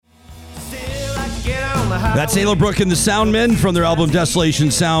That's Ayla Brooke and the Soundmen from their album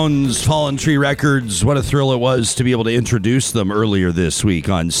Desolation Sounds, Fallen Tree Records. What a thrill it was to be able to introduce them earlier this week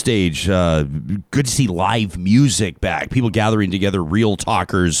on stage. Good to see live music back. People gathering together, real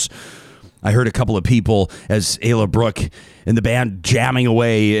talkers. I heard a couple of people as Ayla Brooke and the band jamming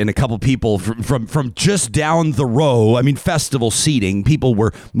away, and a couple people from just down the row. I mean, festival seating. People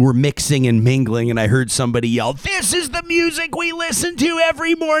were mixing and mingling, and I heard somebody yell, "This is the music we listen to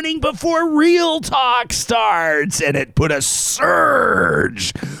every morning before Real Talk starts." And it put a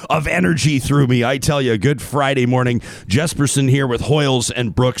surge of energy through me. I tell you, good Friday morning. Jesperson here with Hoyles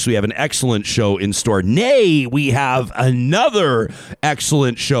and Brooks. We have an excellent show in store. Nay, we have another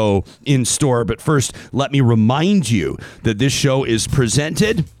excellent show in store. But first, let me remind you that this show is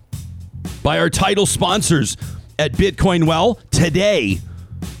presented by our title sponsors at Bitcoin Well. Today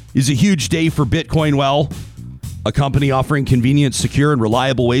is a huge day for Bitcoin Well, a company offering convenient, secure, and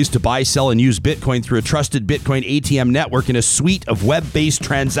reliable ways to buy, sell, and use Bitcoin through a trusted Bitcoin ATM network and a suite of web-based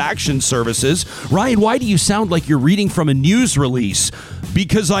transaction services. Ryan, why do you sound like you're reading from a news release?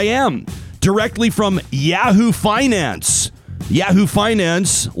 Because I am. Directly from Yahoo Finance. Yahoo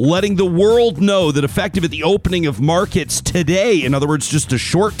Finance letting the world know that effective at the opening of markets today, in other words, just a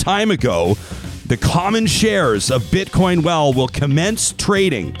short time ago, the common shares of Bitcoin Well will commence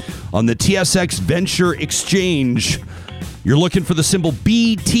trading on the TSX Venture Exchange. You're looking for the symbol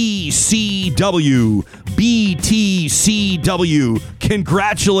BTCW. BTCW.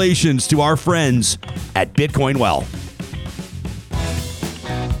 Congratulations to our friends at Bitcoin Well.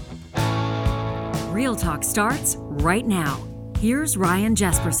 Real Talk starts right now. Here's Ryan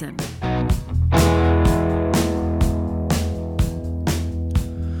Jesperson.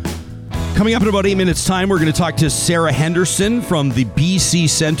 Coming up in about 8 minutes' time, we're going to talk to Sarah Henderson from the BC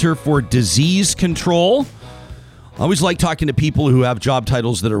Centre for Disease Control. I always like talking to people who have job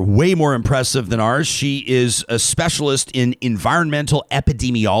titles that are way more impressive than ours. She is a specialist in environmental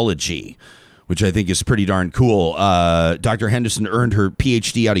epidemiology, which I think is pretty darn cool. Dr. Henderson earned her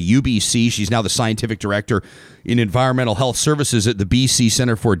PhD out of UBC. She's now the scientific director in environmental health services at the BC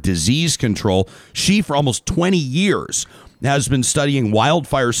Centre for Disease Control. She, for almost 20 years, has been studying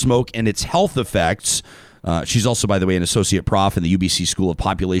wildfire smoke and its health effects. She's also, by the way, an associate prof in the UBC School of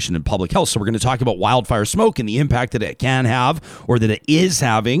Population and Public Health. So we're going to talk about wildfire smoke and the impact that it can have, or that it is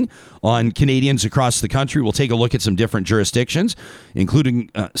having, on Canadians across the country. We'll take a look at some different jurisdictions,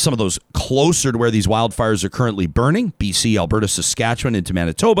 including some of those closer to where these wildfires are currently burning: BC, Alberta, Saskatchewan, into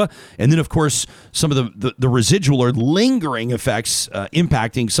Manitoba. And then, of course, some of the residual or lingering effects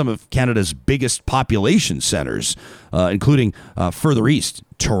impacting some of Canada's biggest population centers, including further east,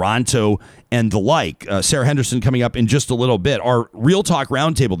 Toronto, and the like. Sarah Henderson coming up in just a little bit. Our Real Talk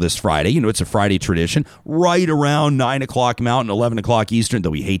Roundtable this Friday, you know, it's a Friday tradition, right around 9 o'clock Mountain, 11 o'clock Eastern, though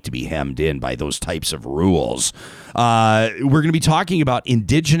we hate to be hemmed in by those types of rules. We're going to be talking about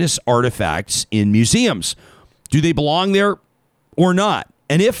Indigenous artifacts in museums. Do they belong there or not?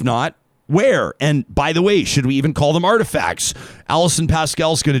 And if not, where? And by the way, should we even call them artifacts? Allison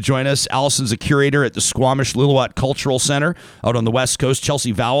Pascal's going to join us. Allison's a curator at the Squamish-Lillooet Cultural Center out on the West Coast.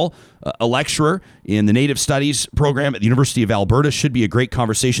 Chelsea Vowel, a lecturer in the Native Studies program at the University of Alberta. Should be a great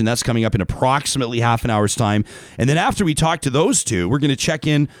conversation. That's coming up in approximately half an hour's time. And then after we talk to those two, we're going to check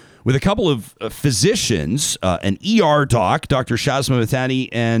in with a couple of physicians, an ER doc, Dr. Shazma Mithani,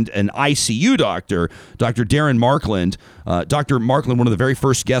 and an ICU doctor, Dr. Darren Markland. Dr. Markland, one of the very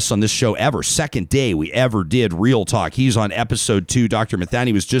first guests on this show ever, second day we ever did Real Talk. He's on episode 2. Dr.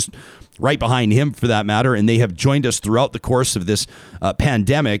 Mithani was just right behind him, for that matter, and they have joined us throughout the course of this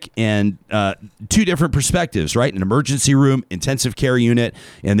pandemic, and two different perspectives, right? An emergency room, intensive care unit,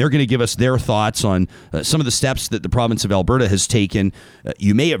 and they're going to give us their thoughts on some of the steps that the province of Alberta has taken.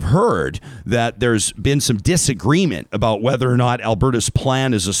 You may have heard that there's been some disagreement about whether or not Alberta's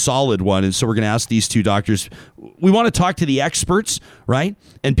plan is a solid one, and so we're going to ask these two doctors. We want to talk to the experts, right?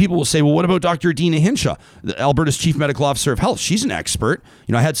 And people will say, well, what about Dr. Dina Hinshaw, Alberta's Chief Medical Officer of Health? She's an expert.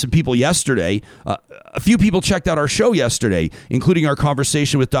 You know, I had some people yesterday, a few people checked out our show yesterday, including our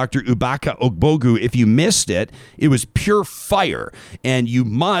conversation with Dr. Ubaka Ogbogu. If you missed it, it was pure fire, and you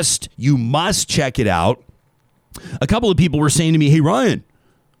must check it out. A couple of people were saying to me, hey, Ryan,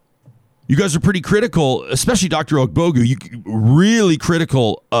 you guys are pretty critical, especially Dr. Ogbogu, really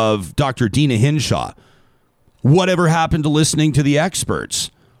critical of Dr. Dina Hinshaw. Whatever happened to listening to the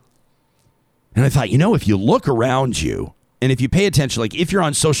experts? And I thought, you know, if you look around you, And if you pay attention, like if you're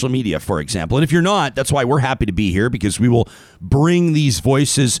on social media, for example, and if you're not, that's why we're happy to be here, because we will bring these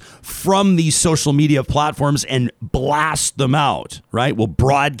voices from these social media platforms and blast them out, right? We'll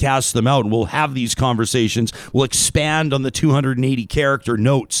broadcast them out and we'll have these conversations. We'll expand on the 280 character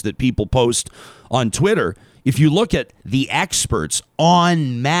notes that people post on Twitter. If you look at the experts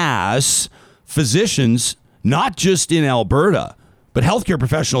en masse, physicians, not just in Alberta, but healthcare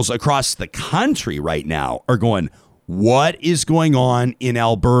professionals across the country right now are going, what is going on in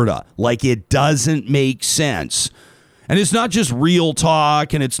Alberta? Like, it doesn't make sense. And it's not just real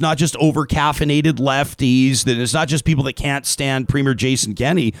talk, and it's not just over-caffeinated lefties, that it's not just people that can't stand Premier Jason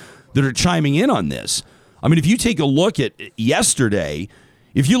Kenney that are chiming in on this. I mean, if you take a look at yesterday,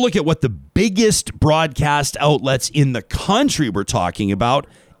 if you look at what the biggest broadcast outlets in the country were talking about,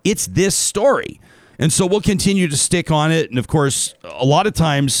 it's this story. And so we'll continue to stick on it. And of course, a lot of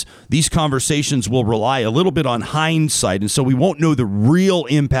times these conversations will rely a little bit on hindsight. And so we won't know the real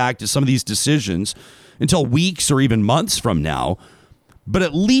impact of some of these decisions until weeks or even months from now. But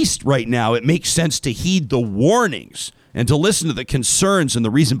at least right now, it makes sense to heed the warnings and to listen to the concerns and the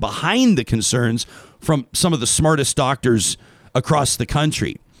reason behind the concerns from some of the smartest doctors across the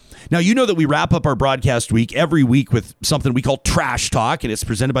country. Now, you know that we wrap up our broadcast week every week with something we call Trash Talk, and it's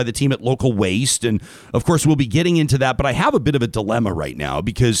presented by the team at Local Waste. And of course, we'll be getting into that. But I have a bit of a dilemma right now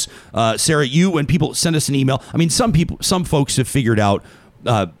because, Sarah, when people send us an email, I mean, some folks have figured out,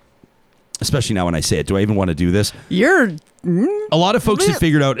 especially now when I say it, do I even want to do this? A lot of folks have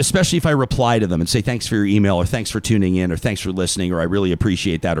figured out, especially if I reply to them and say, thanks for your email, or thanks for tuning in, or thanks for listening, or I really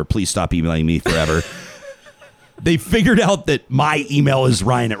appreciate that, or please stop emailing me forever. They figured out that my email is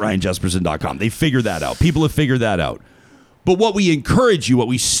ryan@ryanjesperson.com. They figured that out. People have figured that out. But what we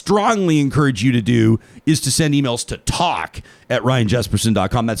strongly encourage you to do is to send emails to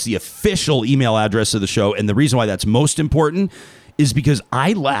talk@ryanjesperson.com. That's the official email address of the show. And the reason why that's most important is because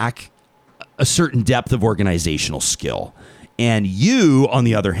I lack a certain depth of organizational skill. And you, on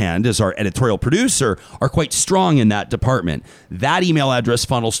the other hand, as our editorial producer, are quite strong in that department. That email address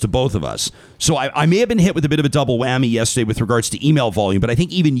funnels to both of us. So I may have been hit with a bit of a double whammy yesterday with regards to email volume, but I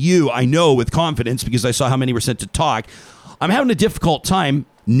think even you, I know with confidence, because I saw how many were sent to talk, I'm having a difficult time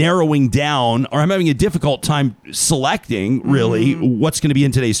narrowing down, or I'm having a difficult time selecting, really, what's going to be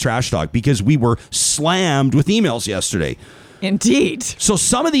in today's Trash Talk, because we were slammed with emails yesterday. Indeed. So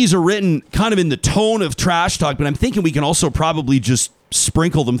some of these are written kind of in the tone of Trash Talk, but I'm thinking we can also probably just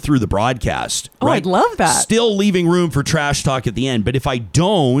sprinkle them through the broadcast. Oh, right? I'd love that. Still leaving room for Trash Talk at the end. But if I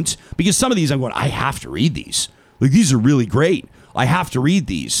don't, because some of these I'm going, I have to read these. Like, these are really great. I have to read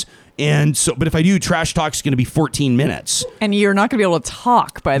these. And so, but if I do, Trash Talk's going to be 14 minutes. And you're not going to be able to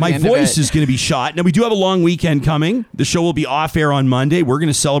talk by the end of it. My voice is going to be shot. Now, we do have a long weekend coming. The show will be off air on Monday. We're going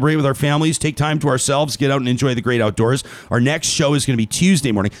to celebrate with our families, take time to ourselves, get out and enjoy the great outdoors. Our next show is going to be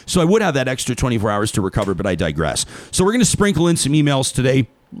Tuesday morning. So I would have that extra 24 hours to recover, but I digress. So we're going to sprinkle in some emails today.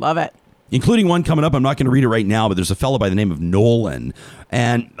 Love it. Including one coming up. I'm not going to read it right now, but there's a fellow by the name of Nolan.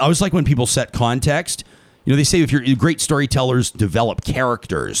 And I always like when people set context. You know, they say if you're great storytellers, develop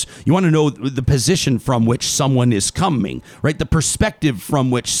characters. You want to know the position from which someone is coming, right? The perspective from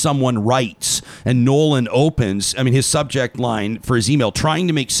which someone writes. And Nolan opens, his subject line for his email, trying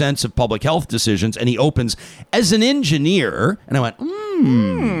to make sense of public health decisions. And he opens, as an engineer. And I went,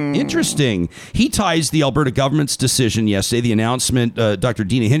 interesting. He ties the Alberta government's decision yesterday, the announcement Dr.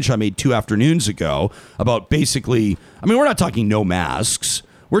 Dina Hinshaw made 2 afternoons ago about basically, we're not talking no masks.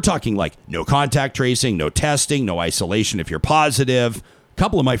 We're talking like no contact tracing, no testing, no isolation if you're positive. A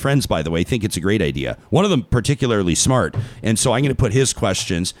couple of my friends, by the way, think it's a great idea. One of them particularly smart. And so I'm going to put his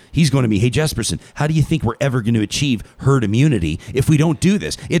questions. He's going to me, hey, Jesperson, how do you think we're ever going to achieve herd immunity if we don't do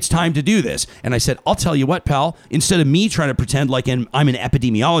this? It's time to do this. And I said, I'll tell you what, pal, instead of me trying to pretend like I'm an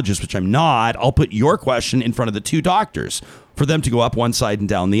epidemiologist, which I'm not, I'll put your question in front of the 2 doctors for them to go up one side and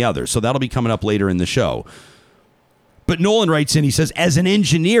down the other. So that'll be coming up later in the show. But Nolan writes in, he says, as an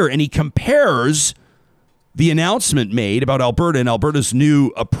engineer, and he compares the announcement made about Alberta and Alberta's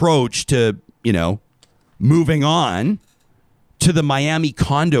new approach to, moving on to the Miami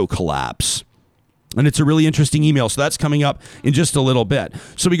condo collapse. And it's a really interesting email. So that's coming up in just a little bit.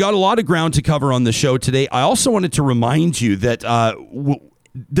 So we got a lot of ground to cover on the show today. I also wanted to remind you that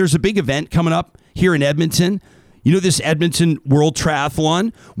there's a big event coming up here in Edmonton. You know, this Edmonton World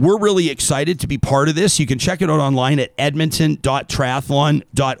Triathlon, we're really excited to be part of this. You can check it out online at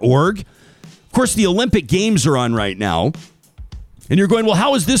edmonton.triathlon.org. Of course, the Olympic Games are on right now. And you're going, well,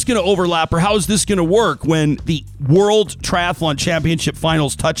 how is this going to overlap, or how is this going to work when the World Triathlon Championship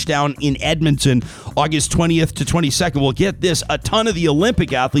Finals touch down in Edmonton August 20th to 22nd? Well, get this, a ton of the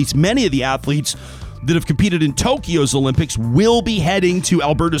Olympic athletes, many of the athletes that have competed in Tokyo's Olympics will be heading to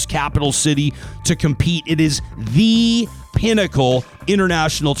Alberta's capital city to compete. It is the pinnacle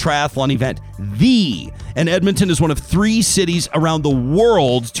international triathlon event. And Edmonton is one of 3 cities around the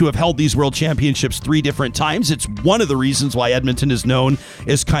world to have held these world championships 3 different times. It's one of the reasons why Edmonton is known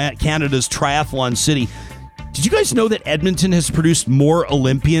as Canada's triathlon city. Did you guys know that Edmonton has produced more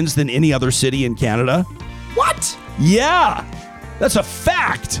Olympians than any other city in Canada? What? Yeah, that's a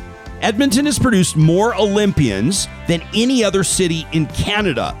fact. Edmonton has produced more Olympians than any other city in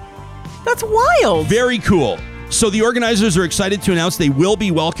Canada. That's wild. Very cool. So the organizers are excited to announce they will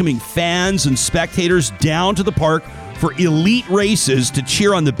be welcoming fans and spectators down to the park for elite races to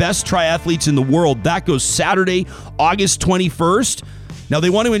cheer on the best triathletes in the world. That goes Saturday, August 21st. Now, they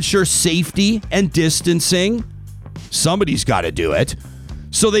want to ensure safety and distancing. Somebody's got to do it.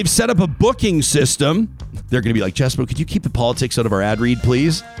 So they've set up a booking system. They're going to be like, Jespo, could you keep the politics out of our ad read,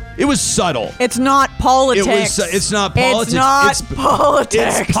 please? It was subtle. It's not politics. It's not politics. It's not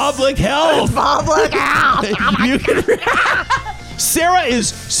politics. It's public health. It's public health. Sarah is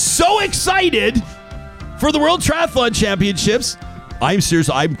so excited for the World Triathlon Championships. I'm serious.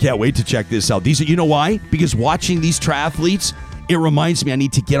 I can't wait to check this out. You know why? Because watching these triathletes, it reminds me I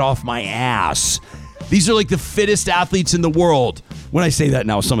need to get off my ass. These are like the fittest athletes in the world. When I say that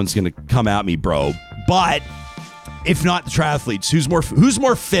now, someone's going to come at me, bro. But if not the triathletes, who's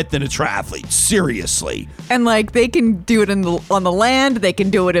more fit than a triathlete? Seriously. And like they can do it on the land, they can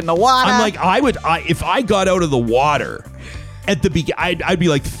do it in the water. I'm like, if I got out of the water at the beginning, I'd be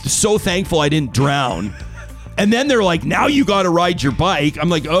like so thankful I didn't drown. And then they're like, now you got to ride your bike. I'm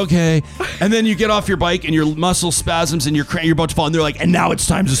like, okay. And then you get off your bike and your muscle spasms and you're about to fall. And they're like, and now it's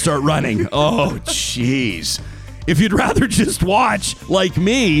time to start running. Oh, jeez. If you'd rather just watch, like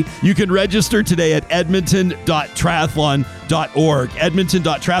me, you can register today at edmonton.triathlon.org.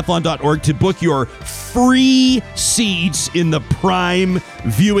 Edmonton.triathlon.org to book your free seats in the prime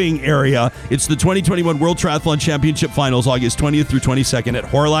viewing area. It's the 2021 World Triathlon Championship Finals, August 20th through 22nd at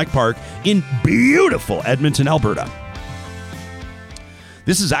Horlack Park in beautiful Edmonton, Alberta.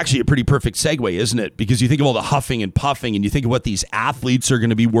 This is actually a pretty perfect segue, isn't it? Because you think of all the huffing and puffing and you think of what these athletes are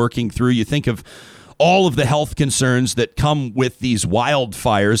going to be working through. You think of all of the health concerns that come with these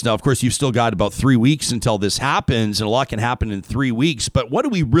wildfires. Now, of course, you've still got about 3 weeks until this happens, and a lot can happen in 3 weeks. But what do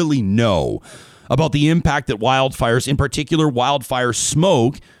we really know about the impact that wildfires, in particular wildfire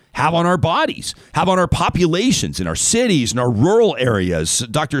smoke, have on our bodies, have on our populations, in our cities, in our rural areas?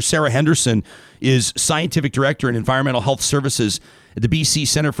 Dr. Sarah Henderson is Scientific Director in Environmental Health Services at the BC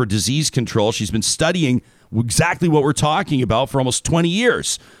Centre for Disease Control. She's been studying exactly what we're talking about for almost 20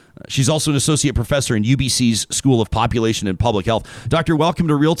 years. She's also an associate professor in UBC's School of Population and Public Health. Doctor, welcome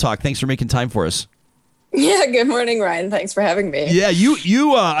to Real Talk. Thanks for making time for us. Yeah, good morning, Ryan. Thanks for having me. Yeah,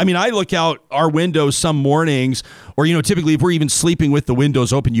 I look out our windows some mornings, or, typically if we're even sleeping with the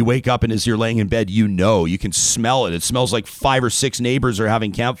windows open, you wake up and as you're laying in bed, you can smell it. It smells like 5 or 6 neighbors are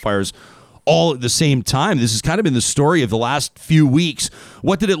having campfires all at the same time. This has kind of been the story of the last few weeks.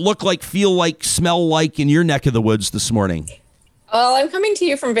 What did it look like, feel like, smell like in your neck of the woods this morning? Well, I'm coming to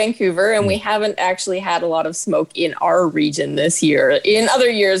you from Vancouver, and we haven't actually had a lot of smoke in our region this year. In other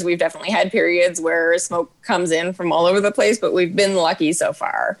years, we've definitely had periods where smoke comes in from all over the place, but we've been lucky so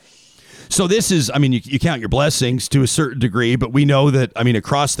far. So this is, you count your blessings to a certain degree, but we know that,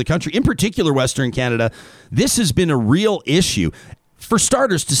 across the country, in particular Western Canada, this has been a real issue. For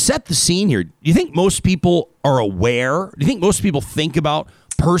starters, to set the scene here, do you think most people are aware? Do you think most people think about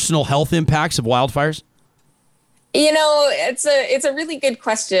personal health impacts of wildfires? It's a really good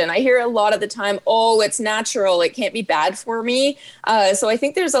question. I hear a lot of the time, oh, it's natural, it can't be bad for me. So I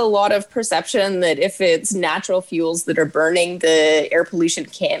think there's a lot of perception that if it's natural fuels that are burning, the air pollution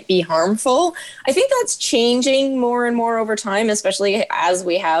can't be harmful. I think that's changing more and more over time, especially as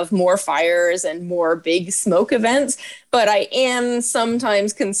we have more fires and more big smoke events. But I am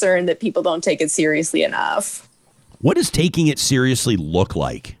sometimes concerned that people don't take it seriously enough. What does taking it seriously look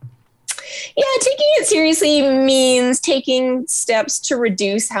like? Yeah, taking it seriously means taking steps to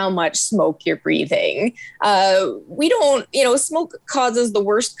reduce how much smoke you're breathing. Smoke causes the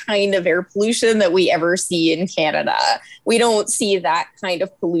worst kind of air pollution that we ever see in Canada. We don't see that kind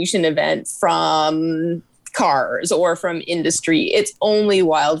of pollution event from cars or from industry. It's only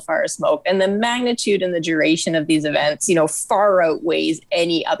wildfire smoke. And the magnitude and the duration of these events, far outweighs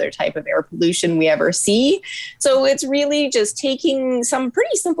any other type of air pollution we ever see. So it's really just taking some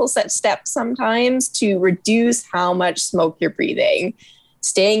pretty simple set steps sometimes to reduce how much smoke you're breathing.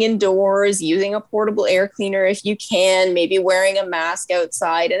 staying indoors, using a portable air cleaner if you can, maybe wearing a mask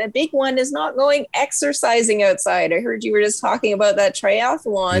outside. And a big one is not going exercising outside. I heard you were just talking about that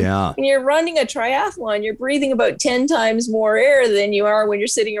triathlon. Yeah. When you're running a triathlon, you're breathing about 10 times more air than you are when you're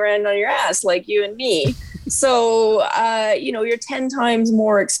sitting around on your ass like you and me. So, you're 10 times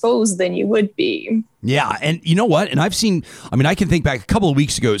more exposed than you would be. Yeah. And you know what? And I can think back a couple of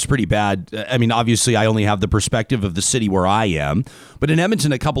weeks ago, it's pretty bad. I mean, obviously, I only have the perspective of the city where I am. But in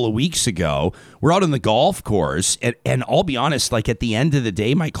Edmonton a couple of weeks ago, we're out on the golf course. And I'll be honest, like at the end of the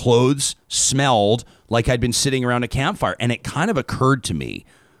day, my clothes smelled like I'd been sitting around a campfire. And it kind of occurred to me.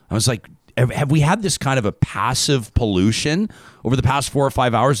 I was like, have we had this kind of a passive pollution over the past 4 or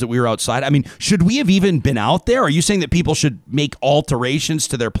 5 hours that we were outside? I mean, should we have even been out there? Are you saying that people should make alterations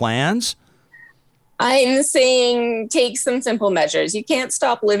to their plans? I'm saying take some simple measures. You can't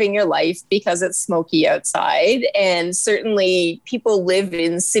stop living your life because it's smoky outside. And certainly people live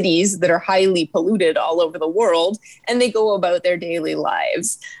in cities that are highly polluted all over the world, and they go about their daily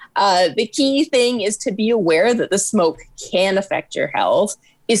lives. The key thing is to be aware that the smoke can affect your health,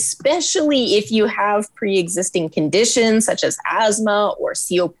 especially if you have pre-existing conditions such as asthma or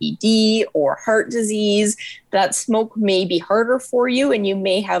COPD or heart disease. That smoke may be harder for you and you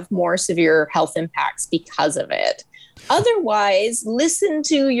may have more severe health impacts because of it. Otherwise, listen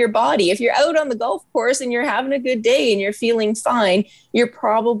to your body. If you're out on the golf course and you're having a good day and you're feeling fine, you're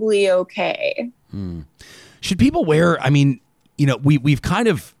probably okay. Should people wear, we've kind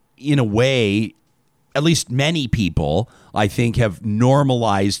of, in a way, at least many people, I think, have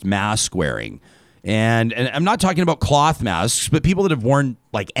normalized mask wearing. And I'm not talking about cloth masks, but people that have worn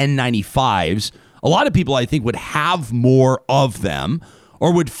like N95s, a lot of people I think would have more of them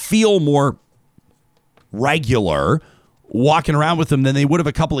or would feel more regular walking around with them than they would have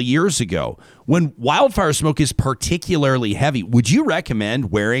a couple of years ago. When wildfire smoke is particularly heavy, would you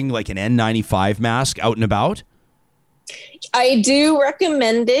recommend wearing like an N95 mask out and about? I do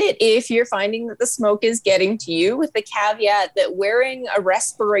recommend it if you're finding that the smoke is getting to you, with the caveat that wearing a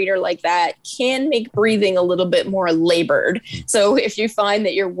respirator like that can make breathing a little bit more labored. So if you find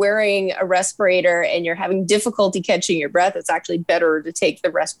that you're wearing a respirator and you're having difficulty catching your breath, it's actually better to take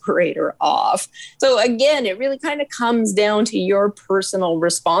the respirator off. So again, it really kind of comes down to your personal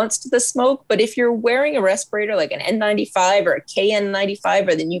response to the smoke. But if you're wearing a respirator like an N95 or a KN95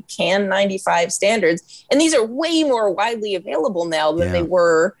 or the new CAN95 standards, and these are way more widely available now than they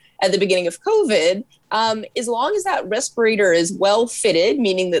were at the beginning of COVID, as long as that respirator is well fitted,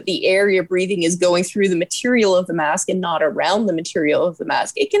 meaning that the air you're breathing is going through the material of the mask and not around the material of the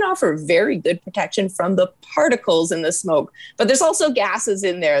mask, it can offer very good protection from the particles in the smoke. But there's also gases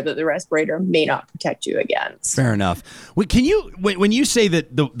in there that the respirator may not protect you against. Fair enough. Can you, when you say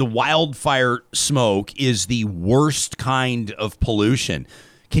that the wildfire smoke is the worst kind of pollution,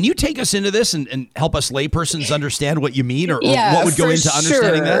 can you take us into this and help us laypersons understand what you mean or what would go into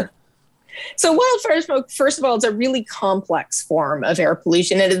understanding that? So wildfire smoke, first of all, it's a really complex form of air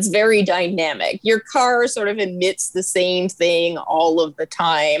pollution and it's very dynamic. Your car sort of emits the same thing all of the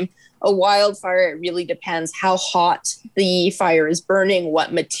time. A wildfire, it really depends how hot the fire is burning,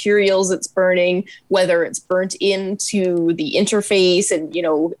 what materials it's burning, whether it's burnt into the interface and,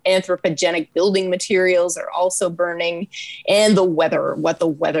 anthropogenic building materials are also burning, and the weather, what the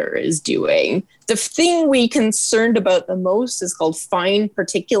weather is doing. The thing we concerned about the most is called fine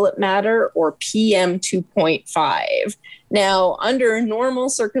particulate matter, or PM 2.5. Now, under normal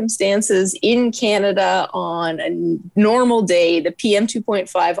circumstances in Canada on a normal day, the PM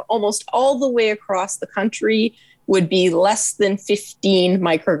 2.5 almost all the way across the country would be less than 15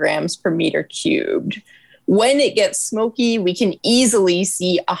 micrograms per meter cubed. When it gets smoky, we can easily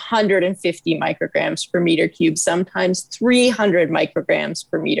see 150 micrograms per meter cubed, sometimes 300 micrograms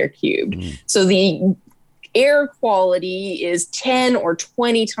per meter cubed. So the air quality is 10 or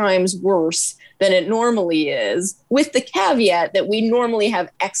 20 times worse than it normally is, with the caveat that we normally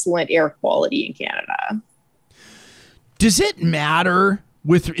have excellent air quality in Canada. Does it matter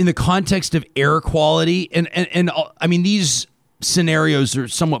in the context of air quality? And I mean, these scenarios are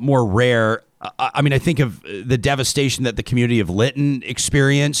somewhat more rare. I mean, I think of the devastation that the community of Lytton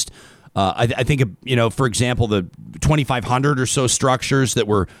experienced. I think of, for example, the 2,500 or so structures that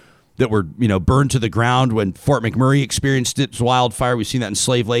were burned to the ground when Fort McMurray experienced its wildfire. We've seen that in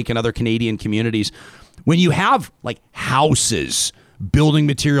Slave Lake and other Canadian communities. When you have like houses, building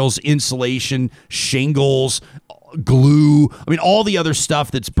materials, insulation, shingles, glue, I mean, all the other stuff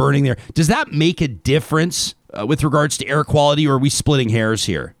that's burning there, does that make a difference with regards to air quality, or are we splitting hairs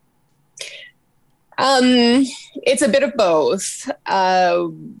here? It's a bit of both.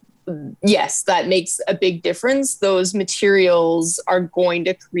 yes, that makes a big difference. Those materials are going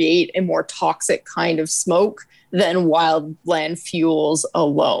to create a more toxic kind of smoke than wildland fuels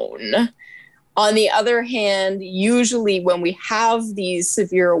alone. On the other hand, usually when we have these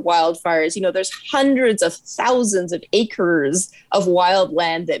severe wildfires, there's hundreds of thousands of acres of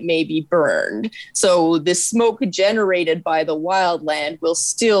wildland that may be burned. So the smoke generated by the wildland will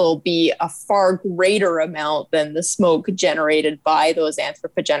still be a far greater amount than the smoke generated by those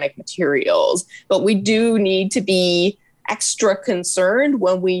anthropogenic materials. But we do need to be extra concerned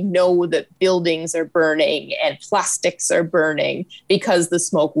when we know that buildings are burning and plastics are burning, because the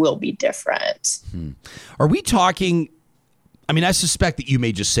smoke will be different. Are we talking, I suspect that you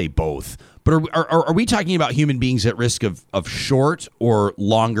may just say both, but are we talking about human beings at risk of short or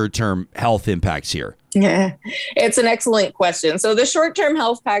longer term health impacts here? Yeah, it's an excellent question. So the short-term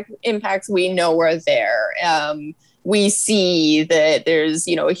health impacts we know are there. We see that there's,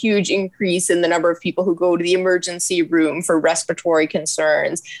 a huge increase in the number of people who go to the emergency room for respiratory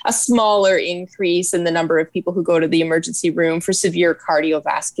concerns, a smaller increase in the number of people who go to the emergency room for severe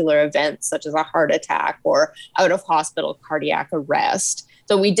cardiovascular events, such as a heart attack or out-of-hospital cardiac arrest.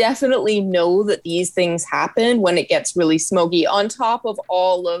 So we definitely know that these things happen when it gets really smoky, on top of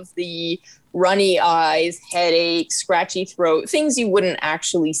all of the runny eyes, headache, scratchy throat, things you wouldn't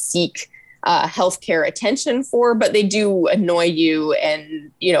actually seek healthcare attention for, but they do annoy you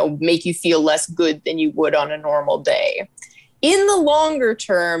and, make you feel less good than you would on a normal day. In the longer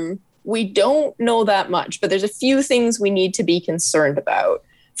term, we don't know that much, but there's a few things we need to be concerned about.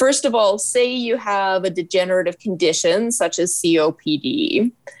 First of all, say you have a degenerative condition such as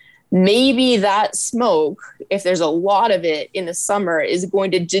COPD. Maybe that smoke, if there's a lot of it in the summer, is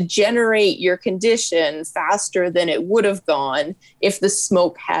going to degenerate your condition faster than it would have gone if the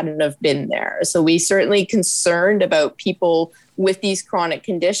smoke hadn't have been there. So we certainly concerned about people with these chronic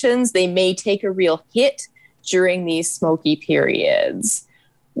conditions. They may take a real hit during these smoky periods.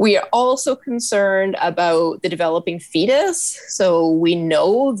 We are also concerned about the developing fetus. So we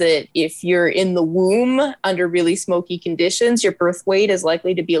know that if you're in the womb under really smoky conditions, your birth weight is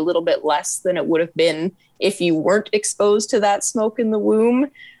likely to be a little bit less than it would have been if you weren't exposed to that smoke in the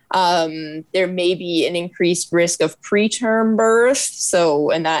womb. There may be an increased risk of preterm birth.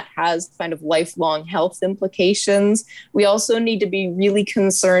 And that has kind of lifelong health implications. We also need to be really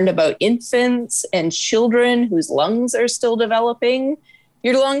concerned about infants and children whose lungs are still developing.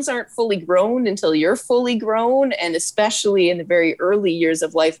 Your lungs aren't fully grown until you're fully grown. And especially in the very early years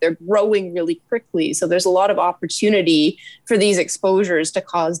of life, they're growing really quickly. So there's a lot of opportunity for these exposures to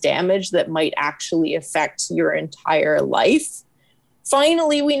cause damage that might actually affect your entire life.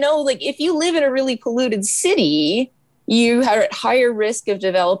 Finally, we know, if you live in a really polluted city, you are at higher risk of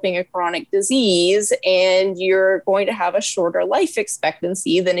developing a chronic disease, and you're going to have a shorter life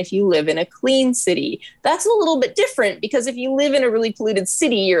expectancy than if you live in a clean city. That's a little bit different, because if you live in a really polluted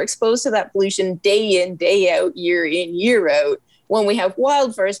city, you're exposed to that pollution day in, day out, year in, year out. When we have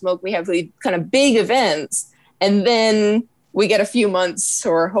wildfire smoke, we have these kind of big events, and then we get a few months,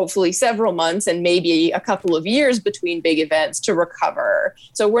 or hopefully several months, and maybe a couple of years between big events to recover.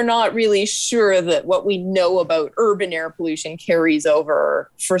 So we're not really sure that what we know about urban air pollution carries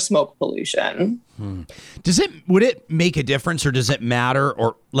over for smoke pollution. Would it make a difference, or does it matter?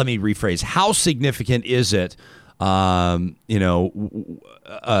 Or let me rephrase, how significant is it, a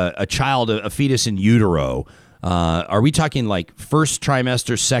child, a fetus in utero? Are we talking like first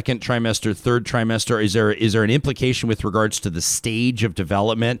trimester, second trimester, third trimester? Is there an implication with regards to the stage of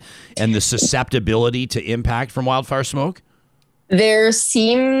development and the susceptibility to impact from wildfire smoke? There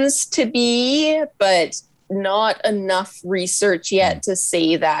seems to be, but not enough research yet to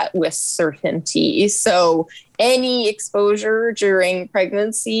say that with certainty. So any exposure during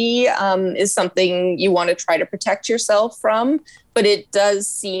pregnancy is something you want to try to protect yourself from, but it does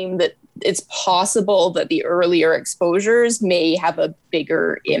seem that it's possible that the earlier exposures may have a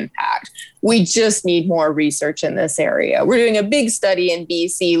bigger impact. We just need more research in this area. We're doing a big study in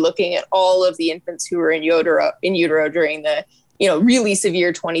BC looking at all of the infants who were in utero during the really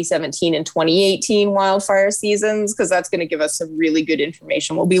severe 2017 and 2018 wildfire seasons, because that's going to give us some really good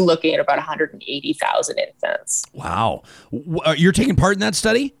information. We'll be looking at about 180,000 infants. Wow. You're taking part in that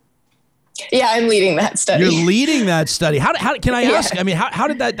study? Yeah, I'm leading that study. You're leading that study. How can I ask? Yeah. How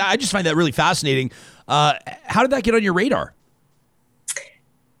did that? I just find that really fascinating. How did that get on your radar?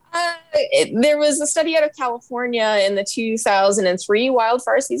 There was a study out of California in the 2003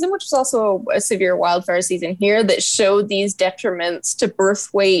 wildfire season, which was also a severe wildfire season here, that showed these detriments to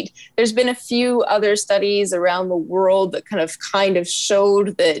birth weight. There's been a few other studies around the world that kind of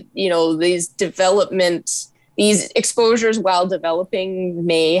showed that, these development these exposures while developing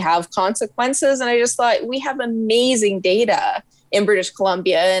may have consequences. And I just thought, we have amazing data in British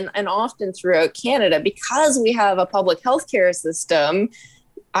Columbia and often throughout Canada, because we have a public healthcare system.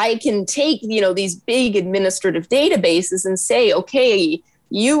 I can take, these big administrative databases and say, okay,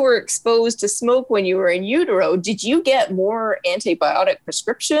 you were exposed to smoke when you were in utero. Did you get more antibiotic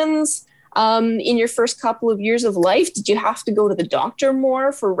prescriptions in your first couple of years of life? Did you have to go to the doctor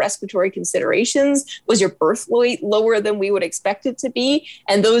more for respiratory considerations? Was your birth weight lower than we would expect it to be?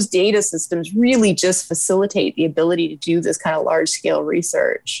 And those data systems really just facilitate the ability to do this kind of large scale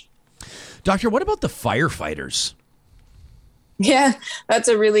research. Doctor, what about the firefighters? Yeah, that's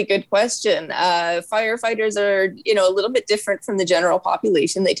a really good question. Firefighters are, a little bit different from the general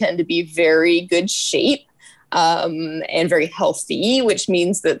population. They tend to be very good shape and very healthy, which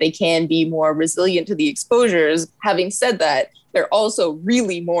means that they can be more resilient to the exposures. Having said that, they're also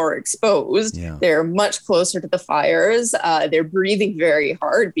really more exposed. Yeah. They're much closer to the fires. They're breathing very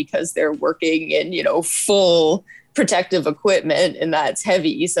hard because they're working in, full protective equipment, and that's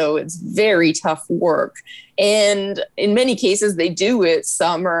heavy. So it's very tough work. And in many cases, they do it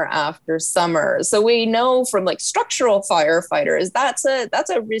summer after summer. So we know from structural firefighters, that's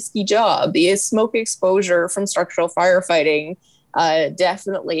a risky job. The smoke exposure from structural firefighting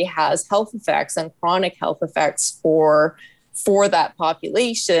definitely has health effects and chronic health effects for that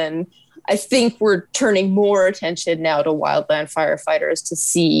population. I think we're turning more attention now to wildland firefighters to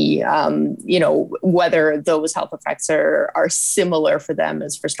see, whether those health effects are similar for them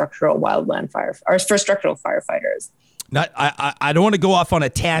as for structural firefighters. I don't want to go off on a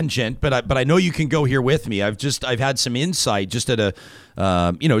tangent, but I know you can go here with me. I've had some insight just at a,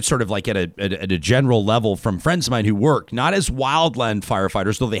 sort of like at a general level from friends of mine who work not as wildland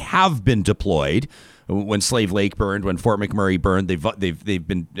firefighters, though they have been deployed. When Slave Lake burned, when Fort McMurray burned, they've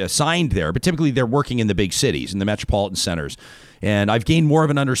been assigned there, but typically they're working in the big cities, in the metropolitan centers. And I've gained more of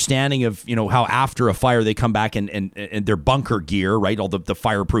an understanding of, how after a fire they come back and their bunker gear, right, all the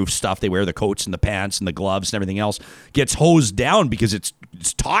fireproof stuff they wear, the coats and the pants and the gloves and everything else gets hosed down because it's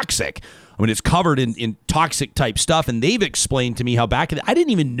toxic. I mean, it's covered in toxic type stuff. And they've explained to me how I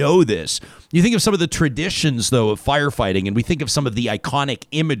didn't even know this. You think of some of the traditions, though, of firefighting, and we think of some of the iconic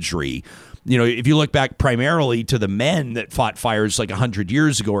imagery. If you look back primarily to the men that fought fires 100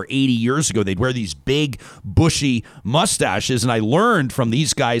 years ago or 80 years ago, they'd wear these big, bushy mustaches. And I learned from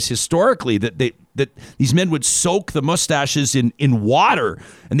these guys historically that these men would soak the mustaches in water,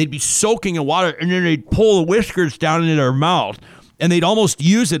 and they'd be soaking in water, and then they'd pull the whiskers down into their mouth. And they'd almost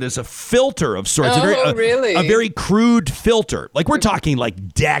use it as a filter of sorts. Really? A very crude filter. We're talking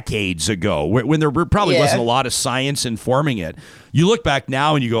decades ago when there probably wasn't a lot of science informing it. You look back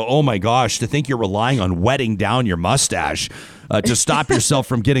now and you go, oh my gosh, to think you're relying on wetting down your mustache to stop yourself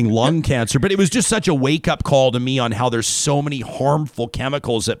from getting lung cancer. But it was just such a wake-up call to me on how there's so many harmful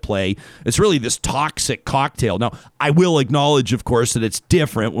chemicals at play. It's really this toxic cocktail. Now, I will acknowledge, of course, that it's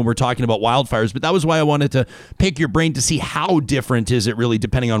different when we're talking about wildfires, but that was why I wanted to pick your brain to see how different is it really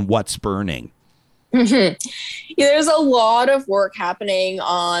depending on what's burning. Mm-hmm. Yeah, there's a lot of work happening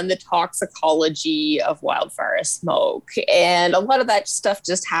on the toxicology of wildfire smoke. And a lot of that stuff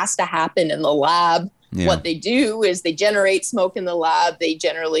just has to happen in the lab. Yeah. What they do is they generate smoke in the lab. They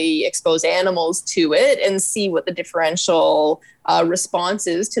generally expose animals to it and see what the differential response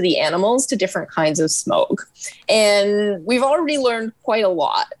is to the animals to different kinds of smoke. And we've already learned quite a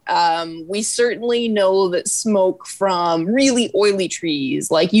lot. We certainly know that smoke from really oily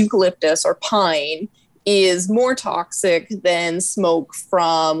trees like eucalyptus or pine is more toxic than smoke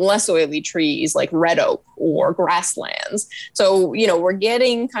from less oily trees like red oak or grasslands. So, we're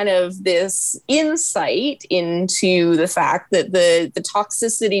getting kind of this insight into the fact that the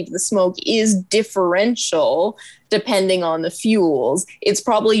toxicity of the smoke is differential depending on the fuels. It's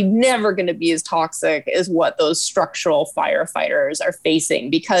probably never going to be as toxic as what those structural firefighters are facing,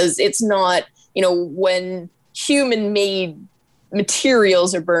 because it's not, when human-made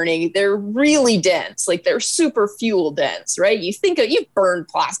materials are burning, they're really dense, they're super fuel dense, right? You've burned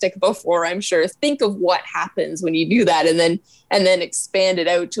plastic before, I'm sure. Think of what happens when you do that and then expand it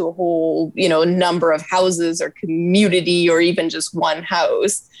out to a whole, number of houses or community or even just one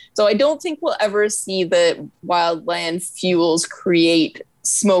house. So I don't think we'll ever see that wildland fuels create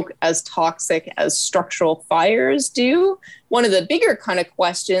smoke as toxic as structural fires do. One of the bigger kind of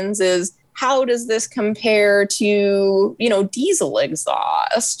questions is, how does this compare to, diesel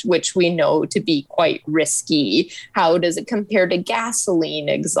exhaust, which we know to be quite risky? How does it compare to gasoline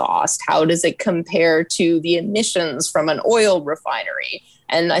exhaust? How does it compare to the emissions from an oil refinery?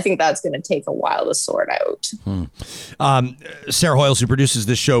 And I think that's going to take a while to sort out. Sarah Hoyles, who produces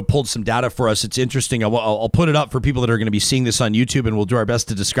this show, pulled some data for us. It's interesting. I'll put it up for people that are going to be seeing this on YouTube, and we'll do our best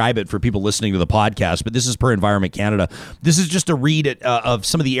to describe it for people listening to the podcast. But this is per Environment Canada. This is just a read of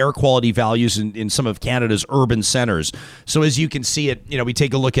some of the air quality values in some of Canada's urban centers. So as you can see it, we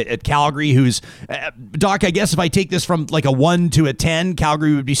take a look at Calgary, who's, Doc, I guess if I take this from like a 1 to a 10,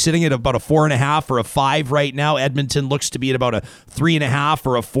 Calgary would be sitting at about a 4.5 or a 5 right now. Edmonton looks to be at about a 3.5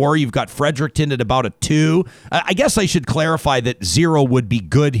 or a 4. You've got Fredericton at about a 2. I guess I should clarify that 0 would be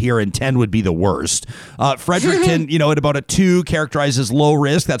good here and 10 would be the worst. Fredericton, at about a 2, characterized as low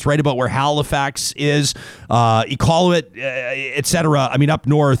risk. That's right about where Halifax is. Iqaluit, et cetera. I mean, up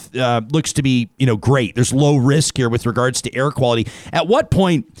north looks to be, great. There's low risk here with regards to air quality. At what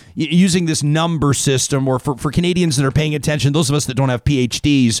point, using this number system, or for Canadians that are paying attention, those of us that don't have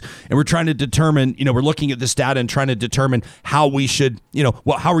PhDs, and we're trying to determine, we're looking at this data and trying to determine how we should,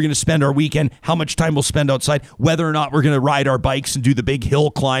 how we're going to spend our weekend, how much time we'll spend outside, whether or not we're going to ride our bikes and do the big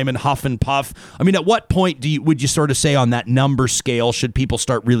hill climb and huff and puff. I mean, at what point would you sort of say on that number scale should people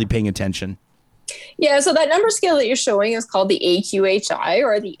start really paying attention? Yeah, so that number scale that you're showing is called the AQHI,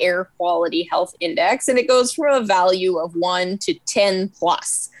 or the Air Quality Health Index, and it goes from a value of 1 to 10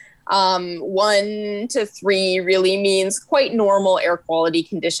 plus. 1 to 3 really means quite normal air quality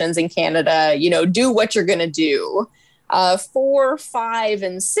conditions in Canada. Do what you're going to do. 4, 5,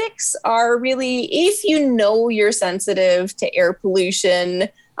 and 6 are really, if you're sensitive to air pollution,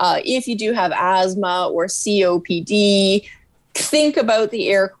 if you do have asthma or COPD, think about the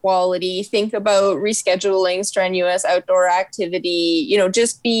air quality, think about rescheduling strenuous outdoor activity,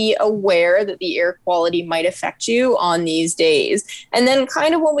 just be aware that the air quality might affect you on these days. And then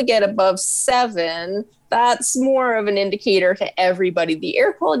kind of when we get above 7, that's more of an indicator to everybody. The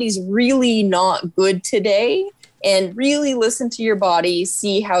air quality is really not good today, and really listen to your body,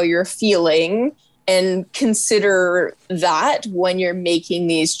 see how you're feeling, and consider that when you're making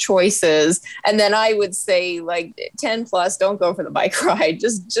these choices. And then I would say, like, 10 plus, don't go for the bike ride.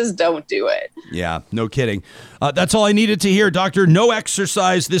 Just don't do it. Yeah, no kidding. That's all I needed to hear, Doctor. No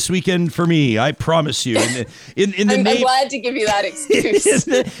exercise this weekend for me. I promise you. I'm glad to give you that excuse.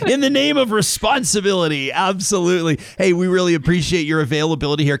 in the name of responsibility. Absolutely. Hey, we really appreciate your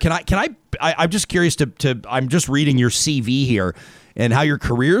availability here. I'm just curious I'm just reading your CV here and how your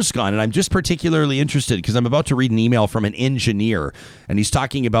career's gone. And I'm just particularly interested because I'm about to read an email from an engineer, and he's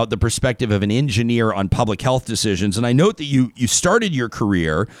talking about the perspective of an engineer on public health decisions. And I note that you started your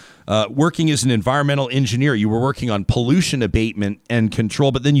career working as an environmental engineer. You were working on pollution abatement and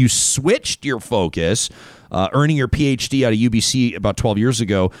control, but then you switched your focus, earning your PhD out of UBC about 12 years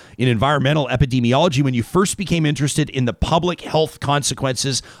ago in environmental epidemiology when you first became interested in the public health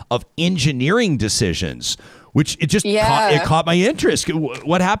consequences of engineering decisions, which it caught my interest.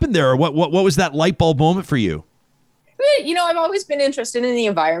 What happened there? What was that light bulb moment for you? I've always been interested in the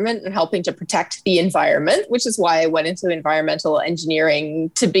environment and helping to protect the environment, which is why I went into environmental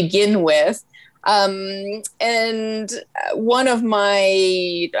engineering to begin with. I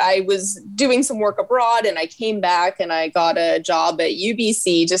was doing some work abroad, and I came back and I got a job at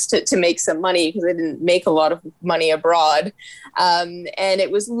UBC just to make some money because I didn't make a lot of money abroad. And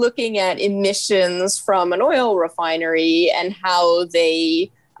it was looking at emissions from an oil refinery and how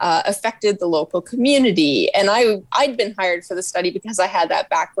they affected the local community. And I'd been hired for the study because I had that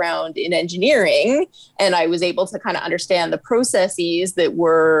background in engineering, and I was able to kind of understand the processes that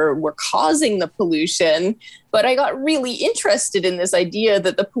were causing the pollution. But I got really interested in this idea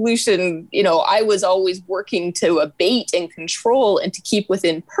that the pollution, I was always working to abate and control and to keep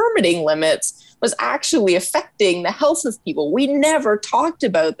within permitting limits, was actually affecting the health of people. We never talked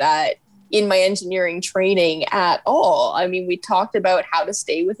about that in my engineering training at all. I mean, we talked about how to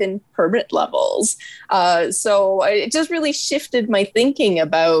stay within permit levels. So it just really shifted my thinking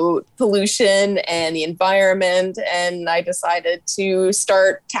about pollution and the environment, and I decided to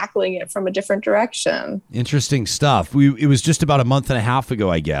start tackling it from a different direction. Interesting stuff. It was just about a month and a half ago,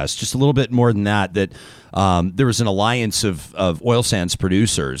 I guess, just a little bit more than that there was an alliance of oil sands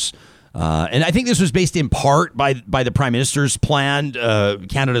producers. And I think this was based in part by the Prime Minister's plan,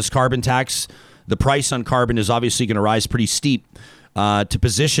 Canada's carbon tax. The price on carbon is obviously going to rise pretty steep to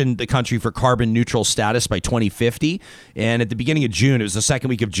position the country for carbon neutral status by 2050. And at the beginning of June, it was the second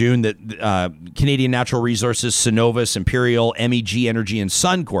week of June, that Canadian Natural Resources, Cenovus, Imperial, MEG Energy, and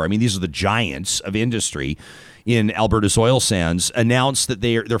Suncor, I mean, these are the giants of industry, in Alberta's oil sands, announced that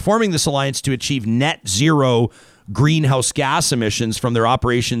they're forming this alliance to achieve net zero greenhouse gas emissions from their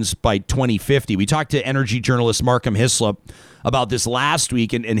operations by 2050. We talked to energy journalist Markham Hislop about this last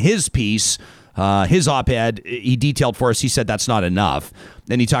week, and his piece, his op-ed, he detailed for us. He said that's not enough.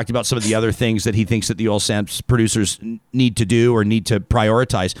 Then he talked about some of the other things that he thinks that the oil sands producers need to do or need to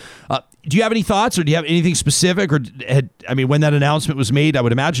prioritize. Do you have any thoughts, or do you have anything specific? Or when that announcement was made, I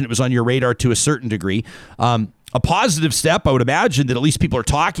would imagine it was on your radar to a certain degree. A positive step, I would imagine that at least people are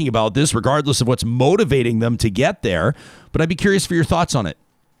talking about this, regardless of what's motivating them to get there. But I'd be curious for your thoughts on it.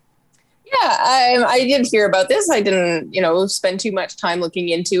 Yeah, I did hear about this. I didn't, spend too much time looking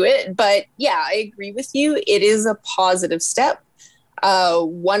into it. But yeah, I agree with you. It is a positive step.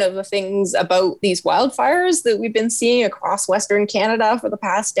 One of the things about these wildfires that we've been seeing across Western Canada for the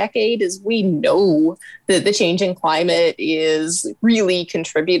past decade is we know that the changing climate is really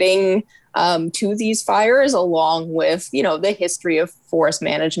contributing to these fires, along with, the history of forest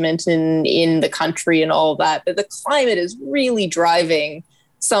management in the country and all of that. But the climate is really driving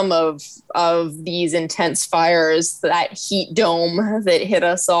some of these intense fires, that heat dome that hit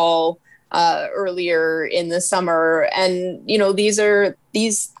us all earlier in the summer. And,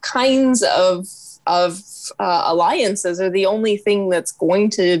 these kinds of alliances are the only thing that's going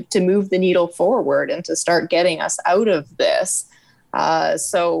to move the needle forward and to start getting us out of this.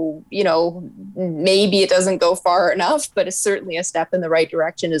 So, maybe it doesn't go far enough, but it's certainly a step in the right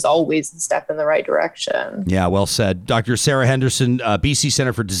direction, is always a step in the right direction. Yeah, well said. Dr. Sarah Henderson, BC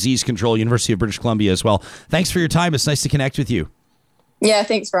Centre for Disease Control, University of British Columbia as well. Thanks for your time. It's nice to connect with you. Yeah,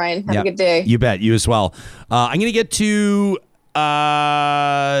 thanks, Brian. Have a good day. You bet. You as well. I'm going to get to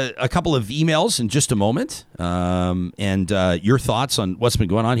a couple of emails in just a moment, and your thoughts on what's been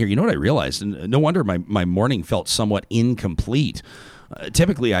going on here. You know what I realized? And no wonder my morning felt somewhat incomplete.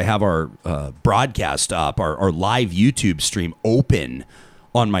 Typically, I have our broadcast up, our live YouTube stream open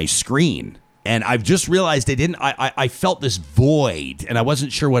on my screen. And I've just realized I felt this void, and I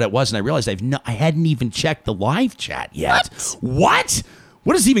wasn't sure what it was. And I realized I hadn't even checked the live chat yet. What?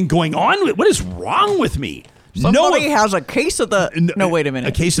 What is even going on? What is wrong with me? Somebody has a case of the... No, wait a minute.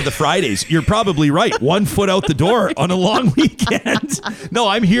 A case of the Fridays. You're probably right. 1 foot out the door on a long weekend. No,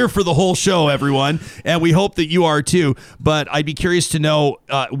 I'm here for the whole show, everyone. And we hope that you are too. But I'd be curious to know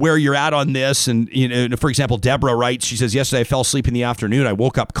where you're at on this. And, for example, Deborah writes, she says, yesterday I fell asleep in the afternoon. I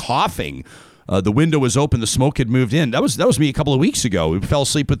woke up coughing. The window was open. The smoke had moved in. That was me a couple of weeks ago. We fell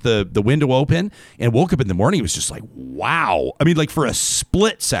asleep with the window open and woke up in the morning. It was just like, wow. I mean, like for a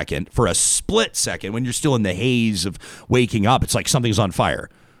split second, when you're still in the haze of waking up, it's like something's on fire,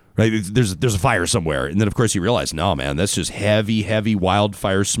 right? There's a fire somewhere. And then, of course, you realize, no, man, that's just heavy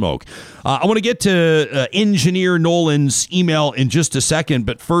wildfire smoke. I want to get to Engineer Nolan's email in just a second.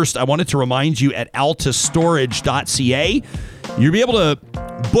 But first, I wanted to remind you at altastorage.ca, you'll be able to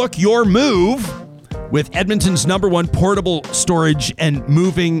book your move with Edmonton's #1 portable storage and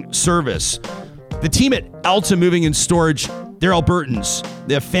moving service. The team at Alta Moving and Storage, they're Albertans.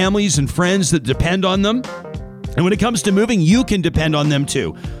 They have families and friends that depend on them. And when it comes to moving, you can depend on them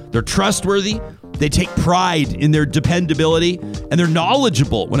too. They're trustworthy. They take pride in their dependability, and they're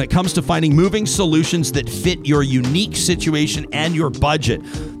knowledgeable when it comes to finding moving solutions that fit your unique situation and your budget.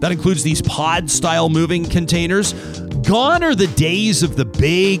 That includes these pod-style moving containers. Gone are the days of the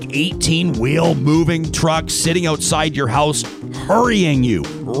big 18-wheel moving truck sitting outside your house, hurrying you,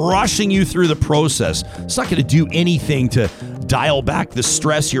 rushing you through the process. It's not going to do anything to dial back the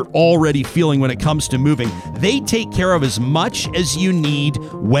stress you're already feeling when it comes to moving. They take care of as much as you need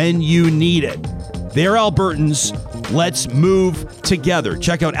when you need it. They're Albertans. Let's move together.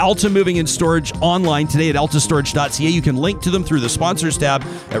 Check out Alta Moving and Storage online today at altastorage.ca. You can link to them through the sponsors tab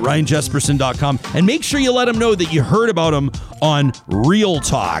at ryanjesperson.com. And make sure you let them know that you heard about them on Real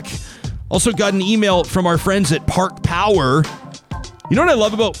Talk. Also got an email from our friends at Park Power. You know what I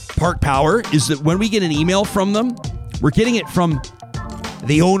love about Park Power is that when we get an email from them, we're getting it from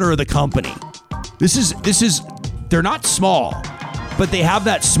the owner of the company. This is they're not small, but they have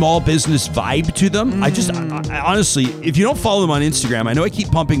that small business vibe to them. I honestly, if you don't follow them on Instagram, I know I keep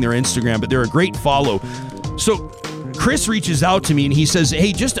pumping their Instagram, but they're a great follow. So Chris reaches out to me and he says,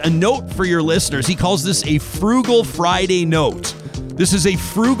 hey, just a note for your listeners. He calls this a Frugal Friday note. This is a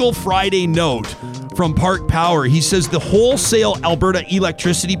Frugal Friday note from Park Power. He says the wholesale Alberta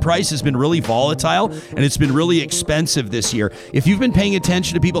electricity price has been really volatile and it's been really expensive this year. If you've been paying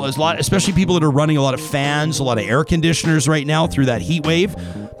attention to people, especially people that are running a lot of fans, a lot of air conditioners right now through that heat wave,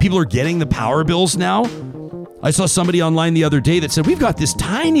 people are getting the power bills now. I saw somebody online the other day that said, we've got this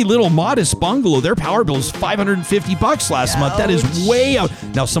tiny little modest bungalow. Their power bill is $550 last month. That is way out.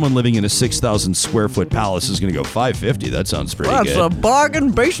 Now, someone living in a 6,000 square foot palace is going to go $550. That sounds pretty good. That's a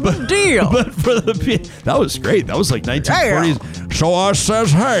bargain basement deal. But for that was great. That was like 1940s. So I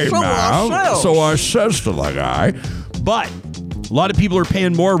says, hey, man. So I says to the guy. But a lot of people are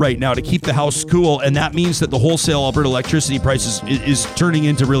paying more right now to keep the house cool, and that means that the wholesale Alberta electricity prices is turning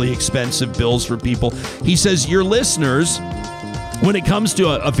into really expensive bills for people. He says your listeners, when it comes to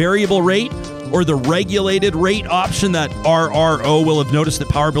a variable rate or the regulated rate option, that RRO, will have noticed that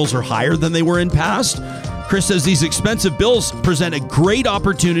power bills are higher than they were in past. Chris says these expensive bills present a great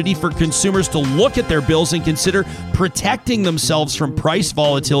opportunity for consumers to look at their bills and consider protecting themselves from price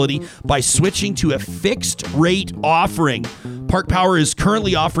volatility by switching to a fixed rate offering. Park Power is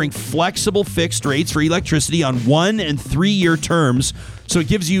currently offering flexible fixed rates for electricity on 1 and 3 year terms. So it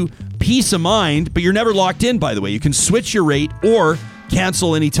gives you peace of mind, but you're never locked in, by the way. You can switch your rate or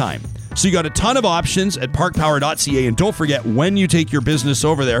cancel anytime. So you got a ton of options at parkpower.ca, and don't forget, when you take your business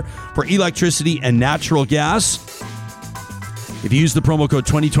over there for electricity and natural gas, if you use the promo code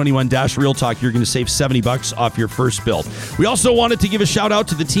 2021-Real Talk, you're going to save $70 off your first bill. We also wanted to give a shout out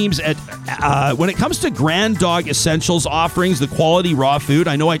to the teams at when it comes to Grand Dog Essentials offerings, the quality raw food.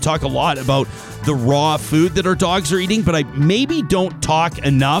 I know I talk a lot about the raw food that our dogs are eating, but I maybe don't talk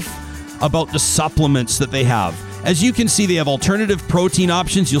enough about the supplements that they have. As you can see, they have alternative protein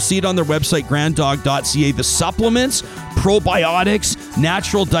options. You'll see it on their website, granddog.ca. The supplements, probiotics,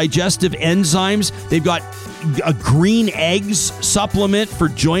 natural digestive enzymes. They've got a green eggs supplement for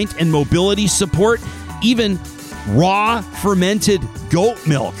joint and mobility support. Even raw fermented goat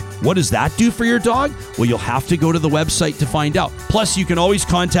milk. What does that do for your dog? Well, you'll have to go to the website to find out. Plus, you can always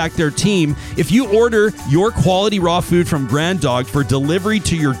contact their team. If you order your quality raw food from Grand Dog for delivery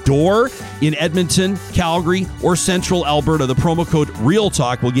to your door in Edmonton, Calgary, or Central Alberta, the promo code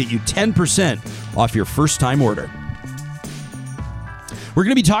REALTALK will get you 10% off your first time order. We're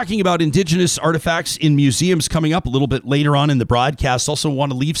going to be talking about Indigenous artifacts in museums coming up a little bit later on in the broadcast. Also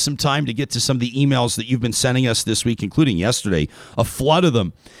want to leave some time to get to some of the emails that you've been sending us this week, including yesterday, a flood of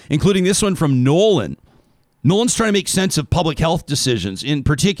them, including this one from Nolan. Nolan's trying to make sense of public health decisions, in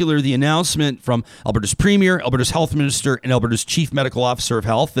particular the announcement from Alberta's Premier, Alberta's Health Minister, and Alberta's Chief Medical Officer of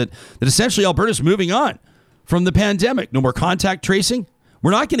Health that essentially Alberta's moving on from the pandemic. No more contact tracing. We're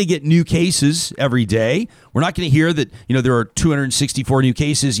not going to get new cases every day. We're not going to hear that, there are 264 new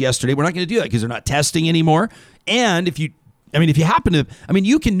cases yesterday. We're not going to do that because they're not testing anymore. And if you happen to,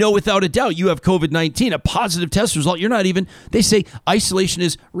 you can know without a doubt you have COVID-19, a positive test result. They say isolation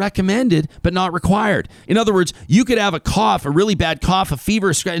is recommended, but not required. In other words, you could have a cough, a really bad cough, a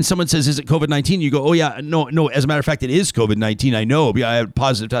fever, and someone says, is it COVID-19? You go, oh yeah, no. As a matter of fact, it is COVID-19. I know. I have a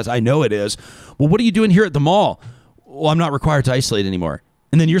positive test. I know it is. Well, what are you doing here at the mall? Well, I'm not required to isolate anymore.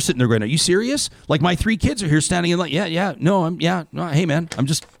 And then you're sitting there going, are you serious? Like my 3 kids are here standing in line. Hey man, I'm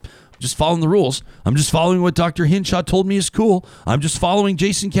just following the rules. I'm just following what Dr. Hinshaw told me is cool. I'm just following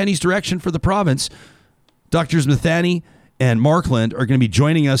Jason Kenney's direction for the province. Drs. Mithani and Markland are going to be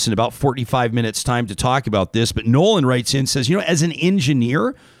joining us in about 45 minutes time to talk about this. But Nolan writes in, says, as an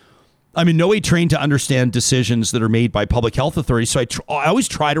engineer, I'm in no way trained to understand decisions that are made by public health authorities. So I always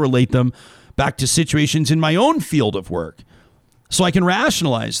try to relate them back to situations in my own field of work, so I can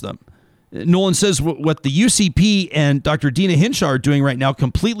rationalize them. Nolan says what the UCP and Dr. Dina Hinshaw are doing right now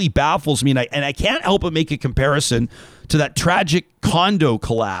completely baffles me, and I can't help but make a comparison to that tragic condo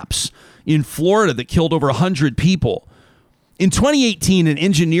collapse in Florida that killed over 100 people. In 2018, an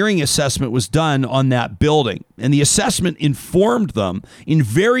engineering assessment was done on that building, and the assessment informed them in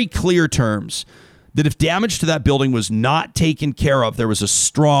very clear terms that if damage to that building was not taken care of, there was a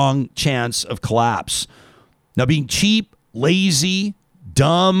strong chance of collapse. Now, being cheap, lazy,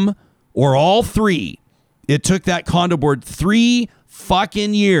 dumb, or all three, it took that condo board 3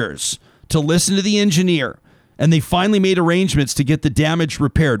 fucking years to listen to the engineer, and they finally made arrangements to get the damage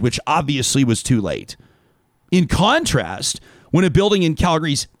repaired, which obviously was too late. In contrast, when a building in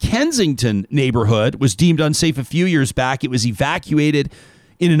Calgary's Kensington neighborhood was deemed unsafe a few years back, it was evacuated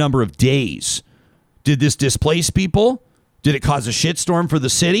in a number of days. Did this displace people? Did it cause a shitstorm for the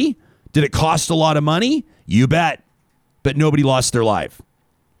city? Did it cost a lot of money? You bet. But nobody lost their life.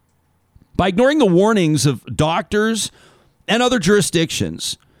 By ignoring the warnings of doctors and other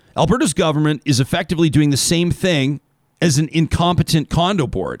jurisdictions, Alberta's government is effectively doing the same thing as an incompetent condo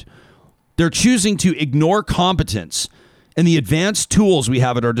board. They're choosing to ignore competence and the advanced tools we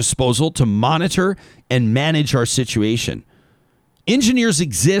have at our disposal to monitor and manage our situation. Engineers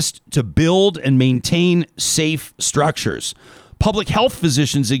exist to build and maintain safe structures. Public health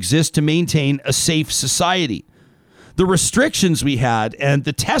physicians exist to maintain a safe society. the restrictions we had and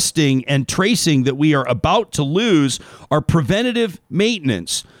the testing and tracing that we are about to lose are preventative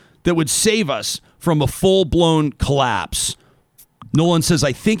maintenance that would save us from a full-blown collapse. Nolan says,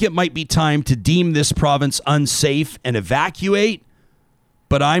 I think it might be time to deem this province unsafe and evacuate,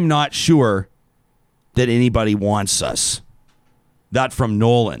 but I'm not sure that anybody wants us. That from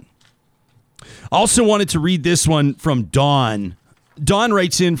Nolan. Also wanted to read this one from Dawn. Dawn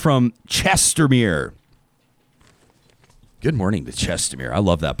writes in from Chestermere. Good morning to Chestermere. I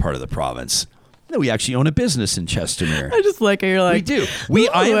love that part of the province. We actually own a business in Chestermere. I just like it. You're like, we do.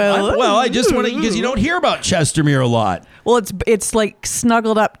 I just want to, because you don't hear about Chestermere a lot. Well, it's like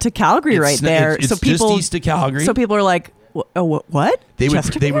snuggled up to Calgary there. It's just east of Calgary. So people are like, what?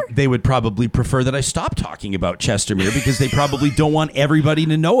 They would probably prefer that I stop talking about Chestermere because they probably don't want everybody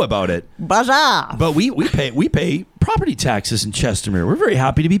to know about it. Baja. But we pay property taxes in Chestermere. We're very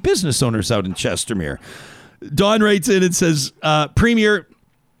happy to be business owners out in Chestermere. Don writes in and says, Premier,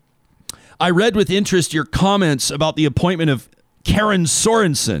 I read with interest your comments about the appointment of Karen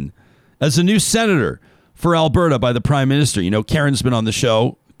Sorensen as a new senator for Alberta by the Prime Minister. You know, Karen's been on the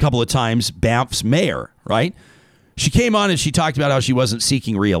show a couple of times, Banff's mayor, right? She came on and she talked about how she wasn't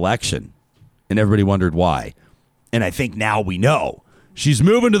seeking re-election, and everybody wondered why. And I think now we know. She's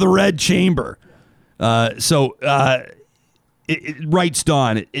moving to the red chamber. It writes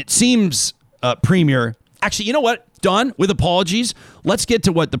Don, it seems, Premier... Actually, you know what, Don, with apologies, let's get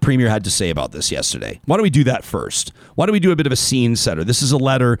to what the Premier had to say about this yesterday. Why don't we do that first? Why don't we do a bit of a scene setter? This is a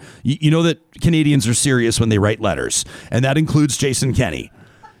letter. You know that Canadians are serious when they write letters, and that includes Jason Kenney.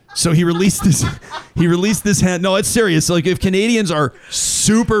 So he released this. No, it's serious. Like, if Canadians are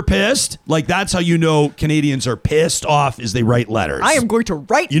super pissed, like, that's how you know Canadians are pissed off, is they write letters. I am going to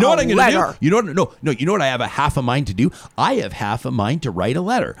write a letter. You know what I'm going to do? You know what I have a half a mind to do? I have half a mind to write a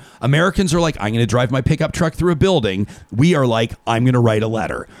letter. Americans are like, I'm going to drive my pickup truck through a building. We are like, I'm going to write a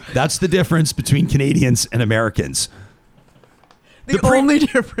letter. That's the difference between Canadians and Americans. The only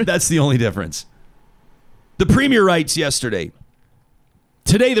difference. That's the only difference. The Premier writes yesterday,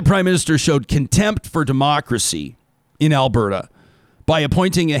 today, the Prime Minister showed contempt for democracy in Alberta by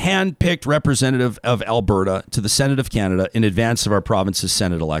appointing a hand-picked representative of Alberta to the Senate of Canada in advance of our province's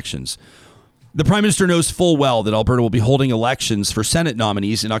Senate elections. The Prime Minister knows full well that Alberta will be holding elections for Senate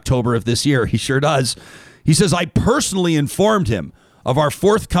nominees in October of this year. He sure does. He says, I personally informed him of our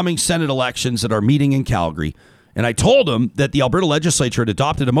forthcoming Senate elections at our meeting in Calgary, and I told him that the Alberta legislature had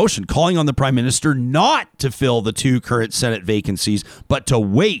adopted a motion calling on the Prime Minister not to fill the 2 current Senate vacancies, but to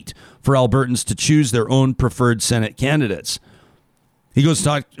wait for Albertans to choose their own preferred Senate candidates. He goes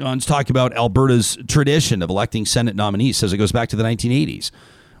on to talk about Alberta's tradition of electing Senate nominees, says it goes back to the 1980s.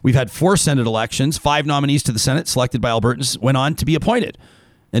 We've had 4 Senate elections, 5 nominees to the Senate selected by Albertans went on to be appointed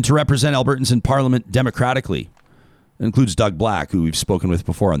and to represent Albertans in Parliament democratically. It includes Doug Black, who we've spoken with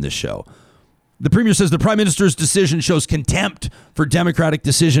before on this show. The Premier says the Prime Minister's decision shows contempt for democratic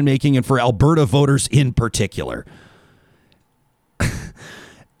decision-making and for Alberta voters in particular.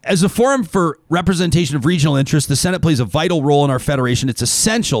 As a forum for representation of regional interests, the Senate plays a vital role in our federation. It's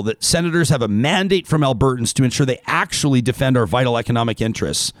essential that senators have a mandate from Albertans to ensure they actually defend our vital economic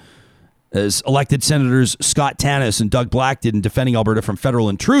interests, as elected Senators Scott Tannis and Doug Black did in defending Alberta from federal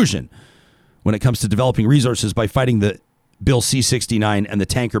intrusion when it comes to developing resources by fighting the Bill C-69 and the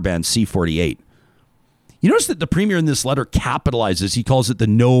tanker ban C-48. You notice that the Premier in this letter capitalizes. He calls it the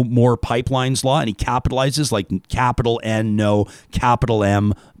No More Pipelines Law, and he capitalizes like capital N, no, capital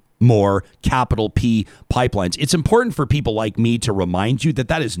M, more, capital P, pipelines. It's important for people like me to remind you that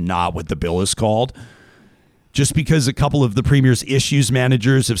that is not what the bill is called. Just because a couple of the Premier's issues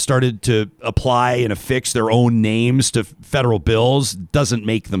managers have started to apply and affix their own names to federal bills doesn't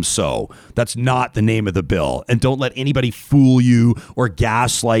make them so. That's not the name of the bill. And don't let anybody fool you or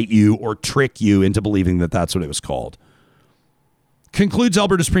gaslight you or trick you into believing that that's what it was called. Concludes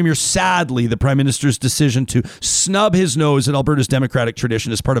Alberta's Premier, sadly, the Prime Minister's decision to snub his nose at Alberta's democratic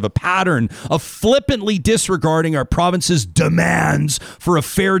tradition is part of a pattern of flippantly disregarding our province's demands for a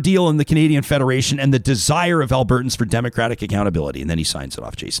fair deal in the Canadian Federation and the desire of Albertans for democratic accountability. And then he signs it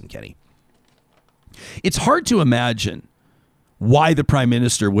off, Jason Kenney. It's hard to imagine why the Prime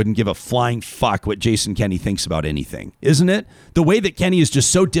Minister wouldn't give a flying fuck what Jason Kenney thinks about anything, isn't it? The way that Kenney is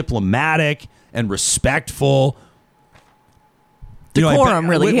just so diplomatic and respectful. Decorum,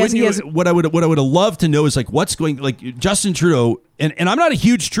 really. What I would have loved to know is like what's going, like Justin Trudeau, and I'm not a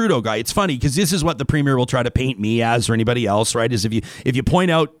huge Trudeau guy. It's funny because this is what the Premier will try to paint me as or anybody else, right? Is if you point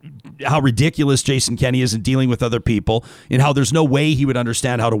out how ridiculous Jason Kenney is in dealing with other people and how there's no way he would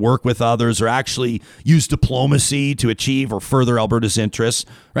understand how to work with others or actually use diplomacy to achieve or further Alberta's interests,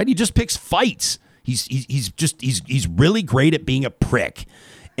 right? He just picks fights. He's really great at being a prick.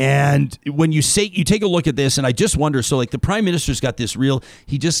 And when you take a look at this, and I just wonder, so like the prime minister's got this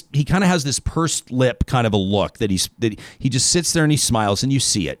he kind of has this pursed lip kind of a look that he just sits there and he smiles, and you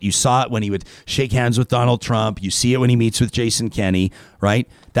see it. You saw it when he would shake hands with Donald Trump. You see it when he meets with Jason Kenney, right?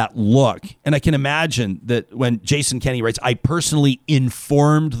 That look. And I can imagine that when Jason Kenney writes, I personally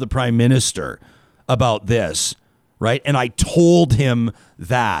informed the prime minister about this, right? And I told him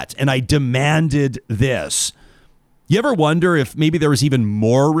that, and I demanded this. You ever wonder if maybe there was even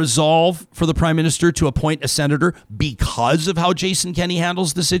more resolve for the prime minister to appoint a senator because of how Jason Kenney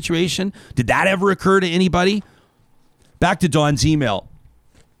handles the situation? Did that ever occur to anybody? Back to Don's email.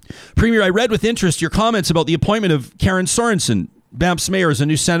 Premier, I read with interest your comments about the appointment of Karen Sorensen, Banff's mayor, as a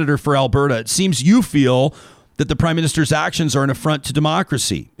new senator for Alberta. It seems you feel that the prime minister's actions are an affront to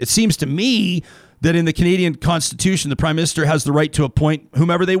democracy. It seems to me that in the Canadian Constitution, the prime minister has the right to appoint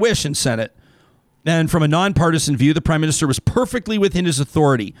whomever they wish in Senate. And from a nonpartisan view, the prime minister was perfectly within his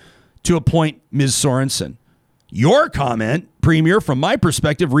authority to appoint Ms. Sorensen. Your comment, Premier, from my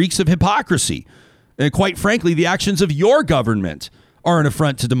perspective, reeks of hypocrisy. And quite frankly, the actions of your government are an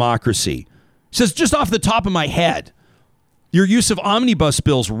affront to democracy. He says, just off the top of my head, your use of omnibus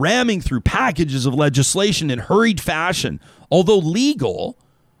bills ramming through packages of legislation in hurried fashion, although legal,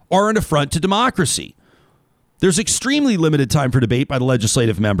 are an affront to democracy. There's extremely limited time for debate by the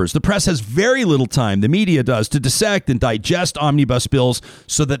legislative members. The press has very little time, the media does, to dissect and digest omnibus bills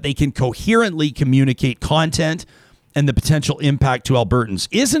so that they can coherently communicate content and the potential impact to Albertans.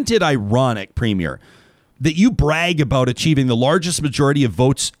 Isn't it ironic, Premier, that you brag about achieving the largest majority of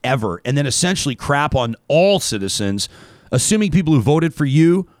votes ever and then essentially crap on all citizens, assuming people who voted for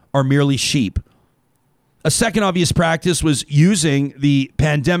you are merely sheep? A second obvious practice was using the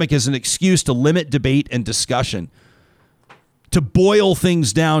pandemic as an excuse to limit debate and discussion, to boil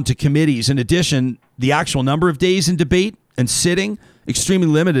things down to committees. In addition, the actual number of days in debate and sitting, extremely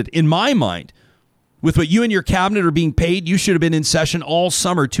limited. In my mind, with what you and your cabinet are being paid, you should have been in session all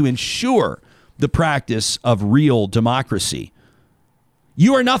summer to ensure the practice of real democracy.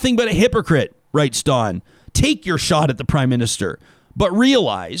 You are nothing but a hypocrite, writes Don. Take your shot at the prime minister, but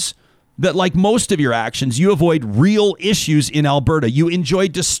realize that like most of your actions, you avoid real issues in Alberta. You enjoy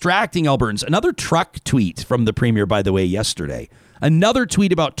distracting Albertans. Another truck tweet from the Premier, by the way, yesterday. Another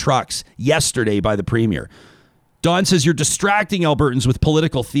tweet about trucks yesterday by the Premier. Don says you're distracting Albertans with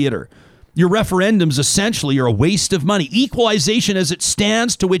political theater. Your referendums essentially are a waste of money. Equalization as it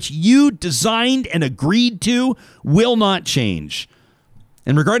stands, to which you designed and agreed to, will not change.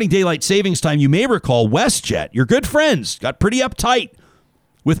 And regarding daylight savings time, you may recall WestJet, your good friends, got pretty uptight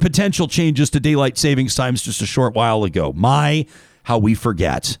with potential changes to daylight savings times just a short while ago. My, how we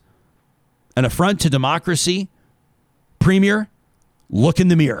forget. An affront to democracy? Premier, look in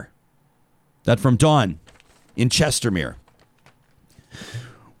the mirror. That from Dawn in Chestermere.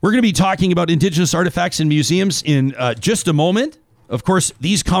 We're going to be talking about Indigenous artifacts and museums in just a moment. Of course,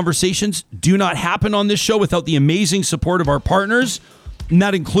 these conversations do not happen on this show without the amazing support of our partners. And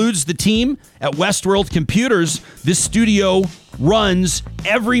that includes the team at Westworld Computers. This studio runs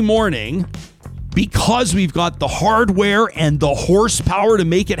every morning because we've got the hardware and the horsepower to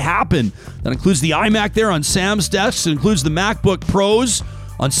make it happen. That includes the iMac there on Sam's desk. It includes the MacBook Pros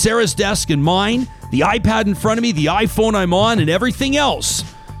on Sarah's desk and mine, the iPad in front of me, the iPhone I'm on, and everything else.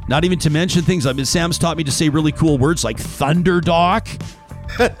 Not even to mention things like Sam's taught me to say really cool words like Thunderdock.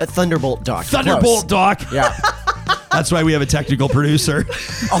 Thunderbolt Dock. Thunderbolt Dock. Yeah. That's why we have a technical producer.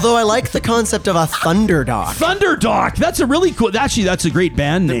 Although I like the concept of a Thunderdock. Thunderdock. That's a really cool. Actually, that's a great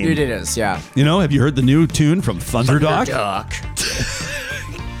band name. It is, yeah. You know, have you heard the new tune from Thunderdock?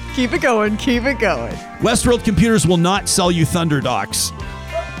 Keep it going. Keep it going. Westworld Computers will not sell you Thunderdocks,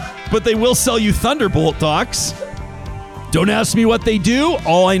 but they will sell you Thunderbolt docks. Don't ask me what they do.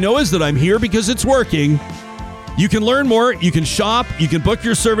 All I know is that I'm here because it's working. You can learn more, you can shop, you can book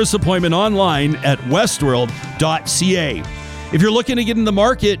your service appointment online at westworld.ca. If you're looking to get in the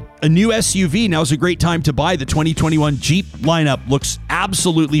market, a new SUV, now's a great time to buy. The 2021 Jeep lineup looks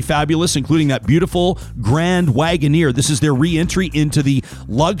absolutely fabulous, including that beautiful Grand Wagoneer. This is their re-entry into the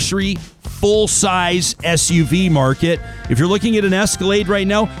luxury, full-size SUV market. If you're looking at an Escalade right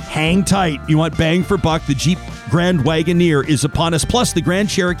now, hang tight. You want bang for buck, the Jeep Grand Wagoneer is upon us. Plus the Grand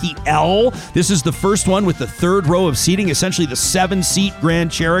Cherokee L. This is the first one with the third row of seating, essentially the 7-seat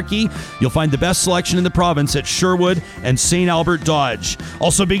Grand Cherokee. You'll find the best selection in the province at Sherwood and St. Albert Dodge.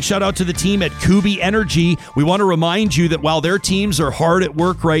 Also, big shout out to the team at Kubi Energy. We want to remind you that while their teams are hard at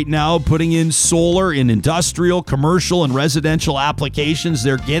work right now, putting in solar in industrial, commercial, and residential applications,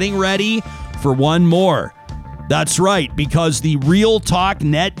 they're getting ready for one more. That's right, because the Real Talk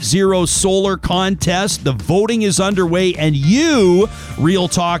Net Zero Solar Contest, the voting is underway, and you, Real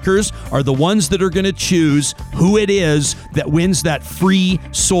Talkers, are the ones that are going to choose who it is that wins that free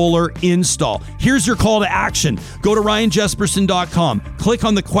solar install. Here's your call to action. Go to ryanjesperson.com. Click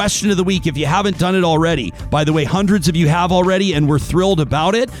on the question of the week if you haven't done it already. By the way, hundreds of you have already, and we're thrilled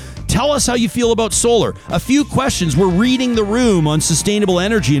about it. Tell us how you feel about solar. A few questions. We're reading the room on sustainable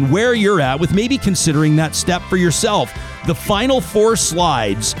energy and where you're at with maybe considering that step for yourself. The final 4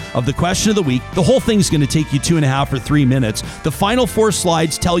 slides of the question of the week, the whole thing's going to take you 2.5 or 3 minutes. The final 4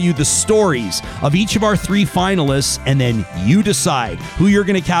 slides tell you the stories of each of our 3 finalists, and then you decide who you're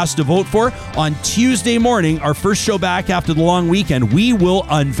going to cast a vote for. On Tuesday morning, our first show back after the long weekend, we will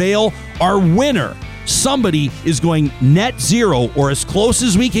unveil our winner. Somebody is going net zero, or as close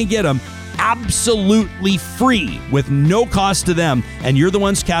as we can get them, absolutely free with no cost to them. And you're the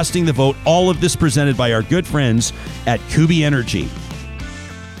ones casting the vote. All of this presented by our good friends at Kubi Energy.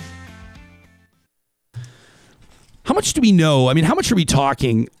 How much do we know? I mean, how much are we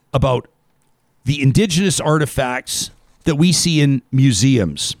talking about the Indigenous artifacts that we see in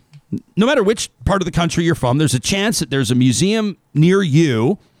museums? No matter which part of the country you're from, there's a chance that there's a museum near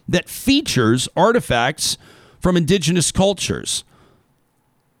you that features artifacts from Indigenous cultures.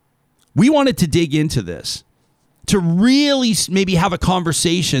 We wanted to dig into this, to really maybe have a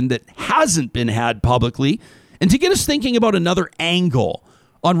conversation that hasn't been had publicly, and to get us thinking about another angle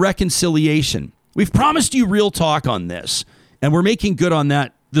on reconciliation. We've promised you real talk on this, and we're making good on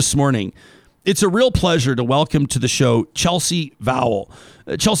that this morning. It's a real pleasure to welcome to the show Chelsea Vowel.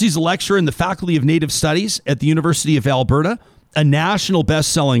 Chelsea's a lecturer in the Faculty of Native Studies at the University of Alberta, a national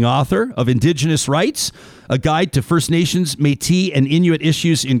best-selling author of Indigenous Rights, a guide to First Nations, Métis, and Inuit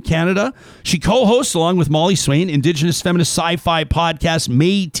issues in Canada. She co-hosts, along with Molly Swain, Indigenous feminist sci-fi podcast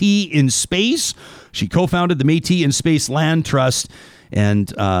Métis in Space. She co-founded the Métis in Space Land Trust,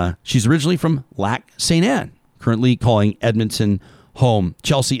 and she's originally from Lac St. Anne, currently calling Edmonton home.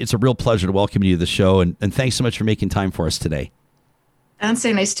 Chelsea, it's a real pleasure to welcome you to the show, and thanks so much for making time for us today. I'd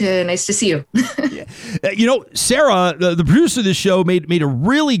say nice to see you. Yeah. You know, Sarah, the producer of the show, made a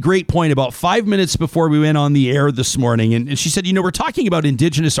really great point about 5 minutes before we went on the air this morning. And she said, you know, we're talking about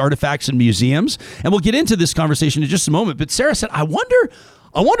Indigenous artifacts and museums, and we'll get into this conversation in just a moment. But Sarah said, I wonder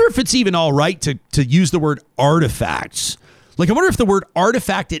if it's even all right to use the word artifacts. Like, I wonder if the word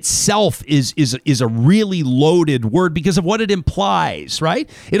artifact itself is a really loaded word because of what it implies, right?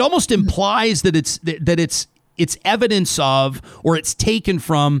 It almost implies that it's evidence of, or it's taken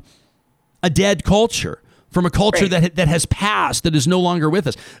from a dead culture, from a culture right. that has passed, that is no longer with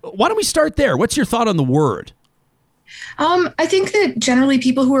us. Why don't we start there? What's your thought on the word? I think that generally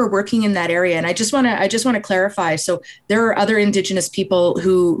people who are working in that area, and I just want to clarify. So there are other Indigenous people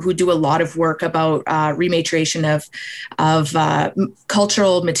who do a lot of work about rematriation of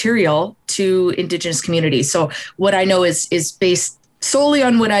cultural material to Indigenous communities. So what I know is based solely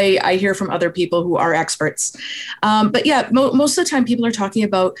on what I hear from other people who are experts. But yeah, most of the time people are talking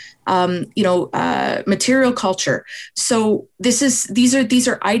about, material culture. So these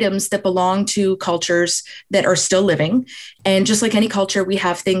are items that belong to cultures that are still living. And just like any culture, we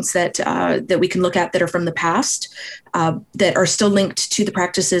have things that we can look at that are from the past, that are still linked to the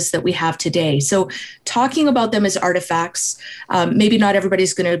practices that we have today. So talking about them as artifacts, maybe not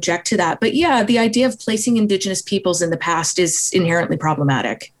everybody's going to object to that. But yeah, the idea of placing Indigenous peoples in the past is inherently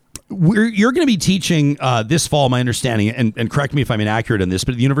problematic. You're going to be teaching this fall, my understanding, and correct me if I'm inaccurate on this,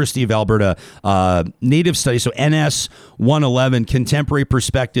 but at the University of Alberta, Native Studies, so NS 111, Contemporary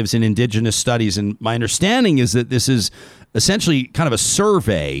Perspectives in Indigenous Studies. And my understanding is that this is essentially kind of a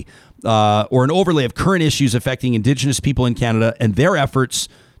survey or an overlay of current issues affecting Indigenous people in Canada and their efforts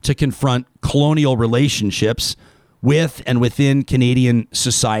to confront colonial relationships with and within Canadian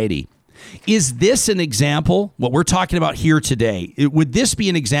society. Is this an example, what we're talking about here today, would this be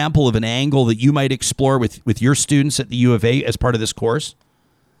an example of an angle that you might explore with your students at the U of A as part of this course?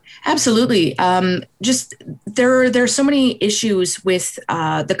 Absolutely. Just there are so many issues with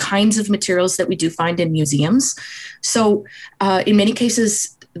the kinds of materials that we do find in museums. So in many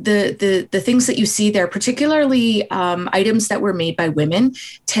cases, the things that you see there, particularly items that were made by women,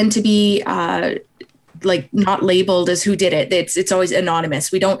 tend to be like not labeled as who did it. It's always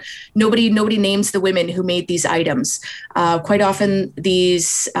anonymous. Nobody names the women who made these items. Quite often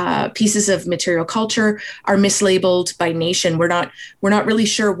these pieces of material culture are mislabeled by nation. We're not really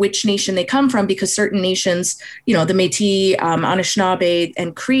sure which nation they come from because certain nations, the Métis, Anishinaabe,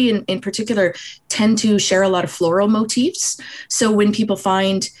 and Cree in particular tend to share a lot of floral motifs. So when people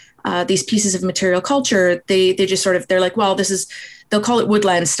find these pieces of material culture, they just they're like, well, this they'll call it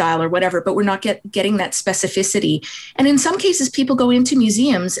woodland style or whatever, but we're not getting that specificity. And in some cases, people go into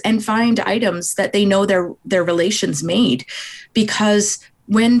museums and find items that they know their relations made, because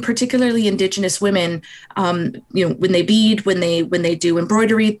when particularly Indigenous women, when they bead, when they do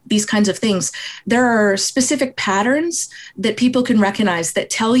embroidery, these kinds of things, there are specific patterns that people can recognize that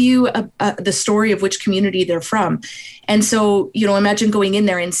tell you the story of which community they're from. And so, imagine going in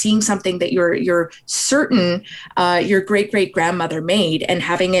there and seeing something that you're certain your great-great-grandmother made and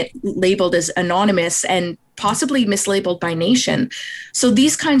having it labeled as anonymous and possibly mislabeled by nation. So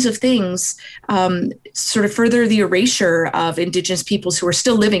these kinds of things sort of further the erasure of Indigenous peoples who are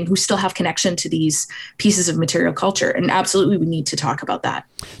still living, who still have connection to these pieces of material culture. And absolutely, we need to talk about that.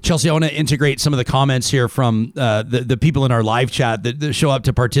 Chelsea, I want to integrate some of the comments here from the people in our live chat that show up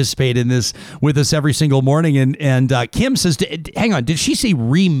to participate in this with us every single morning. And Kim says, hang on, did she say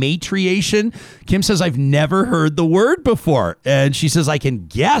rematriation? Kim says, I've never heard the word before. And she says, I can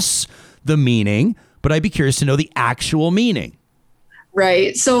guess the meaning, but I'd be curious to know the actual meaning.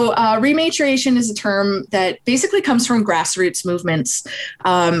 Right. So rematriation is a term that basically comes from grassroots movements.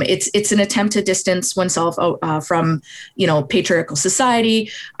 It's an attempt to distance oneself from, patriarchal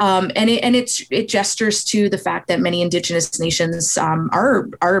society. And it gestures to the fact that many Indigenous nations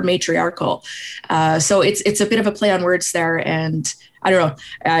are matriarchal. So it's a bit of a play on words there. And I don't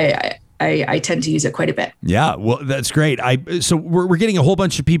know. I tend to use it quite a bit. Yeah, well, that's great. So we're getting a whole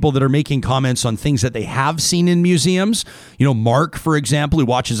bunch of people that are making comments on things that they have seen in museums. Mark, for example, who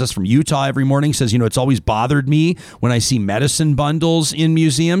watches us from Utah every morning, says, it's always bothered me when I see medicine bundles in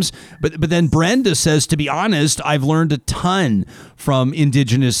museums. But then Brenda says, to be honest, I've learned a ton from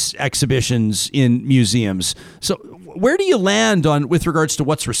Indigenous exhibitions in museums. So where do you land with regards to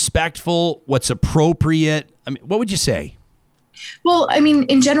what's respectful, what's appropriate? I mean, what would you say? Well, I mean,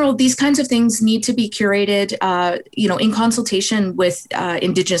 in general, these kinds of things need to be curated, in consultation with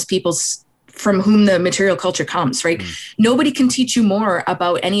Indigenous peoples from whom the material culture comes, right? Nobody can teach you more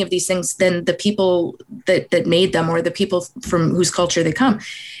about any of these things than the people that made them or the people from whose culture they come.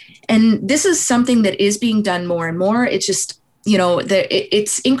 And this is something that is being done more and more. It's just,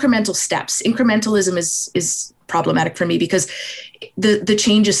 it's incremental steps. Incrementalism is problematic for me because the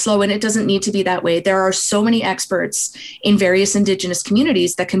change is slow, and it doesn't need to be that way. There are so many experts in various Indigenous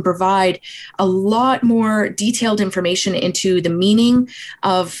communities that can provide a lot more detailed information into the meaning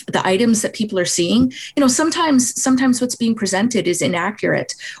of the items that people are seeing. Sometimes what's being presented is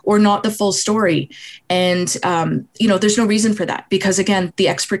inaccurate or not the full story. And, there's no reason for that because, again, the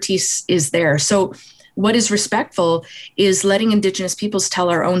expertise is there. So what is respectful is letting Indigenous peoples tell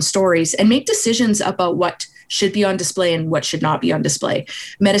our own stories and make decisions about what should be on display and what should not be on display.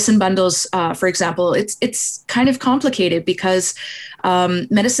 Medicine bundles, for example, it's kind of complicated because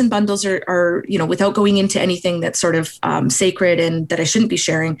medicine bundles are, without going into anything that's sort of sacred and that I shouldn't be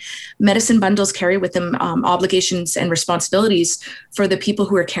sharing, medicine bundles carry with them obligations and responsibilities for the people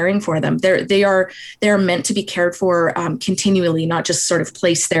who are caring for them. They are meant to be cared for continually, not just sort of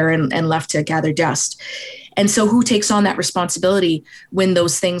placed there and left to gather dust. And so who takes on that responsibility when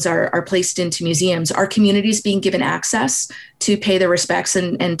those things are placed into museums? Are communities being given access to pay their respects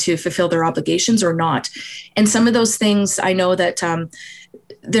and to fulfill their obligations or not? And some of those things, I know that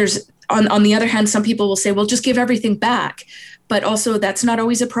there's, on the other hand, some people will say, well, just give everything back. But also that's not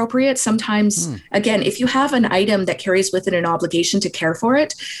always appropriate. Sometimes, again, if you have an item that carries with it an obligation to care for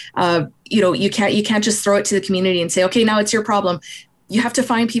it, you can't just throw it to the community and say, okay, now it's your problem. You have to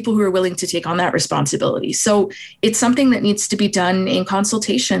find people who are willing to take on that responsibility. So it's something that needs to be done in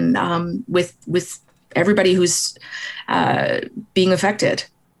consultation with everybody who's being affected.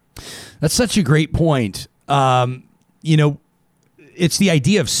 That's such a great point. It's the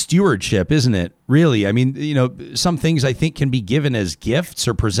idea of stewardship, isn't it? Really? I mean, some things I think can be given as gifts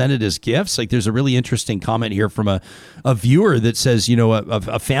or presented as gifts. Like there's a really interesting comment here from a viewer that says,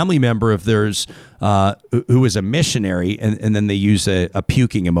 a family member of theirs who is a missionary, and then they use a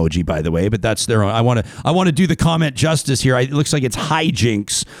puking emoji, by the way, but that's their own. I want to do the comment justice here. It looks like it's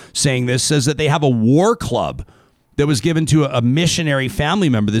Hijinks saying this, says that they have a war club that was given to a missionary family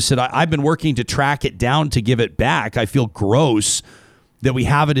member that said, I've been working to track it down to give it back. I feel gross that we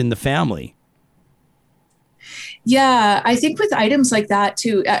have it in the family. Yeah, I think with items like that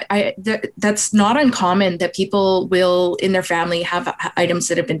too, that's not uncommon that people will in their family have items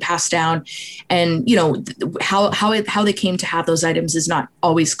that have been passed down, and how they came to have those items is not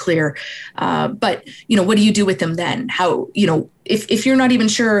always clear. But what do you do with them then? How if you're not even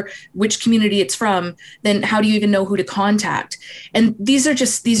sure which community it's from, then how do you even know who to contact? And these are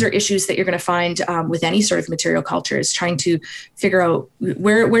issues that you're going to find with any sort of material culture, is trying to figure out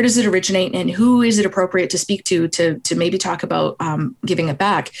where does it originate and who is it appropriate to speak to maybe talk about giving it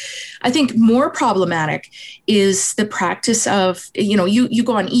back. I think more problematic is the practice of, you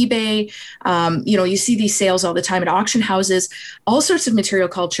go on eBay, you see these sales all the time at auction houses, all sorts of material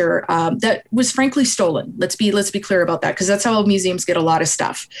culture that was frankly stolen. Let's be clear about that, because that's how museums get a lot of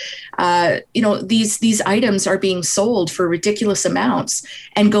stuff. These items are being sold for ridiculous amounts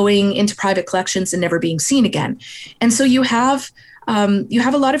and going into private collections and never being seen again. And so you have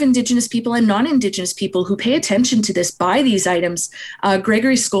a lot of Indigenous people and non-Indigenous people who pay attention to this, buy these items.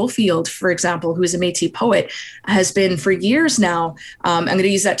 Gregory Schofield, for example, who is a Métis poet, has been for years now, I'm going to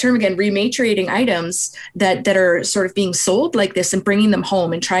use that term again, rematriating items that are sort of being sold like this and bringing them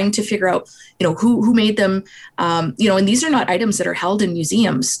home and trying to figure out, who made them, and these are not items that are held in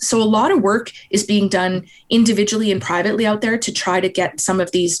museums. So a lot of work is being done individually and privately out there to try to get some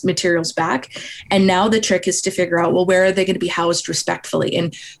of these materials back. And now the trick is to figure out, well, where are they going to be housed respectfully,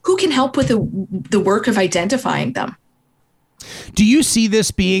 and who can help with the work of identifying them? Do you see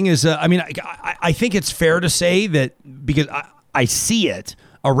this being I think it's fair to say that, because I see it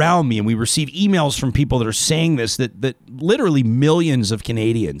around me and we receive emails from people that are saying this, that literally millions of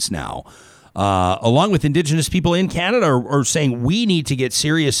Canadians now, along with Indigenous people in Canada, are saying we need to get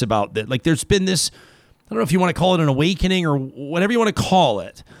serious about that. Like, there's been this, I don't know if you want to call it an awakening or whatever you want to call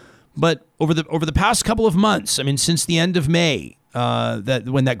it, but over the past couple of months, since the end of May, that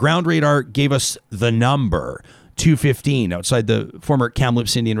when that ground radar gave us the number 215 outside the former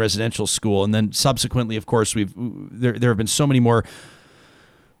Kamloops Indian Residential School, and then subsequently, of course, there have been so many more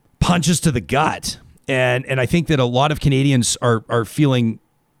punches to the gut, and I think that a lot of Canadians are feeling,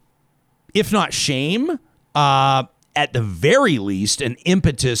 if not shame, at the very least, an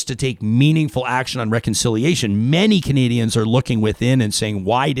impetus to take meaningful action on reconciliation. Many Canadians are looking within and saying,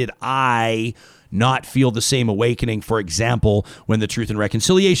 why did I not feel the same awakening, for example, when the Truth and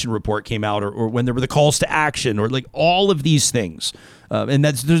Reconciliation report came out, or when there were the calls to action, or like all of these things. And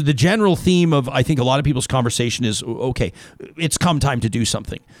that's the general theme of, I think, a lot of people's conversation is, okay, it's come time to do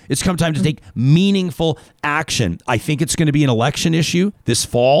something. It's come time to take meaningful action. I think it's going to be an election issue this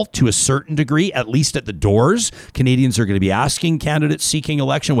fall to a certain degree, at least at the doors. Canadians are going to be asking candidates seeking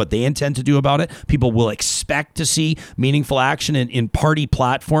election what they intend to do about it. People will expect to see meaningful action in party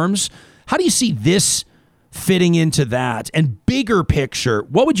platforms. How do you see this fitting into that? And bigger picture,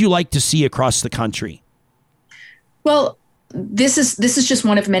 what would you like to see across the country? Well, this is just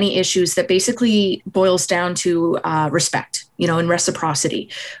one of many issues that basically boils down to respect, and reciprocity.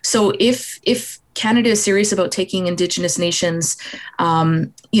 So if Canada is serious about taking Indigenous nations,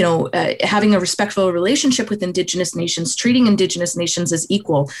 having a respectful relationship with Indigenous nations, treating Indigenous nations as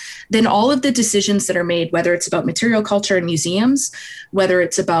equal, then all of the decisions that are made, whether it's about material culture and museums, whether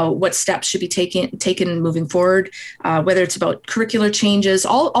it's about what steps should be taken moving forward, whether it's about curricular changes,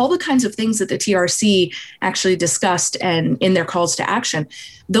 all the kinds of things that the TRC actually discussed and in their calls to action,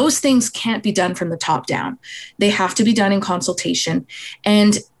 those things can't be done from the top down. They have to be done in consultation.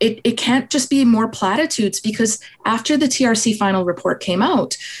 And it can't just be more platitudes, because after the TRC final report came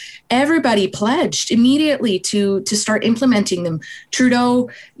out, everybody pledged immediately to start implementing them. Trudeau,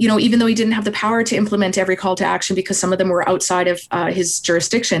 even though he didn't have the power to implement every call to action because some of them were outside of his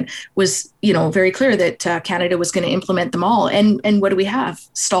jurisdiction, was very clear that Canada was going to implement them all. And what do we have?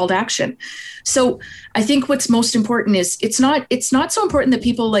 Stalled action. So I think what's most important is it's not so important that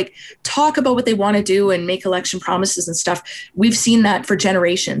people talk about what they want to do and make election promises and stuff. We've seen that for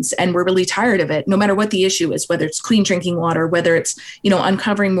generations, and we're really tired of it, no matter what the issue is, whether it's clean drinking water, whether it's,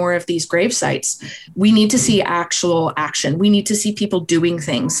 uncovering more of these grave sites. We need to see actual action. We need to see people doing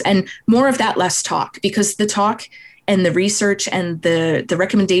things, and more of that, less talk, because the talk and the research and the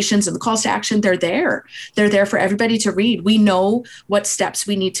recommendations and the calls to action, they're there. They're there for everybody to read. We know what steps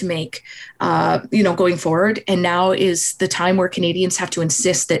we need to make, going forward. And now is the time where Canadians have to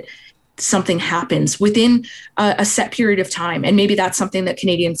insist that something happens within a set period of time. And maybe that's something that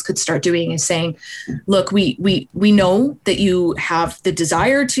Canadians could start doing, is saying, look, we know that you have the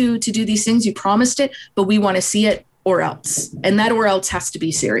desire to do these things. You promised it, but we want to see it, or else. And that or else has to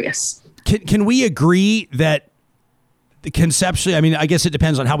be serious. Can we agree that conceptually, I guess it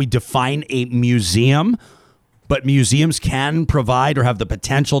depends on how we define a museum, but museums can provide or have the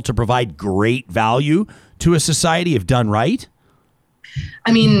potential to provide great value to a society if done right?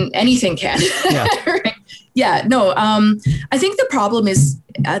 Anything can. Yeah. Right. Yeah, no. I think the problem is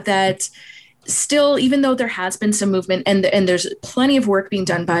that still, even though there has been some movement and there's plenty of work being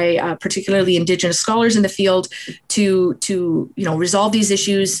done by particularly Indigenous scholars in the field to resolve these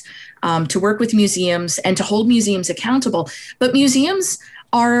issues, to work with museums and to hold museums accountable. But museums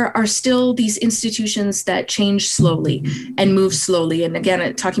are still these institutions that change slowly and move slowly. And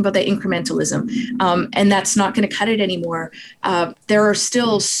again, talking about that incrementalism, and that's not going to cut it anymore. There are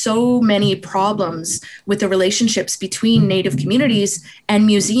still so many problems with the relationships between Native communities and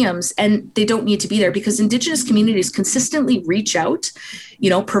museums, and they don't need to be there because Indigenous communities consistently reach out,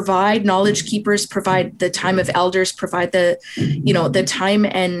 provide knowledge keepers, provide the time of elders, provide the time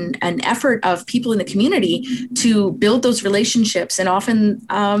and effort of people in the community to build those relationships. And often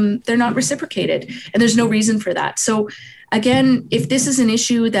they're not reciprocated, and there's no reason for that. So again, if this is an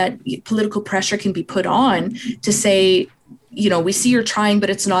issue that political pressure can be put on to say, we see you're trying, but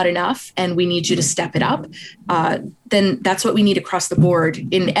it's not enough, and we need you to step it up, then that's what we need across the board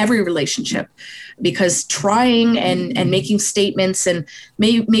in every relationship. Because trying and making statements and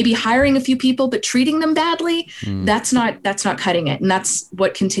maybe hiring a few people, but treating them badly, that's not cutting it. And that's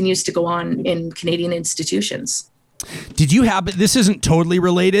what continues to go on in Canadian institutions. Did you have, this isn't totally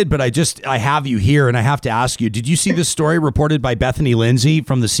related, but I have you here and I have to ask you, did you see this story reported by Bethany Lindsay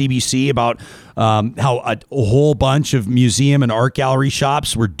from the CBC about how a whole bunch of museum and art gallery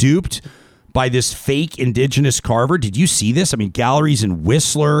shops were duped by this fake Indigenous carver? Did you see this? I mean, galleries in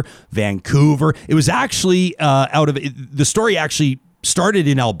Whistler, Vancouver. It was actually the story actually started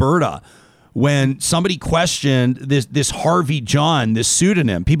in Alberta when somebody questioned this Harvey John, this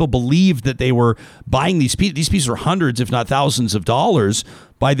pseudonym. People believed that they were buying these pieces. These pieces are hundreds, if not thousands of dollars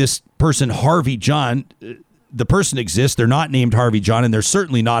by this person, Harvey John. The person exists. They're not named Harvey John, and they're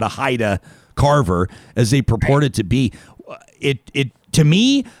certainly not a Haida carver as they purported to be. It to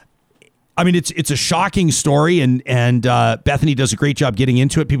me, I mean, it's a shocking story, and Bethany does a great job getting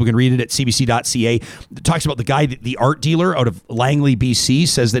into it. People can read it at cbc.ca. It talks about the guy, the art dealer out of Langley, BC,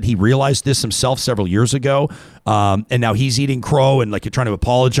 says that he realized this himself several years ago, and now he's eating crow and trying to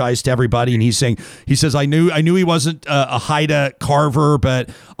apologize to everybody. And he says, I knew he wasn't a Haida carver, but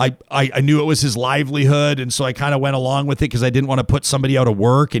I knew it was his livelihood, and so I kind of went along with it because I didn't want to put somebody out of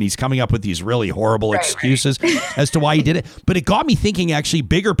work. And he's coming up with these really horrible excuses as to why he did it. But it got me thinking, actually,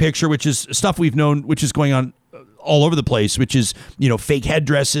 bigger picture, which is stuff we've known, which is going on all over the place, which is, fake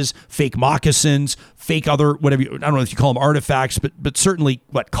headdresses, fake moccasins, fake other, whatever, I don't know if you call them artifacts, but certainly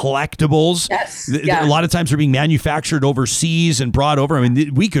collectibles. Yes. A lot of times they're being manufactured overseas and brought over. I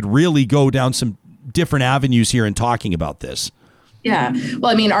mean, we could really go down some different avenues here in talking about this. Yeah.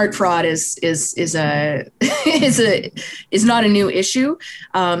 Well, I mean, art fraud is not a new issue.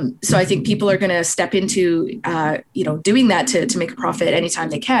 So I think people are going to step into, doing that to make a profit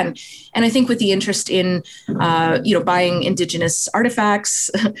anytime they can. And I think with the interest in, buying Indigenous artifacts,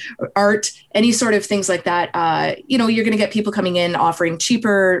 art, any sort of things like that, you're going to get people coming in offering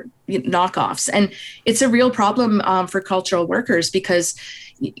cheaper knockoffs. And it's a real problem for cultural workers because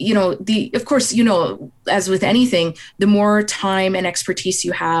of course, as with anything, the more time and expertise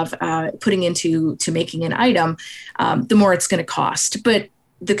you have putting into making an item, the more it's going to cost. But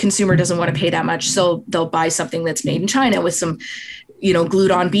the consumer doesn't want to pay that much, so they'll buy something that's made in China with some, glued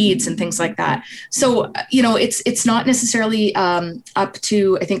on beads and things like that. So, it's not necessarily up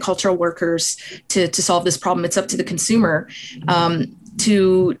to, I think, cultural workers to solve this problem. It's up to the consumer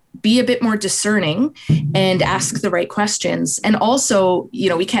to be a bit more discerning and ask the right questions. And also,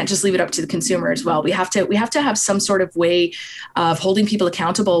 we can't just leave it up to the consumer as well. We have to have some sort of way of holding people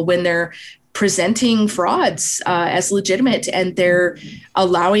accountable when they're presenting frauds as legitimate and they're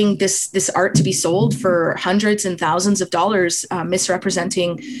allowing this art to be sold for hundreds and thousands of dollars,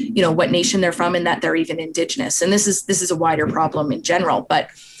 misrepresenting, what nation they're from and that they're even Indigenous. And this is a wider problem in general. But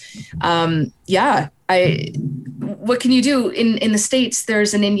what can you do in the States?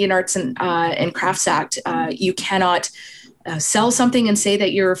 There's an Indian Arts and Crafts Act. You cannot sell something and say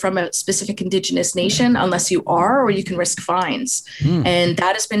that you're from a specific Indigenous nation unless you are, or you can risk fines. And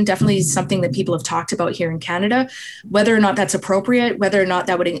that has been definitely something that people have talked about here in Canada. Whether or not that's appropriate, whether or not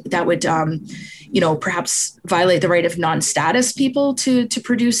that would perhaps violate the right of non-status people to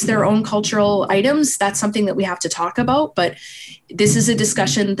produce their own cultural items, that's something that we have to talk about. But this is a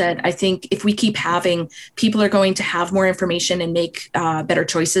discussion that I think if we keep having, people are going to have more information and make better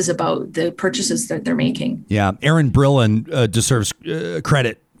choices about the purchases that they're making. Yeah. Erin Brillen deserves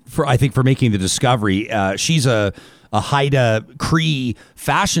credit for making the discovery. She's a Haida Cree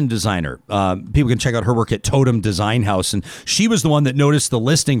fashion designer. People can check out her work at Totem Design House. And she was the one that noticed the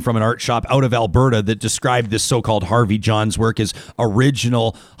listing from an art shop out of Alberta that described this so-called Harvey John's work as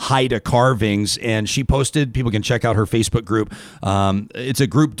original Haida carvings. And she posted, people can check out her Facebook group. It's a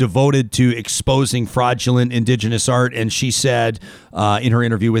group devoted to exposing fraudulent Indigenous art. And she said in her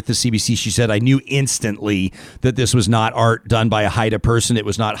interview with the CBC, she said, I knew instantly that this was not art done by a Haida person. It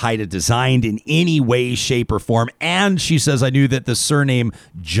was not Haida designed in any way, shape, or form. And she says, I knew that the surname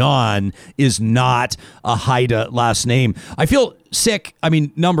John is not a Haida last name. I feel sick. I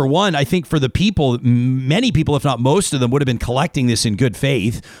mean, number one, I think for the people, many people, if not most of them, would have been collecting this in good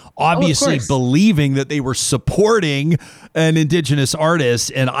faith, obviously believing that they were supporting an Indigenous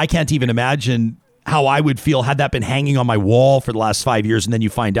artist. And I can't even imagine how I would feel had that been hanging on my wall for the last 5 years. And then you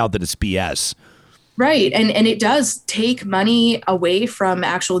find out that it's BS. Right. And it does take money away from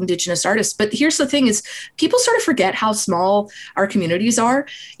actual Indigenous artists. But here's the thing is people sort of forget how small our communities are,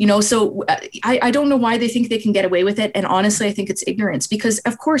 so I don't know why they think they can get away with it. And honestly, I think it's ignorance because,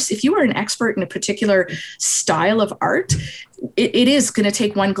 of course, if you are an expert in a particular style of art, it is going to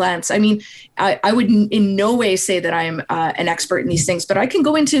take one glance. I mean, I would in no way say that I'm an expert in these things, but I can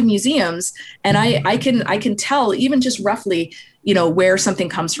go into museums and I can tell even just roughly, where something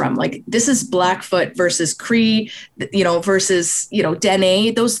comes from. Like this is Blackfoot versus Cree, versus,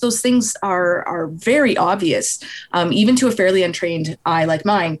 Dene. Those things are very obvious, even to a fairly untrained eye like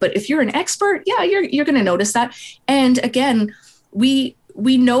mine. But if you're an expert, yeah, you're going to notice that. And again, we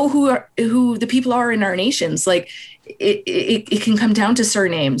know who the people are in our nations. Like it can come down to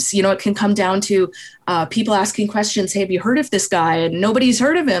surnames, it can come down to people asking questions. Hey, have you heard of this guy? And nobody's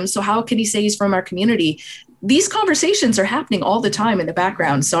heard of him. So how can he say he's from our community? These conversations are happening all the time in the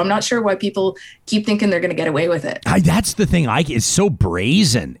background. So I'm not sure why people keep thinking they're going to get away with it. That's the thing. It's so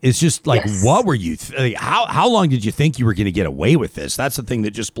brazen. It's just like, yes. What were you, how long did you think you were going to get away with this? That's the thing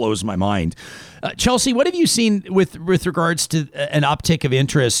that just blows my mind. Chelsea, what have you seen with regards to an uptick of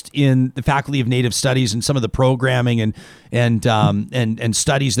interest in the Faculty of Native Studies and some of the programming and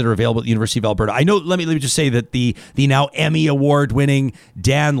studies that are available at the University of Alberta? I know. Let me just say that the now Emmy Award-winning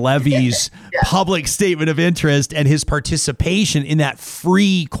Dan Levy's public statement of interest and his participation in that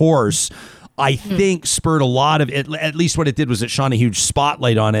free course, I think spurred a lot of it. At least what it did was it shone a huge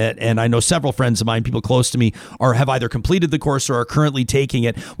spotlight on it. And I know several friends of mine, people close to me, have either completed the course or are currently taking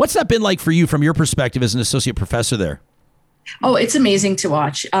it. What's that been like for you from your perspective as an associate professor there? Oh, it's amazing to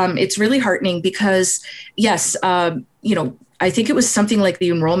watch. It's really heartening because, yes, I think it was something like the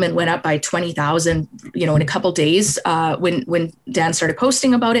enrollment went up by 20,000, in a couple days when Dan started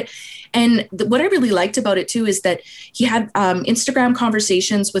posting about it. And what I really liked about it, too, is that he had Instagram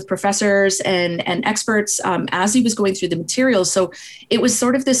conversations with professors and experts as he was going through the materials. So it was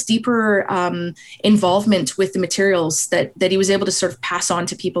sort of this deeper involvement with the materials that he was able to sort of pass on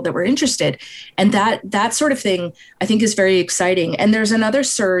to people that were interested. And that sort of thing, I think, is very exciting. And there's another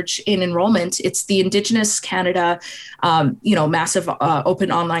surge in enrollment. It's the Indigenous Canada, massive open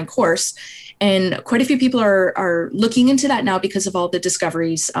online course. And quite a few people are looking into that now because of all the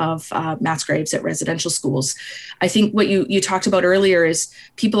discoveries of mass graves at residential schools. I think what you talked about earlier is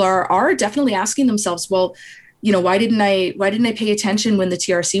people are definitely asking themselves, well, why didn't I pay attention when the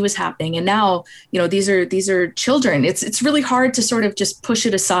TRC was happening? And now, these are children. It's really hard to sort of just push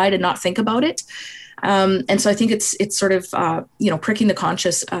it aside and not think about it. And so I think it's sort of, pricking the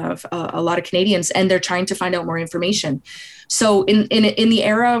conscience of a lot of Canadians, and they're trying to find out more information. So in the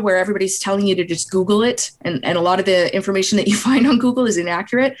era where everybody's telling you to just Google it, and a lot of the information that you find on Google is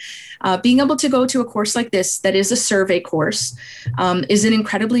inaccurate, being able to go to a course like this that is a survey course is an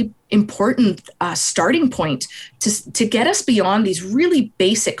incredibly important starting point to get us beyond these really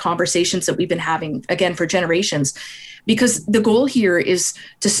basic conversations that we've been having, again, for generations. Because the goal here is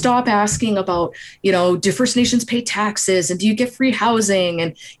to stop asking about, do First Nations pay taxes and do you get free housing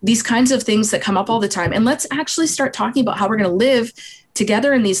and these kinds of things that come up all the time. And let's actually start talking about how we're going to live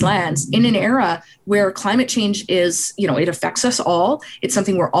together in these lands in an era where climate change is, it affects us all. It's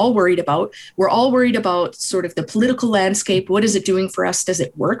something we're all worried about. We're all worried about sort of the political landscape. What is it doing for us? Does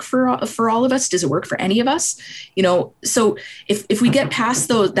it work for all of us? Does it work for any of us? So if we get past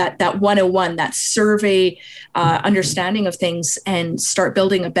that 101, that survey understanding of things and start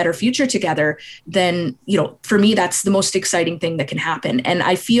building a better future together, then, for me, that's the most exciting thing that can happen. And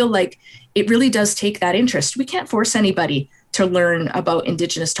I feel like it really does take that interest. We can't force anybody to learn about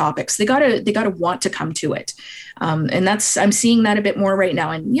Indigenous topics. They gotta want to come to it. And I'm seeing that a bit more right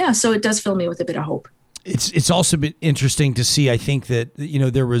now. And yeah, so it does fill me with a bit of hope. It's also been interesting to see, I think, that,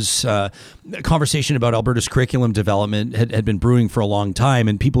 there was a conversation about Alberta's curriculum development had been brewing for a long time,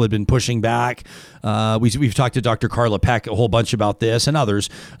 and people had been pushing back We've talked to Dr. Carla Peck a whole bunch about this and others.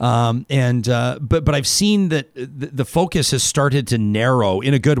 But I've seen that the focus has started to narrow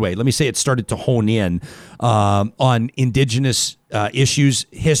in a good way. Let me say it started to hone in on Indigenous issues,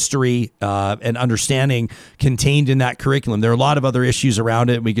 history, and understanding contained in that curriculum. There are a lot of other issues around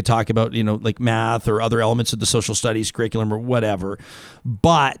it. We could talk about, like math or other elements of the social studies curriculum or whatever.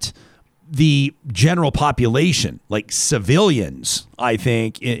 But the general population, like civilians, I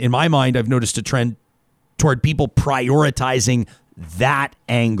think, in my mind, I've noticed a trend toward people prioritizing that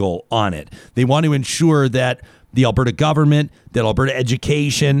angle on it. They want to ensure that the Alberta government, that Alberta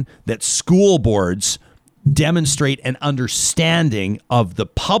education, that school boards demonstrate an understanding of the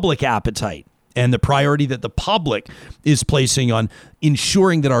public appetite and the priority that the public is placing on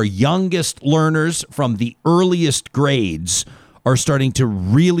ensuring that our youngest learners from the earliest grades are starting to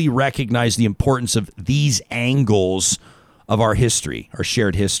really recognize the importance of these angles of our history, our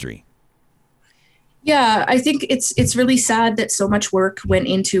shared history. Yeah, I think it's really sad that so much work went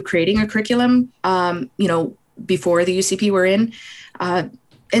into creating a curriculum, before the UCP were in.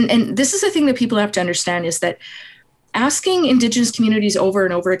 And this is the thing that people have to understand is that asking Indigenous communities over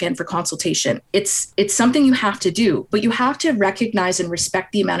and over again for consultation, it's something you have to do, but you have to recognize and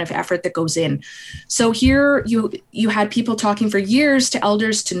respect the amount of effort that goes in. So here you had people talking for years to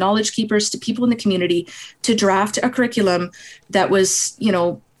elders, to knowledge keepers, to people in the community to draft a curriculum that was,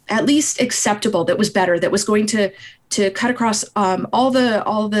 at least acceptable, that was better, that was going to cut across all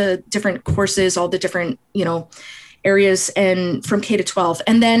the different courses, all the different, areas and from K to 12.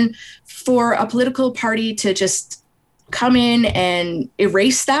 And then for a political party to just come in and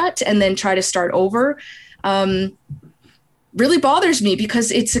erase that and then try to start over really bothers me,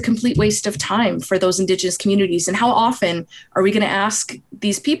 because it's a complete waste of time for those Indigenous communities. And how often are we going to ask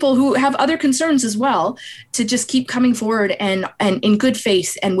these people who have other concerns as well to just keep coming forward and in good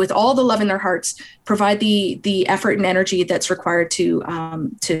faith and with all the love in their hearts provide the effort and energy that's required to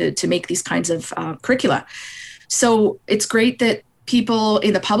make these kinds of curricula. So it's great that people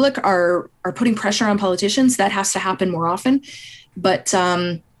in the public are putting pressure on politicians. That has to happen more often. But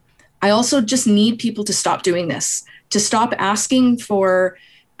I also just need people to stop doing this, to stop asking for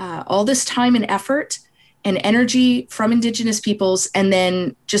all this time and effort and energy from Indigenous peoples and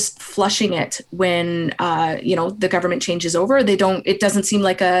then just flushing it when, the government changes over. It doesn't seem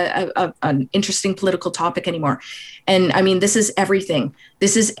like an interesting political topic anymore. And I mean, this is everything.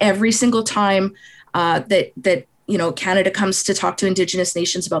 This is every single time that Canada comes to talk to Indigenous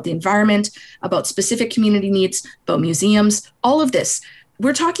nations about the environment, about specific community needs, about museums, all of this.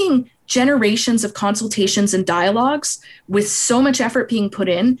 We're talking generations of consultations and dialogues with so much effort being put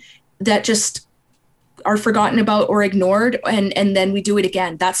in that just are forgotten about or ignored. And then we do it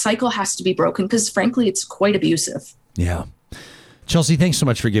again. That cycle has to be broken because frankly, it's quite abusive. Yeah. Chelsea, thanks so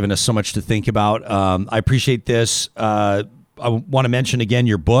much for giving us so much to think about. I appreciate this. I want to mention again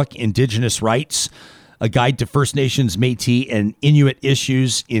your book, Indigenous Rights, A Guide to First Nations, Métis, and Inuit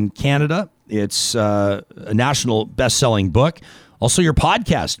Issues in Canada. It's a national best-selling book. Also, your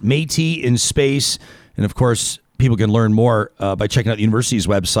podcast, Métis in Space. And of course, people can learn more by checking out the university's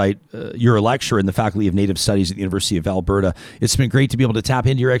website. You're a lecturer in the Faculty of Native Studies at the University of Alberta. It's been great to be able to tap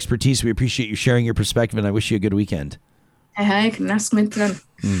into your expertise. We appreciate you sharing your perspective, and I wish you a good weekend. Thank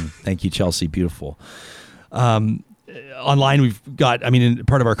you, Chelsea. Beautiful. Online, we've got, in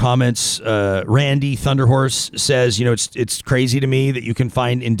part of our comments, Randy Thunderhorse says, it's crazy to me that you can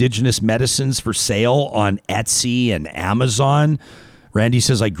find Indigenous medicines for sale on Etsy and Amazon. Randy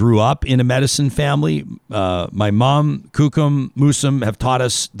says, I grew up in a medicine family. My mom, Kukum, Musum have taught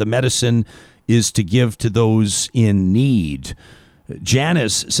us the medicine is to give to those in need.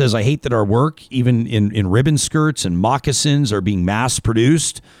 Janice says, I hate that our work, even in ribbon skirts and moccasins, are being mass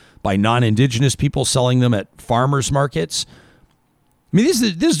produced by non-Indigenous people selling them at farmers markets. This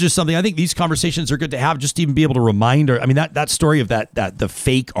is just something I think these conversations are good to have, just to even be able to remind her. That story of that the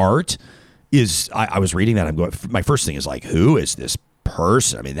fake art is, I was reading that. I'm going, my first thing is like, who is this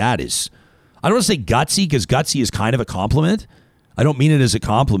person? That is, I don't want to say gutsy, because gutsy is kind of a compliment. I don't mean it as a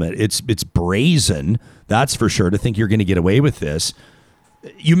compliment. It's brazen, that's for sure, to think you're going to get away with this.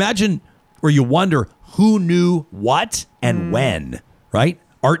 You imagine, or you wonder who knew what and when, right?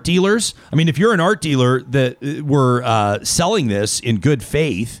 Art dealers. If you're an art dealer that were selling this in good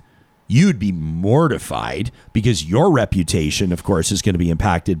faith, you'd be mortified because your reputation, of course, is going to be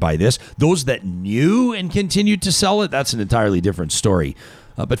impacted by this. Those that knew and continued to sell it, that's an entirely different story.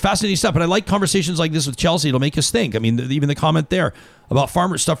 But fascinating stuff. But I like conversations like this with Chelsea. It'll make us think. Even the comment there about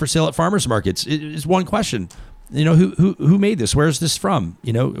stuff for sale at farmers markets is one question. Who made this? Where's this from?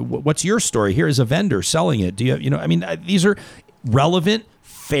 What's your story? Here is a vendor selling it. Do you? These are relevant,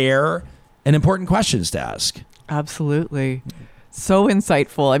 fair, and important questions to ask. Absolutely. So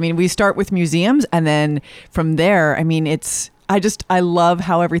insightful. I mean, we start with museums, and then from there, I mean, I love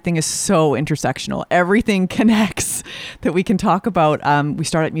how everything is so intersectional. Everything connects that we can talk about. We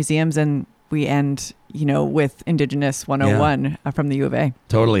start at museums and we end, with Indigenous 101 from the U of A.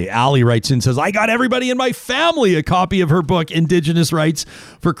 Totally. Allie writes in, says, I got everybody in my family a copy of her book, Indigenous Rights,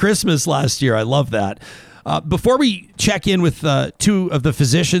 for Christmas last year. I love that. Before we check in with two of the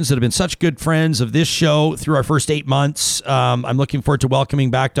physicians that have been such good friends of this show through our first 8 months, I'm looking forward to welcoming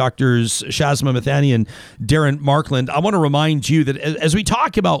back Doctors Shazma Mithani and Darren Markland. I want to remind you that as we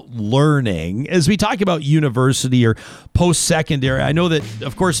talk about learning, as we talk about university or post-secondary, I know that,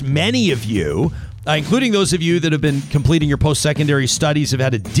 of course, many of you, including those of you that have been completing your post-secondary studies, have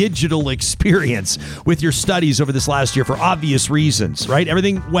had a digital experience with your studies over this last year for obvious reasons, right?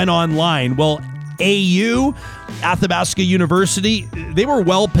 Everything went online. Well, AU, Athabasca University, they were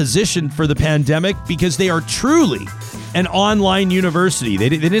well positioned for the pandemic because they are truly an online university. They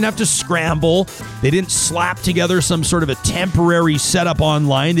didn't have to scramble. They didn't slap together some sort of a temporary setup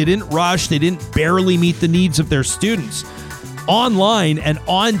online. They didn't rush. They didn't barely meet the needs of their students. Online and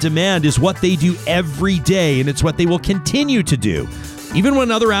on demand is what they do every day, and it's what they will continue to do. Even when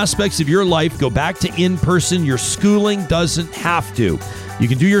other aspects of your life go back to in-person, your schooling doesn't have to. You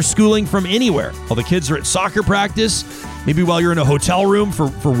can do your schooling from anywhere. While the kids are at soccer practice, maybe while you're in a hotel room for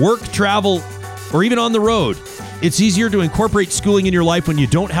work, travel, or even on the road. It's easier to incorporate schooling in your life when you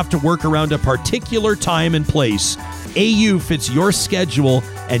don't have to work around a particular time and place. AU fits your schedule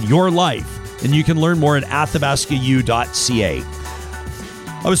and your life, and you can learn more at athabascau.ca.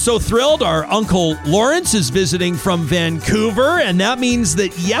 I was so thrilled. Our Uncle Lawrence is visiting from Vancouver, and that means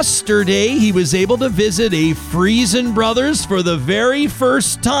that yesterday he was able to visit a Friesen Brothers for the very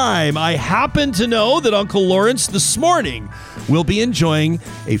first time. I happen to know that Uncle Lawrence this morning will be enjoying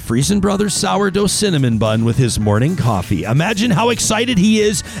a Friesen Brothers sourdough cinnamon bun with his morning coffee. Imagine how excited he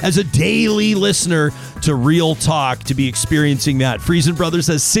is as a daily listener to Real Talk to be experiencing that. Friesen Brothers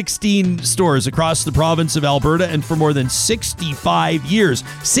has 16 stores across the province of Alberta, and for more than 65 years,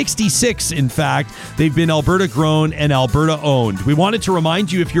 66 in fact, they've been Alberta grown and Alberta owned. We wanted to remind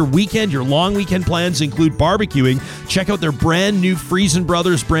you, if your long weekend plans include barbecuing, check out their brand new Friesen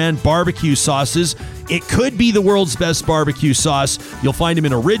Brothers brand barbecue sauces. It could be the world's best barbecue sauce. You'll find them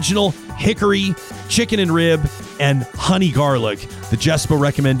in original, hickory, chicken and rib, and honey garlic. The Jespo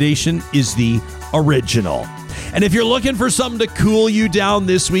recommendation is the original. And if you're looking for something to cool you down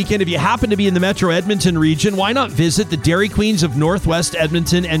this weekend, if you happen to be in the Metro Edmonton region, why not visit the Dairy Queens of Northwest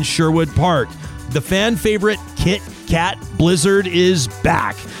Edmonton and Sherwood Park? The fan favorite Kit Kat Blizzard is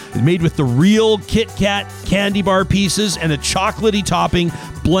back. It's made with the real Kit Kat candy bar pieces and a chocolatey topping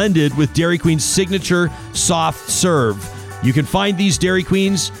blended with Dairy Queen's signature soft serve. You can find these Dairy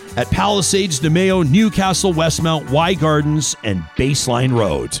Queens at Palisades, Nemeo, Newcastle, Westmount, Y Gardens, and Baseline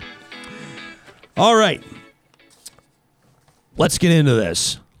Road. All right. Let's get into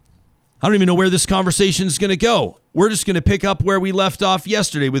this. I don't even know where this conversation is going to go. We're just going to pick up where we left off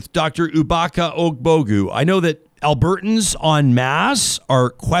yesterday with Dr. Ubaka Ogbogu. I know that Albertans en masse are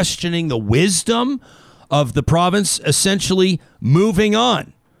questioning the wisdom of the province essentially moving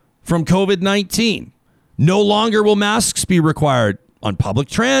on from COVID-19. No longer will masks be required on public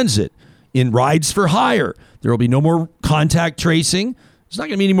transit, in rides for hire. There will be no more contact tracing. There's not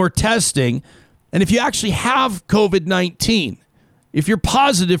going to be any more testing. And if you actually have COVID-19, if you're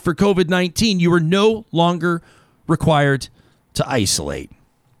positive for COVID-19, you are no longer required to isolate.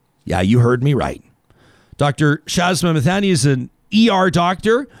 Yeah, you heard me right. Dr. Shazma Mithani is an ER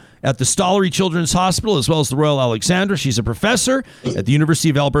doctor at the Stollery Children's Hospital, as well as the Royal Alexandra. She's a professor at the University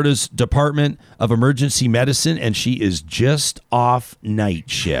of Alberta's Department of Emergency Medicine, and she is just off night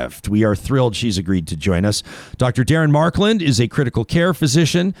shift. We are thrilled she's agreed to join us. Dr. Darren Markland is a critical care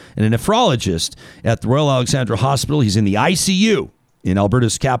physician and a nephrologist at the Royal Alexandra Hospital. He's in the ICU in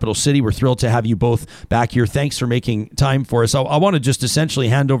Alberta's capital city. We're thrilled to have you both back here. Thanks for making time for us. I want to just essentially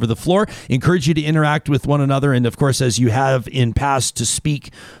hand over the floor, encourage you to interact with one another, and of course, as you have in past, to speak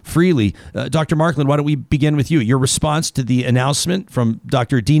freely. Dr. Markland, why don't we begin with you? Your response to the announcement from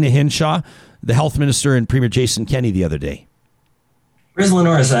Dr. Dina Hinshaw, the health minister, and Premier Jason Kenney the other day. Where's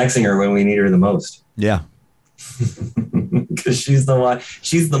Lenora Saxinger when we need her the most? Yeah. Because she's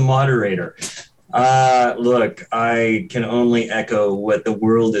the moderator. Look, I can only echo what the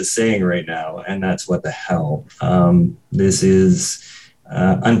world is saying right now, and that's what the hell. This is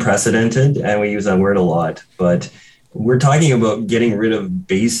unprecedented, and we use that word a lot, but we're talking about getting rid of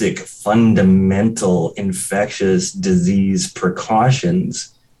basic, fundamental infectious disease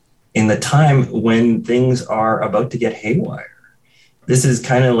precautions in the time when things are about to get haywire. This is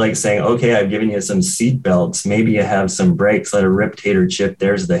kind of like saying, okay, I've given you some seat belts. Maybe you have some brakes. Let a rip tater chip.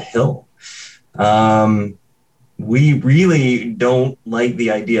 There's the hill. We really don't like the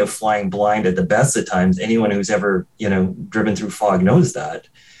idea of flying blind at the best of times. Anyone who's ever, driven through fog knows that.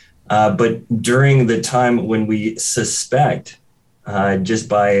 But during the time when we suspect, just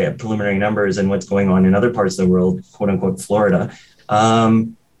by preliminary numbers and what's going on in other parts of the world, quote unquote, Florida,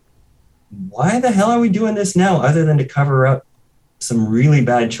 why the hell are we doing this now other than to cover up some really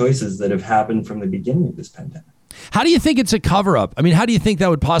bad choices that have happened from the beginning of this pandemic? How do you think it's a cover-up? I mean, how do you think that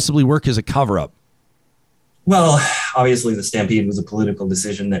would possibly work as a cover-up? Well, obviously the stampede was a political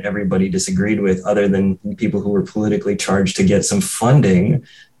decision that everybody disagreed with, other than people who were politically charged to get some funding.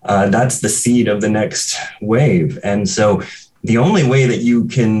 That's the seed of the next wave. And so the only way that you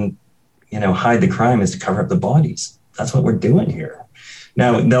can, hide the crime is to cover up the bodies. That's what we're doing here.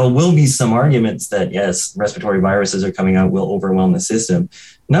 Now, there will be some arguments that, yes, respiratory viruses are coming out, will overwhelm the system,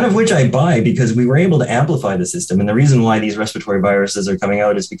 none of which I buy, because we were able to amplify the system. And the reason why these respiratory viruses are coming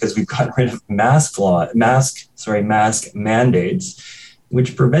out is because we've gotten rid of mask mandates,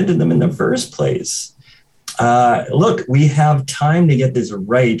 which prevented them in the first place. Look, we have time to get this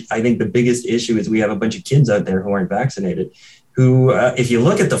right. I think the biggest issue is we have a bunch of kids out there who aren't vaccinated, who, if you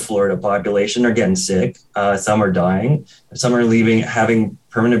look at the Florida population, are getting sick. Some are dying. Some are having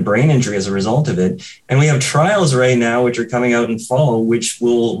permanent brain injury as a result of it. And we have trials right now, which are coming out in fall, which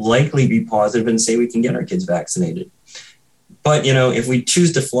will likely be positive and say we can get our kids vaccinated. But, if we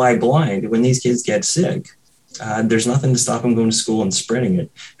choose to fly blind when these kids get sick, there's nothing to stop them going to school and spreading it.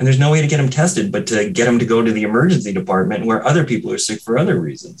 And there's no way to get them tested, but to get them to go to the emergency department where other people are sick for other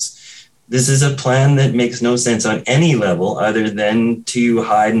reasons. This is a plan that makes no sense on any level other than to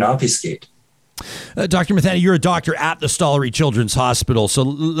hide and obfuscate. Dr. Mithani, you're a doctor at the Stollery Children's Hospital. So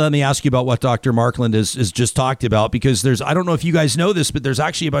let me ask you about what Dr. Markland has just talked about, because I don't know if you guys know this, but there's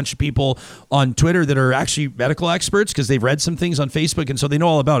actually a bunch of people on Twitter that are actually medical experts, because they've read some things on Facebook. And so they know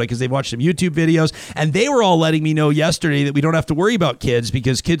all about it because they've watched some YouTube videos. And they were all letting me know yesterday that we don't have to worry about kids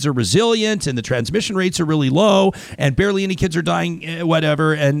because kids are resilient and the transmission rates are really low and barely any kids are dying,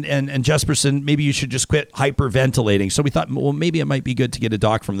 whatever. And Jesperson, maybe you should just quit hyperventilating. So we thought, well, maybe it might be good to get a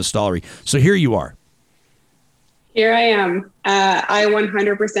doc from the Stollery. So here you are. Here I am. I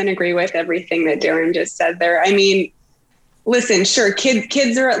 100% agree with everything that Darren just said there. I mean, listen, sure,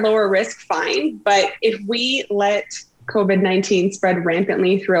 kids are at lower risk, fine. But if we let COVID-19 spread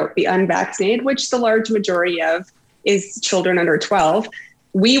rampantly throughout the unvaccinated, which the large majority of is children under 12,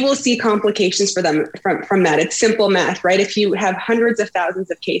 we will see complications for them from that. It's simple math, right? If you have hundreds of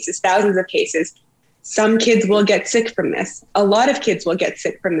thousands of cases, some kids will get sick from this. A lot of kids will get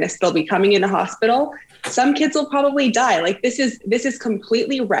sick from this. They'll be coming into hospital. Some kids will probably die. Like, this is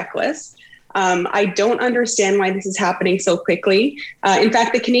completely reckless. I don't understand why this is happening so quickly. In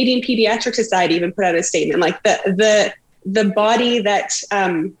fact, the Canadian Pediatric Society even put out a statement, like the body that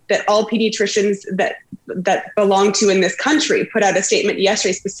all pediatricians that belong to in this country put out a statement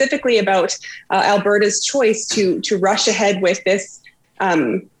yesterday specifically about Alberta's choice to rush ahead with this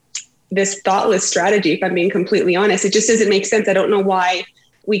thoughtless strategy. If I'm being completely honest, it just doesn't make sense. I don't know why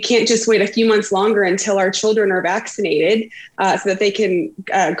we can't just wait a few months longer until our children are vaccinated so that they can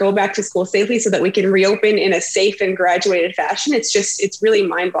go back to school safely, so that we can reopen in a safe and graduated fashion. It's really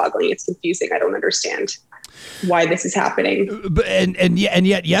mind-boggling. It's confusing. I don't understand why this is happening. And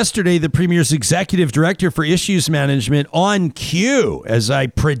yet yesterday, the Premier's executive director for issues management, on cue, as I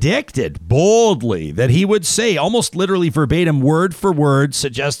predicted boldly that he would say, almost literally verbatim, word for word,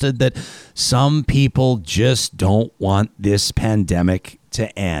 suggested that some people just don't want this pandemic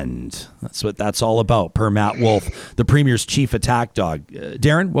to end. That's what that's all about, per Matt Wolf, the Premier's chief attack dog.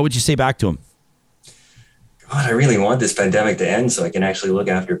 Darren, what would you say back to him? God, I really want this pandemic to end so I can actually look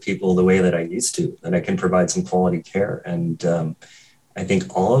after people the way that I used to, that I can provide some quality care. And I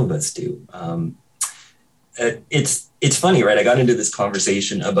think all of us do. It's funny, right? I got into this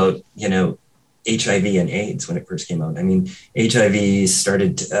conversation about, HIV and AIDS when it first came out. I mean, HIV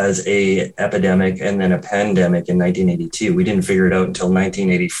started as a epidemic and then a pandemic in 1982. We didn't figure it out until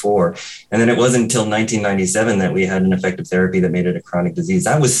 1984. And then it wasn't until 1997 that we had an effective therapy that made it a chronic disease.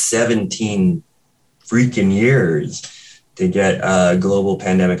 That was 17 freaking years to get a global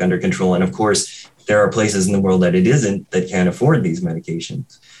pandemic under control. And of course, there are places in the world that it isn't, that can't afford these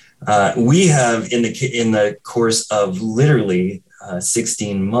medications. We have, in the course of literally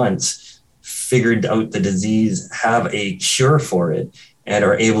 16 months, figured out the disease, have a cure for it, and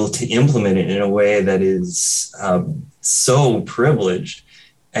are able to implement it in a way that is so privileged.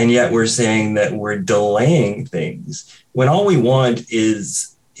 And yet we're saying that we're delaying things when all we want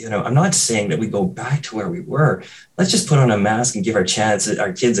is I'm not saying that we go back to where we were. Let's just put on a mask and give our kids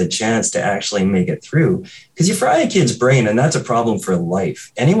a chance to actually make it through. Because you fry a kid's brain, and that's a problem for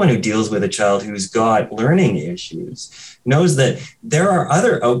life. Anyone who deals with a child who's got learning issues knows that there are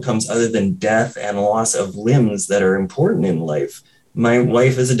other outcomes other than death and loss of limbs that are important in life. My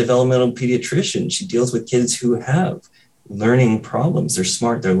wife is a developmental pediatrician. She deals with kids who have learning problems. They're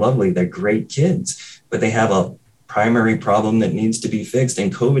smart, they're lovely, they're great kids, but they have a primary problem that needs to be fixed,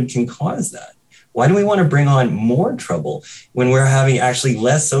 and COVID can cause that. Why do we want to bring on more trouble when we're having actually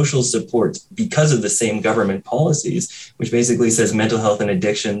less social support because of the same government policies, which basically says mental health and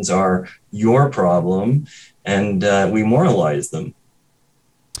addictions are your problem, and we moralize them?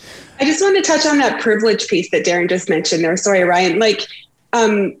 I just want to touch on that privilege piece that Darren just mentioned there. Sorry, Ryan.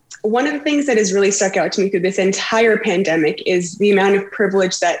 One of the things that has really stuck out to me through this entire pandemic is the amount of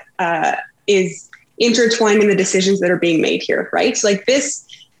privilege that is intertwined in the decisions that are being made here, right? Like this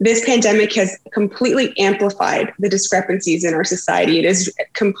pandemic has completely amplified the discrepancies in our society. It has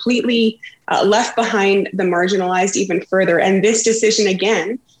completely left behind the marginalized even further. And this decision,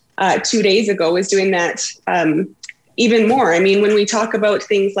 again, 2 days ago, is doing that even more. I mean, when we talk about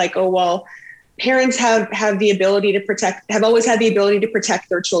things like, parents have the ability to have always had the ability to protect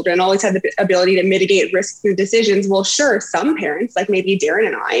their children, always had the ability to mitigate risks through decisions. Well, sure, some parents, like maybe Darren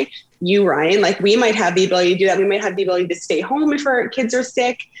and I, you, Ryan, like we might have the ability to do that. We might have the ability to stay home if our kids are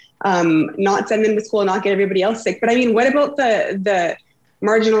sick, not send them to school, not get everybody else sick. But I mean, what about the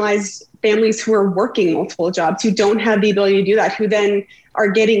marginalized families who are working multiple jobs, who don't have the ability to do that, who then are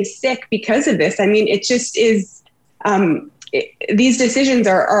getting sick because of this? I mean, it just is, these decisions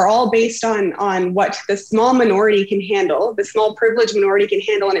are all based on what the small minority can handle, the small privileged minority can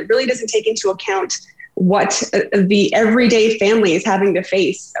handle, and it really doesn't take into account what the everyday family is having to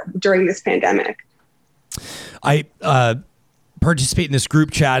face during this pandemic. I participate in this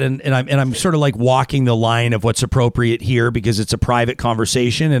group chat, and I'm sort of like walking the line of what's appropriate here because it's a private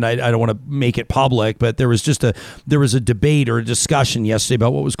conversation, and I don't want to make it public. But there was a debate or a discussion yesterday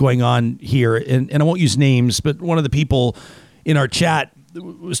about what was going on here, and I won't use names, but one of the people in our chat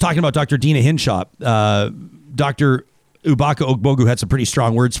was talking about Dr. Dina Hinshaw. Dr. Ubaka Ogbogu had some pretty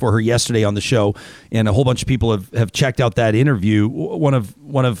strong words for her yesterday on the show, and a whole bunch of people have checked out that interview. One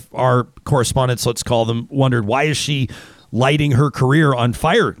of our correspondents, let's call them, wondered, why is she lighting her career on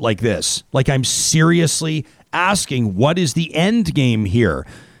fire like this? Like, I'm seriously asking, what is the end game here?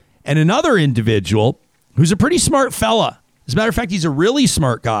 And another individual who's a pretty smart fella, as a matter of fact, he's a really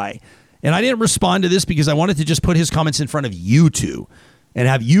smart guy, and I didn't respond to this because I wanted to just put his comments in front of you two and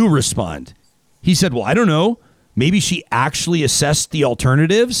have you respond. He said, well, I don't know. Maybe she actually assessed the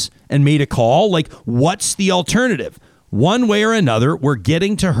alternatives and made a call. Like, what's the alternative? One way or another, we're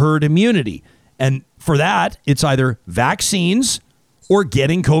getting to herd immunity. And for that, it's either vaccines or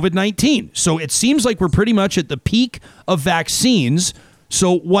getting COVID-19. So it seems like we're pretty much at the peak of vaccines.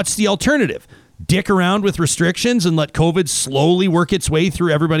 So what's the alternative? Dick around with restrictions and let COVID slowly work its way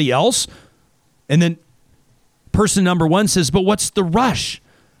through everybody else? And then person number one says, but what's the rush?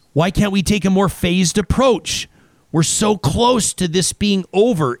 Why can't we take a more phased approach? We're so close to this being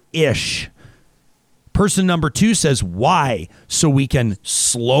over-ish. Person number two says, why? So we can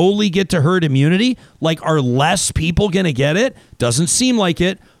slowly get to herd immunity? Like, are less people going to get it? Doesn't seem like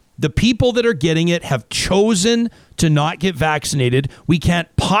it. The people that are getting it have chosen to not get vaccinated. We can't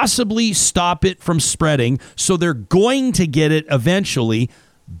possibly stop it from spreading, so they're going to get it eventually.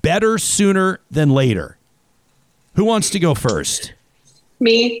 Better sooner than later. Who wants to go first?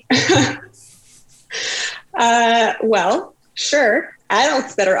 Me. Well, sure.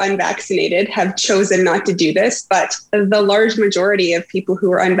 Adults that are unvaccinated have chosen not to do this, but the large majority of people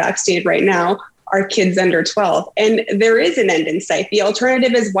who are unvaccinated right now are kids under 12. And there is an end in sight. The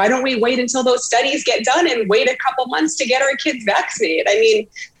alternative is, why don't we wait until those studies get done and wait a couple months to get our kids vaccinated? I mean,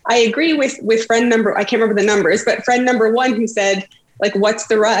 I agree with friend number, I can't remember the numbers, but friend number one who said, like, what's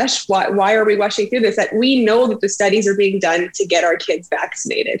the rush? Why are we rushing through this? That we know that the studies are being done to get our kids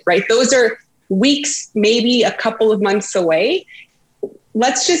vaccinated, right? Those are weeks, maybe a couple of months away.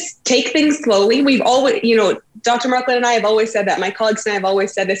 Let's just take things slowly. We've always, Dr. Markland and I have always said that. My colleagues and I have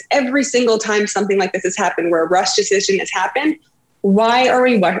always said this. Every single time something like this has happened, where a rush decision has happened, why are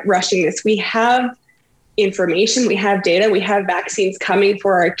we rushing this? We have information, we have data, we have vaccines coming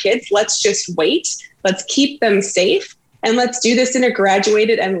for our kids. Let's just wait. Let's keep them safe. And let's do this in a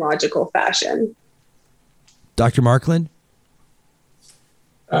graduated and logical fashion. Dr. Markland?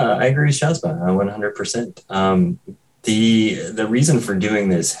 I agree with Shazma 100%. The reason for doing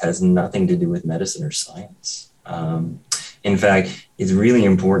this has nothing to do with medicine or science. In fact, it's really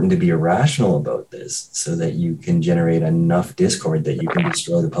important to be irrational about this so that you can generate enough discord that you can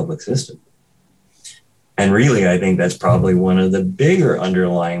destroy the public system. And really, I think that's probably one of the bigger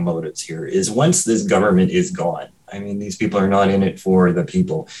underlying motives here is once this government is gone, I mean, these people are not in it for the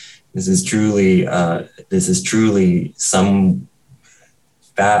people. This is truly some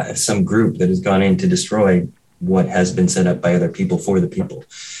group that has gone in to destroy what has been set up by other people for the people,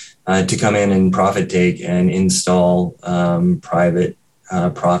 to come in and profit take and install private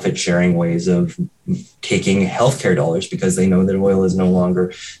profit sharing ways of taking healthcare dollars because they know that oil is no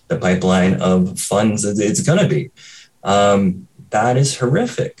longer the pipeline of funds it's going to be. That is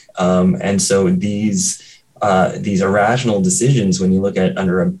horrific. And so these irrational decisions, when you look at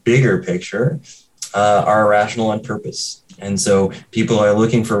under a bigger picture, are irrational on purpose. And so people are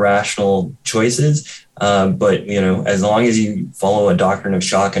looking for rational choices. But, as long as you follow a doctrine of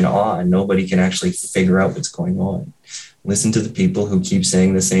shock and awe, nobody can actually figure out what's going on. Listen to the people who keep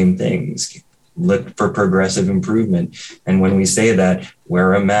saying the same things. Look for progressive improvement. And when we say that,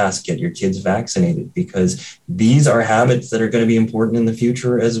 wear a mask, get your kids vaccinated, because these are habits that are going to be important in the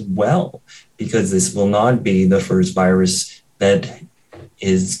future as well, because this will not be the first virus that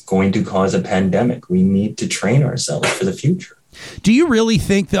is going to cause a pandemic. We need to train ourselves for the future. Do you really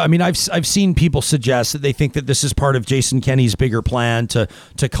think that, I mean, I've seen people suggest that they think that this is part of Jason Kenney's bigger plan to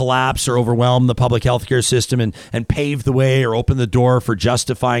collapse or overwhelm the public healthcare system and pave the way or open the door for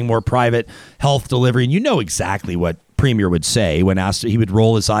justifying more private health delivery. And you know exactly what Premier would say when asked. He would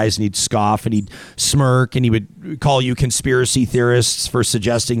roll his eyes and he'd scoff and he'd smirk and he would call you conspiracy theorists for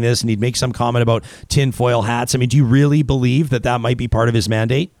suggesting this, and he'd make some comment about tinfoil hats. I mean, do you really believe that might be part of his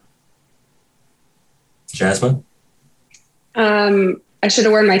mandate? Shazma? I should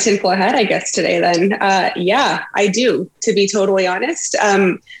have worn my tinfoil hat, I guess, today then. Yeah, I do, to be totally honest.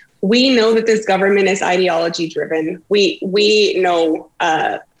 We know that this government is ideology driven. We know,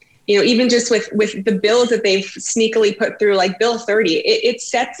 even just with the bills that they've sneakily put through, like Bill 30, it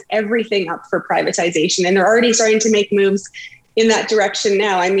sets everything up for privatization. And they're already starting to make moves in that direction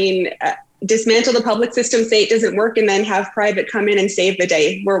now. I mean, dismantle the public system, say it doesn't work, and then have private come in and save the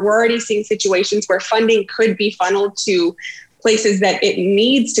day. We're already seeing situations where funding could be funneled to places that it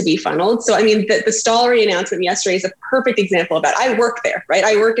needs to be funneled. So, I mean, the Stollery announcement yesterday is a perfect example of that. I work there, right?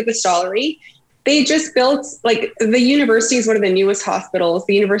 I work at the Stollery. They just built, like, the university is one of the newest hospitals.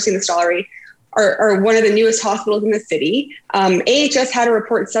 The University and the Stollery are one of the newest hospitals in the city. AHS had a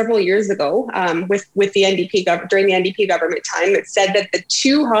report several years ago with the NDP during the NDP government time that said that the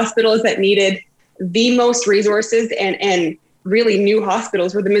two hospitals that needed the most resources and really new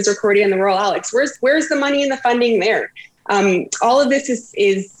hospitals were the Misericordia and the Royal Alex. Where's the money and the funding there? All of this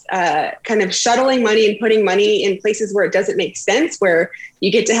is kind of shuttling money and putting money in places where it doesn't make sense, where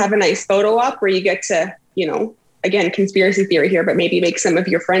you get to have a nice photo op, where you get to, again, conspiracy theory here, but maybe make some of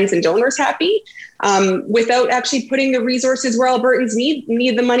your friends and donors happy, without actually putting the resources where Albertans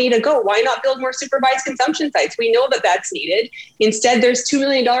need the money to go. Why not build more supervised consumption sites? We know that that's needed. Instead, there's $2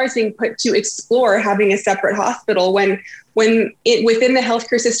 million being put to explore having a separate hospital when within the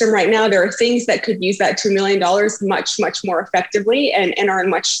healthcare system right now, there are things that could use that $2 million much, much more effectively and are in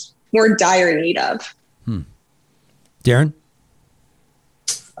much more dire need of. Darren?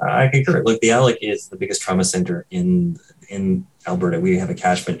 I concur. Look, the ALEC is the biggest trauma center in Alberta. We have a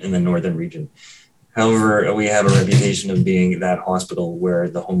catchment in the northern region. However, we have a reputation of being that hospital where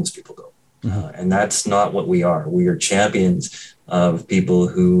the homeless people go. And that's not what we are. We are champions of people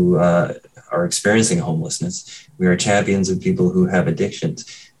who are experiencing homelessness. We are champions of people who have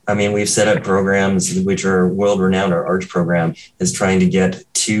addictions. I mean, we've set up programs which are world-renowned. Our ARCH program is trying to get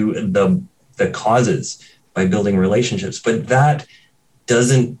to the causes by building relationships. But that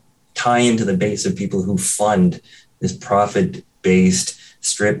doesn't tie into the base of people who fund this profit-based,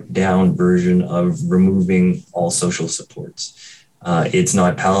 stripped-down version of removing all social supports. It's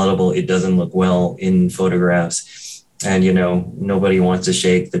not palatable. It doesn't look well in photographs. And, nobody wants to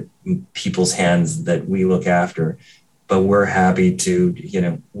shake the people's hands that we look after. But we're happy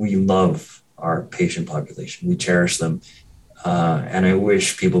to, we love our patient population. We cherish them. And I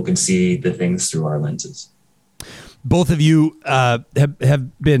wish people could see the things through our lenses. Both of you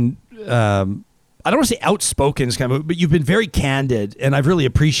have been, I don't want to say outspoken, but you've been very candid, and I've really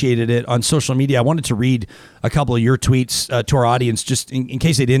appreciated it on social media. I wanted to read a couple of your tweets to our audience, just in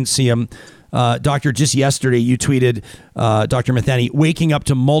case they didn't see them. Doctor, just yesterday you tweeted, Dr. Mithani, waking up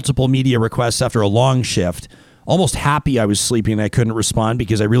to multiple media requests after a long shift. almost happy I was sleeping and I couldn't respond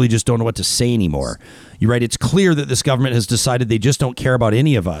because I really just don't know what to say anymore. You write, it's clear that this government has decided they just don't care about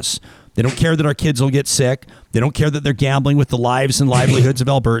any of us. They don't care that our kids will get sick. They don't care that they're gambling with the lives and livelihoods of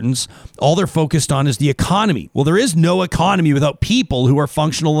Albertans. All they're focused on is the economy. Well, there is no economy without people who are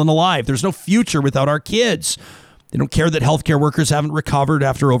functional and alive. There's no future without our kids. They don't care that healthcare workers haven't recovered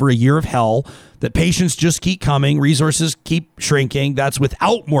after over a year of hell, that patients just keep coming, resources keep shrinking. That's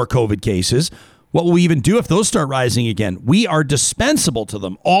without more COVID cases. What will we even do if those start rising again? We are dispensable to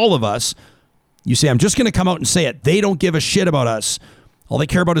them, all of us. You say, I'm just going to come out and say it. They don't give a shit about us. All they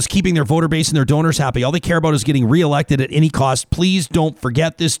care about is keeping their voter base and their donors happy. All they care about is getting reelected at any cost. Please don't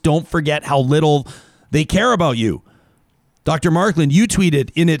forget this. Don't forget how little they care about you. Dr. Markland, you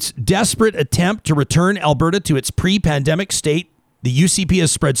tweeted, in its desperate attempt to return Alberta to its pre-pandemic state, the UCP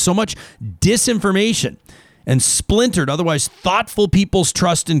has spread so much disinformation and splintered otherwise thoughtful people's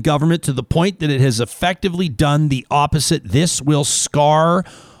trust in government to the point that it has effectively done the opposite. This will scar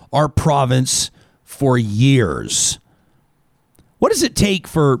our province for years. What does it take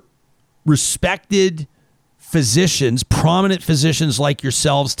for respected physicians, prominent physicians like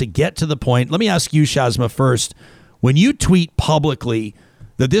yourselves, to get to the point? Let me ask you, Shazma, first. When you tweet publicly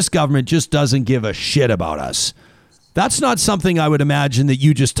that this government just doesn't give a shit about us, that's not something I would imagine that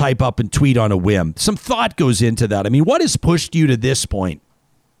you just type up and tweet on a whim. Some thought goes into that. I mean, what has pushed you to this point?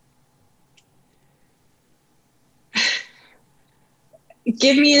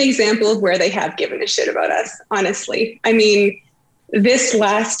 Give me an example of where they have given a shit about us, honestly. I mean, this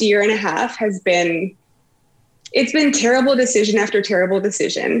last year and a half it's been terrible decision after terrible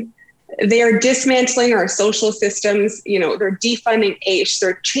decision. They are dismantling our social systems. They're defunding AISH.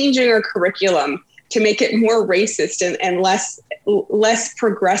 They're changing our curriculum to make it more racist and less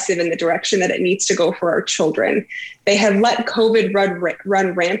progressive in the direction that it needs to go for our children. They have let COVID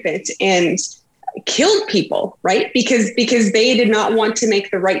run rampant and killed people, right? Because they did not want to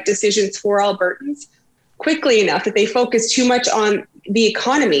make the right decisions for Albertans quickly enough, that they focused too much on the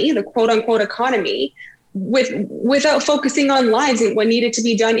economy, the quote unquote economy, without focusing on lives and what needed to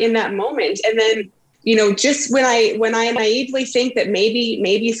be done in that moment. And then, just when I naively think that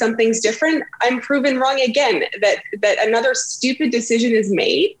maybe something's different, I'm proven wrong again, that another stupid decision is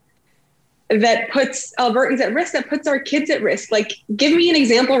made that puts Albertans at risk, that puts our kids at risk. Like, give me an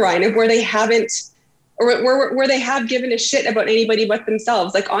example, Ryan, of where they haven't, or where they have given a shit about anybody but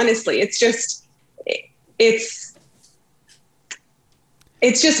themselves. Like, honestly, it's just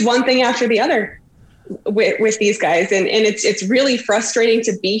one thing after the other with these guys. And it's really frustrating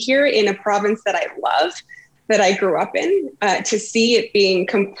to be here in a province that I love, that I grew up in, to see it being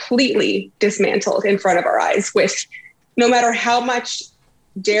completely dismantled in front of our eyes, with no matter how much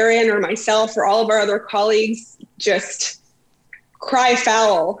Darren or myself or all of our other colleagues just cry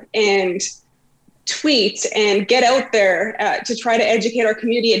foul and tweet and get out there to try to educate our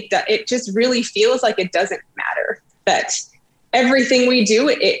community. It just really feels like it doesn't matter, that everything we do,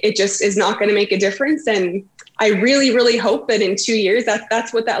 it just is not going to make a difference. And I really, really hope that in 2 years,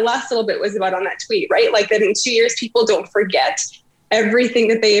 that's what that last little bit was about on that tweet, right? Like, that in 2 years, people don't forget everything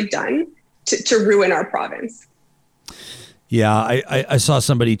that they have done to ruin our province. Yeah, I saw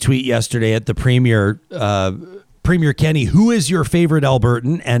somebody tweet yesterday at the Premier, Premier Kenny, who is your favorite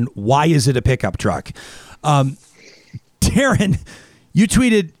Albertan and why is it a pickup truck? Darren, you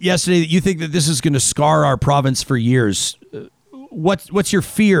tweeted yesterday that you think that this is going to scar our province for years. What's your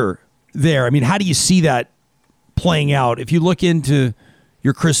fear there? I mean, how do you see that playing out? If you look into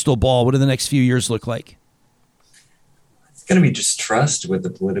your crystal ball, what do the next few years look like? It's going to be distrust with the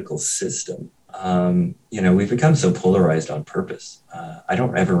political system. We've become so polarized on purpose. I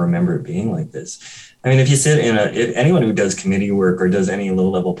don't ever remember it being like this. I mean, if anyone who does committee work or does any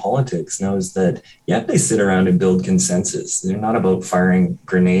low-level politics knows that, they sit around and build consensus. They're not about firing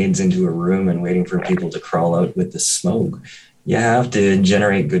grenades into a room and waiting for people to crawl out with the smoke. You have to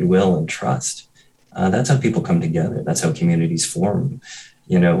generate goodwill and trust. That's how people come together. That's how communities form.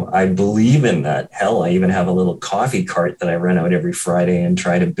 I believe in that. Hell, I even have a little coffee cart that I run out every Friday and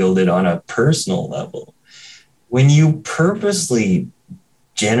try to build it on a personal level. When you purposely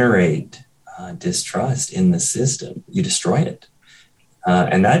generate distrust in the system, you destroy it.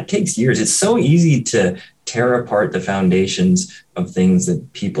 And that takes years. It's so easy to tear apart the foundations of things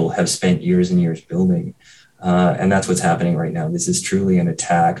that people have spent years and years building. And that's what's happening right now. This is truly an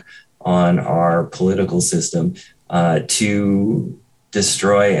attack on our political system to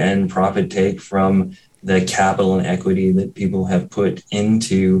destroy and profit take from the capital and equity that people have put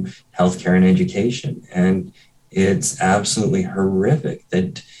into healthcare and education. And it's absolutely horrific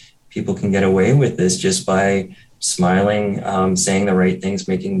that people can get away with this just by smiling, saying the right things,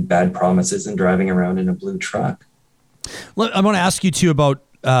 making bad promises, and driving around in a blue truck. I want to ask you too about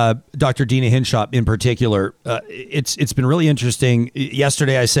Dr. Dina Hinshaw in particular. It's been really interesting.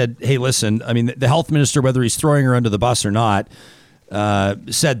 Yesterday I said, hey, listen, I mean, the health minister, whether he's throwing her under the bus or not,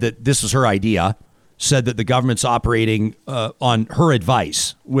 said that this was her idea, said that the government's operating on her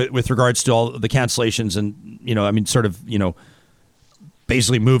advice with regards to all the cancellations and,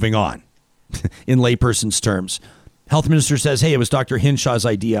 basically moving on in layperson's terms. Health minister says, hey, it was Dr. Hinshaw's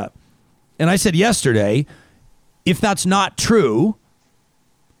idea. And I said yesterday, if that's not true,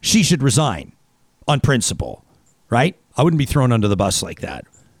 she should resign on principle, right? I wouldn't be thrown under the bus like that.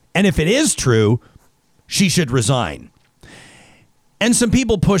 And if it is true, she should resign. And some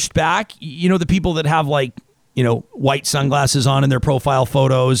people pushed back, the people that have white sunglasses on in their profile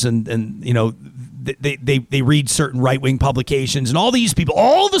photos and they read certain right-wing publications, and all these people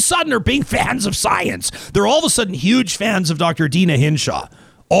all of a sudden are being fans of science. They're all of a sudden huge fans of Dr. Dina Hinshaw,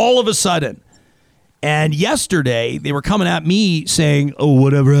 all of a sudden. And yesterday they were coming at me saying, oh,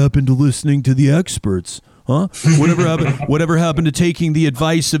 whatever happened to listening to the experts? Huh? Whatever happened to taking the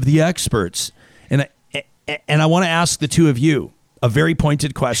advice of the experts? And I want to ask the two of you a very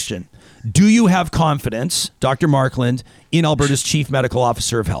pointed question. Do you have confidence, Dr. Markland, in Alberta's Chief Medical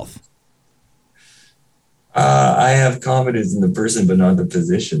Officer of Health? I have confidence in the person, but not the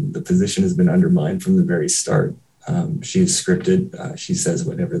position. The position has been undermined from the very start. She's scripted. She says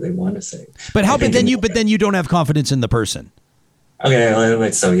whatever they want to say. But then you don't have confidence in the person. Okay,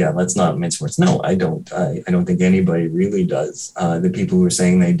 let's not mince words. No, I don't. I don't think anybody really does. The people who are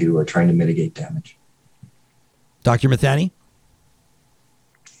saying they do are trying to mitigate damage. Dr. Mithani?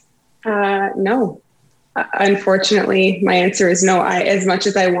 No. Unfortunately, my answer is no. As much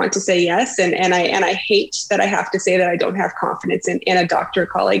as I want to say yes, and I hate that I have to say that I don't have confidence in a doctor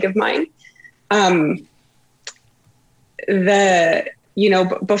colleague of mine.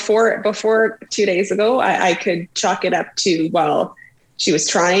 Before 2 days ago, I could chalk it up to, well, she was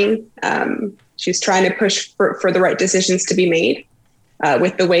trying. She was trying to push for the right decisions to be made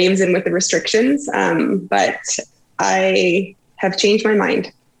with the waves and with the restrictions. But I have changed my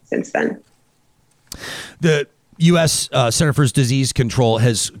mind since then. The U.S. Center for Disease Control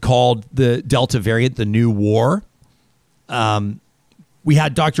has called the Delta variant the new war. We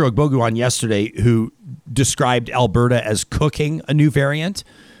had Dr. Ogbogu on yesterday who described Alberta as cooking a new variant.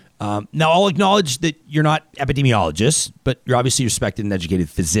 Now, I'll acknowledge that you're not epidemiologists, but you're obviously respected and educated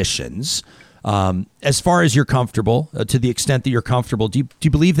physicians. As far as you're comfortable, to the extent that you're comfortable, do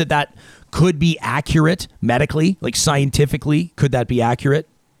you believe that could be accurate medically, like scientifically? Could that be accurate?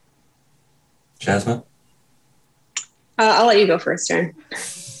 Shazma? I'll let you go first, Darren.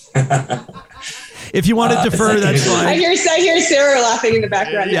 If you want to defer, that's fine. I hear Sarah laughing in the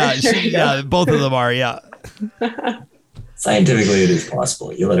background. Yeah, both of them are, yeah. Scientifically, it is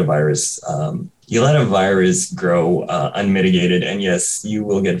possible. You let a virus grow unmitigated, and yes, you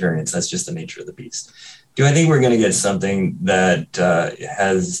will get variants. That's just the nature of the beast. Do I think we're going to get something that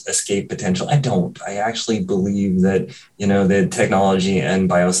has escape potential? I don't. I actually believe that, the technology and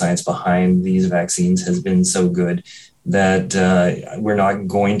bioscience behind these vaccines has been so good that we're not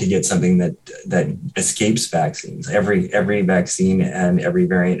going to get something that escapes vaccines. Every vaccine and every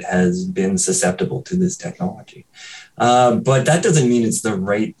variant has been susceptible to this technology. But that doesn't mean it's the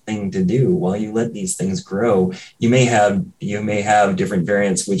right thing to do. While you let these things grow, you may have different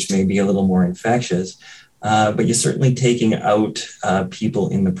variants which may be a little more infectious, but you're certainly taking out people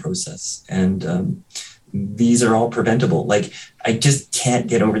in the process. And these are all preventable. Like, I just can't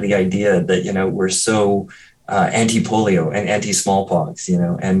get over the idea that, we're so anti-polio and anti-smallpox,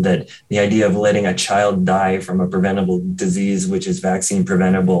 and that the idea of letting a child die from a preventable disease, which is vaccine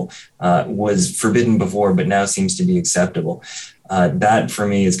preventable, was forbidden before, but now seems to be acceptable. That for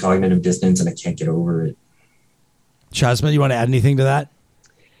me is cognitive dissonance, and I can't get over it. Shazma, you want to add anything to that?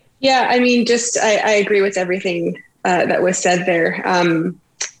 Yeah, I mean, I agree with everything that was said there.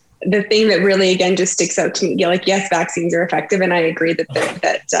 The thing that really, again, just sticks out to me, yes, vaccines are effective, and I agree that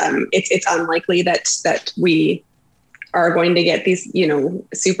it's unlikely that we are going to get these,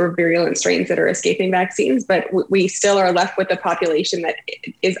 super virulent strains that are escaping vaccines, but we still are left with a population that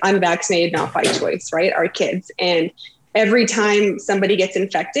is unvaccinated, not by choice, right? Our kids. And every time somebody gets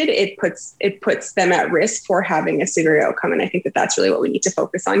infected, it puts them at risk for having a severe outcome. And I think that that's really what we need to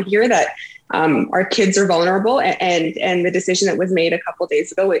focus on here, that our kids are vulnerable, and the decision that was made a couple of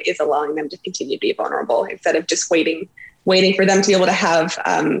days ago is allowing them to continue to be vulnerable instead of just waiting for them to be able to have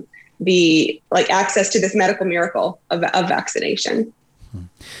access to this medical miracle of vaccination.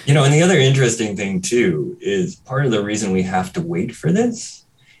 And the other interesting thing too is part of the reason we have to wait for this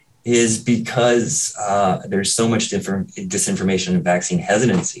is because there's so much disinformation and vaccine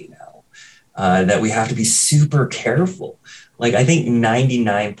hesitancy now that we have to be super careful. Like, I think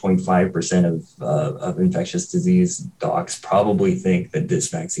 99.5% of infectious disease docs probably think that this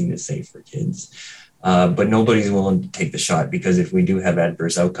vaccine is safe for kids, but nobody's willing to take the shot, because if we do have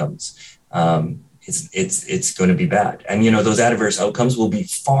adverse outcomes, it's going to be bad. And, those adverse outcomes will be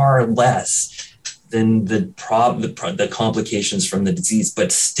far less than the complications from the disease,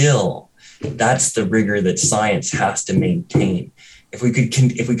 but still, that's the rigor that science has to maintain. If we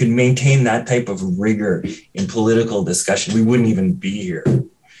could maintain that type of rigor in political discussion, we wouldn't even be here.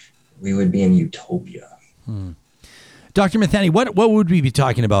 We would be in utopia. Dr. Mithani, what would we be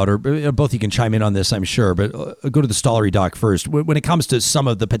talking about? Or both you can chime in on this, I'm sure, but go to the Stollery doc first. When it comes to some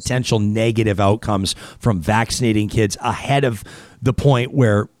of the potential negative outcomes from vaccinating kids ahead of the point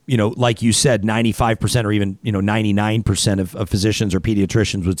where, like you said, 95% or even, 99% of physicians or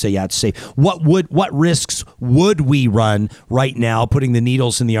pediatricians would say, yeah, it's safe. What risks would we run right now putting the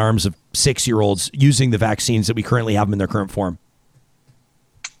needles in the arms of 6-year-olds using the vaccines that we currently have them in their current form?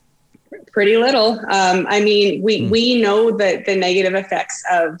 Pretty little. We know that the negative effects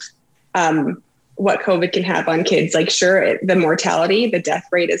of what COVID can have on kids. Like, sure, the mortality, the death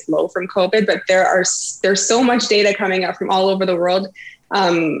rate is low from COVID, but there's so much data coming out from all over the world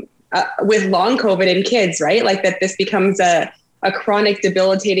with long COVID in kids, right? Like, that this becomes a chronic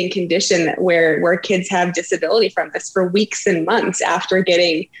debilitating condition where kids have disability from this for weeks and months after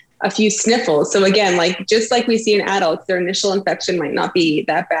getting a few sniffles. So again, just like we see in adults, their initial infection might not be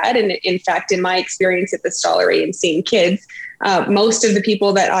that bad. And in fact, in my experience at the Stollery and seeing kids, most of the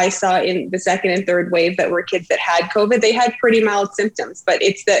people that I saw in the second and third wave that were kids that had COVID, they had pretty mild symptoms, but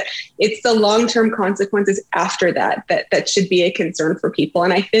it's the long-term consequences after that should be a concern for people.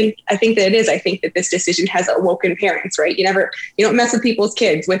 And I think that it is. I think that this decision has awoken parents, right? You don't mess with people's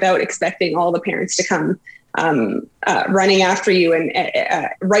kids without expecting all the parents to come running after you, and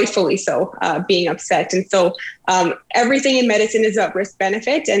rightfully so, being upset. And so everything in medicine is about risk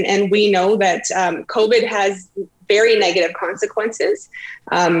benefit. And we know that COVID has very negative consequences.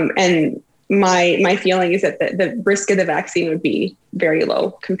 And my feeling is that the risk of the vaccine would be very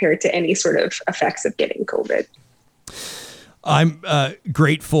low compared to any sort of effects of getting COVID. I'm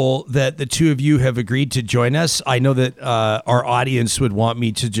grateful that the two of you have agreed to join us. I know that our audience would want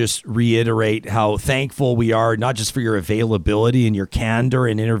me to just reiterate how thankful we are, not just for your availability and your candor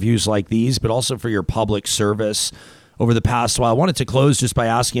in interviews like these, but also for your public service over the past while. I wanted to close just by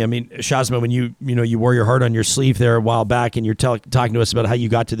asking, Shazma, when you wore your heart on your sleeve there a while back, and you're talking to us about how you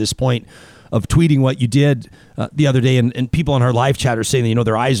got to this point of tweeting what you did the other day, and people on our live chat are saying that,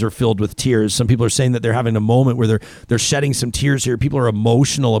 their eyes are filled with tears. Some people are saying that they're having a moment where they're shedding some tears here. People are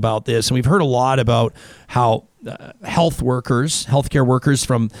emotional about this. And we've heard a lot about how healthcare workers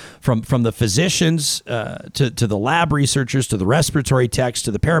from the physicians to the lab researchers, to the respiratory techs, to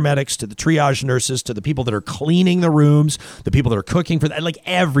the paramedics, to the triage nurses, to the people that are cleaning the rooms, the people that are cooking for that, like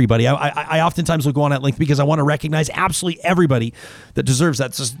everybody. I oftentimes will go on at length because I want to recognize absolutely everybody that deserves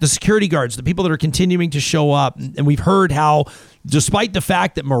that. So the security guards, the people that are continuing to show up. And we've heard how, despite the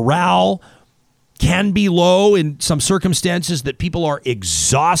fact that morale can be low in some circumstances, that people are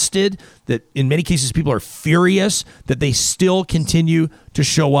exhausted, that in many cases people are furious, that they still continue to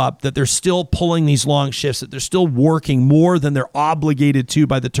show up, that they're still pulling these long shifts, that they're still working more than they're obligated to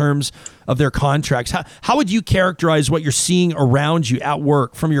by the terms of their contracts. How would you characterize what you're seeing around you at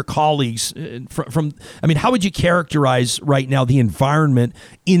work from your colleagues? How would you characterize right now the environment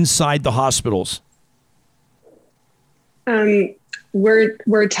inside the hospitals?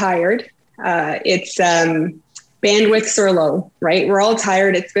 We're tired. It's bandwidths are low, right? We're all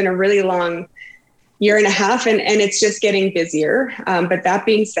tired. It's been a really long year and a half, and it's just getting busier. But that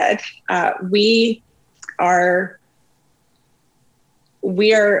being said, we're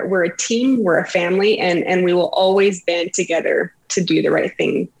a team, we're a family, and we will always band together to do the right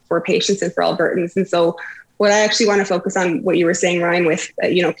thing for patients and for Albertans. And so what I actually want to focus on, what you were saying, Ryan, with,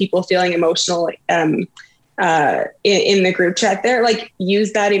 people feeling emotional, in the group chat there,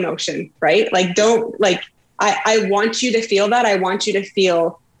 use that emotion, right? I want you to feel that. I want you to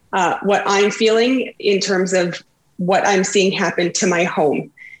feel what I'm feeling in terms of what I'm seeing happen to my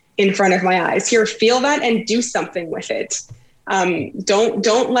home in front of my eyes. Here, feel that and do something with it.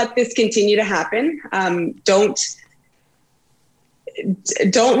 Don't let this continue to happen.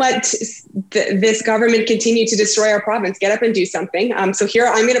 don't let this government continue to destroy our province. Get up and do something. So here,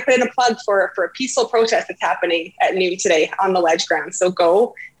 I'm going to put in a plug for a peaceful protest that's happening at noon today on the Ledge ground. So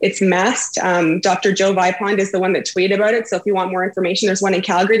go. It's masked. Dr. Joe Vipond is the one that tweeted about it. So if you want more information, there's one in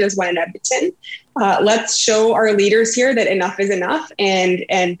Calgary, there's one in Edmonton. Let's show our leaders here that enough is enough, and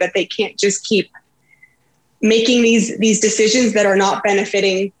that they can't just keep making these decisions that are not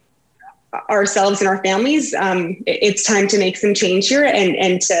benefiting ourselves and our families. It's time to make some change here,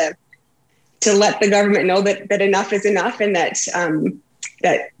 and to let the government know that enough is enough, and that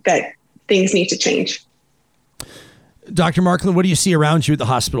things need to change. Dr. Markland, what do you see around you at the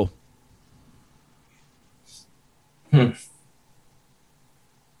hospital? I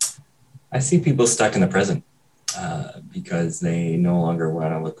see people stuck in the present because they no longer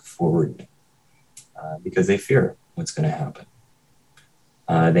want to look forward because they fear what's going to happen.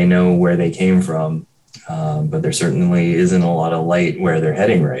 They know where they came from, but there certainly isn't a lot of light where they're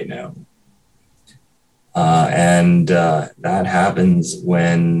heading right now. And that happens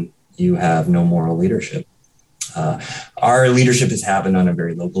when you have no moral leadership. Our leadership has happened on a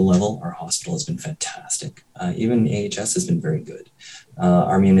very local level. Our hospital has been fantastic. Even AHS has been very good.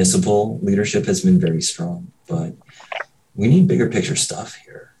 Our municipal leadership has been very strong, but we need bigger picture stuff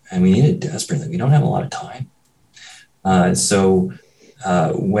here, and we need it desperately. We don't have a lot of time. So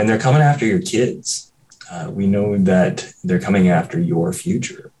when they're coming after your kids, we know that they're coming after your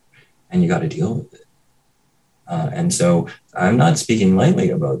future, and you got to deal with it. And so I'm not speaking lightly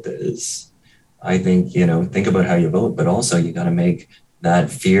about this. I think, think about how you vote, but also you got to make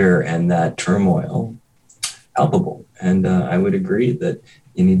that fear and that turmoil palpable. And I would agree that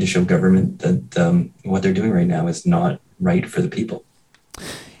you need to show government that what they're doing right now is not right for the people.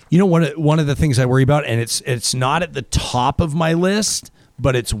 One of the things I worry about, and it's not at the top of my list,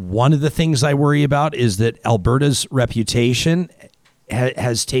 but it's one of the things I worry about, is that Alberta's reputation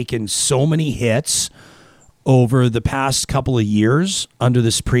has taken so many hits over the past couple of years under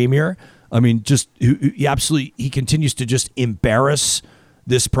this premier. I mean, he continues to just embarrass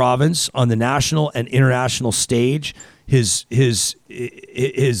this province on the national and international stage. His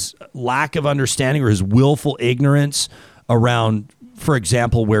lack of understanding or his willful ignorance around, for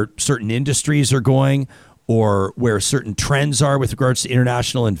example, where certain industries are going or where certain trends are with regards to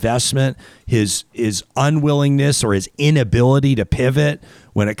international investment, his unwillingness or his inability to pivot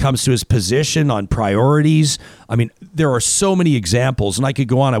when it comes to his position on priorities. I mean, there are so many examples, and I could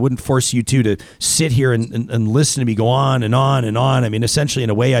go on. I wouldn't force you to sit here and listen to me go on and on and on. I mean, essentially, in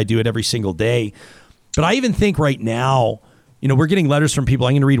a way, I do it every single day. But I even think right now, we're getting letters from people.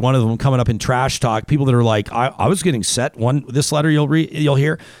 I'm going to read one of them coming up in Trash Talk. People that are like, I was getting set. This letter you'll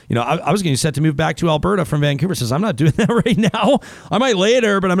hear. I was getting set to move back to Alberta from Vancouver. Says, I'm not doing that right now. I might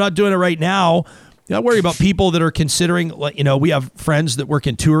later, but I'm not doing it right now. I worry about people that are considering, we have friends that work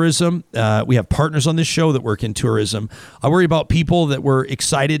in tourism. We have partners on this show that work in tourism. I worry about people that were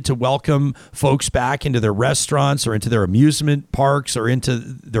excited to welcome folks back into their restaurants or into their amusement parks or into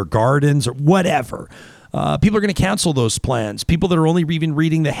their gardens or whatever. People are going to cancel those plans. People that are only even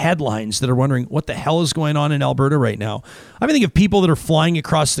reading the headlines that are wondering what the hell is going on in Alberta right now. I think of people that are flying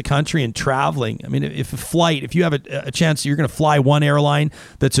across the country and traveling. I mean, if you have a chance, you're going to fly one airline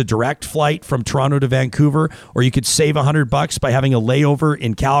that's a direct flight from Toronto to Vancouver, or you could save $100 by having a layover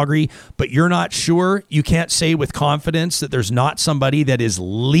in Calgary, but you're not sure. You can't say with confidence that there's not somebody that is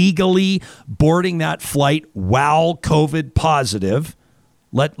legally boarding that flight while COVID positive.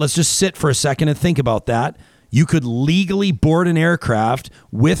 Let's just sit for a second and think about that. You could legally board an aircraft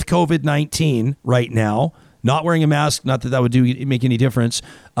with COVID-19 right now, not wearing a mask, not that would make any difference.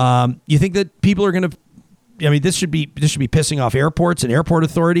 You think that people are going to, this should be pissing off airports and airport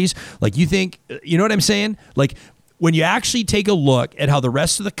authorities. Like, you think, you know what I'm saying? Like, when you actually take a look at how the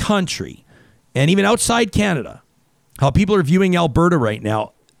rest of the country and even outside Canada, how people are viewing Alberta right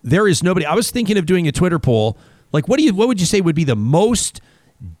now, there is nobody. I was thinking of doing a Twitter poll. Like, what would you say would be the most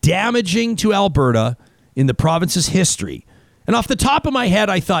damaging to Alberta in the province's history? And off the top of my head,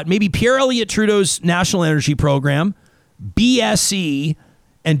 I thought maybe Pierre Elliott Trudeau's National Energy Program, BSE,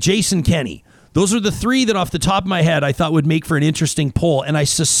 and Jason Kenney. Those are the three that off the top of my head I thought would make for an interesting poll. And I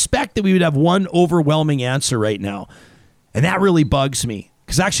suspect that we would have one overwhelming answer right now. And that really bugs me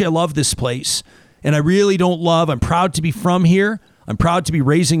because actually I love this place. And I really I'm proud to be from here. I'm proud to be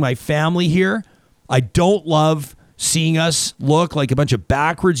raising my family here. I don't love seeing us look like a bunch of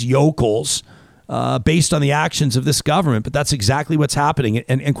backwards yokels based on the actions of this government. But that's exactly what's happening.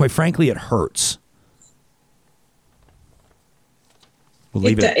 And quite frankly, it hurts. We'll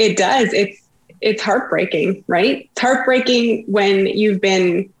leave it. It does. It's heartbreaking, right? It's heartbreaking when you've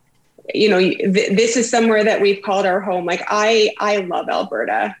been this is somewhere that we've called our home. Like I love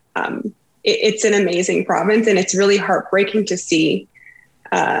Alberta. It's an amazing province, and it's really heartbreaking to see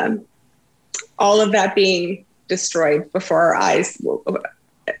all of that being destroyed before our eyes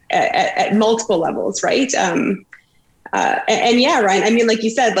at multiple levels, right? And yeah, Ryan, I mean, like you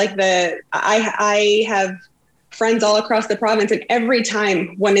said, like I have friends all across the province, and every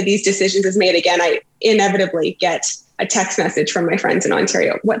time one of these decisions is made again, I inevitably get a text message from my friends in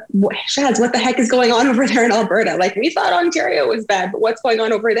Ontario. Shaz, what the heck is going on over there in Alberta? Like, we thought Ontario was bad, but what's going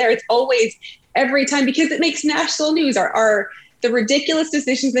on over there? It's always every time, because it makes national news. The ridiculous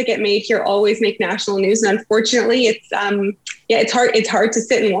decisions that get made here always make national news. And unfortunately, it's hard to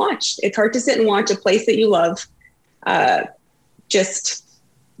sit and watch. It's hard to sit and watch a place that you love just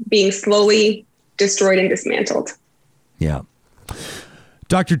being slowly destroyed and dismantled. Yeah.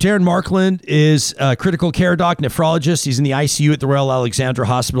 Dr. Darren Markland is a critical care doc, nephrologist. He's in the ICU at the Royal Alexandra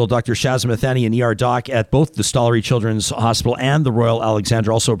Hospital. Dr. Shazma Mithani, an ER doc at both the Stollery Children's Hospital and the Royal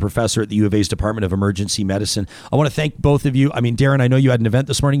Alexandra, also a professor at the U of A's Department of Emergency Medicine. I want to thank both of you. I mean, Darren, I know you had an event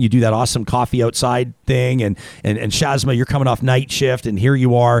this morning. You do that awesome coffee outside thing. And Shazma, you're coming off night shift, and here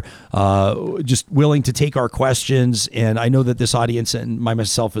you are just willing to take our questions. And I know that this audience and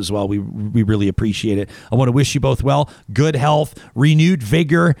myself as well, we really appreciate it. I want to wish you both well, good health, renewed vigor,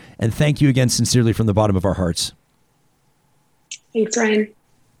 and thank you again sincerely from the bottom of our hearts. Thanks, Ryan.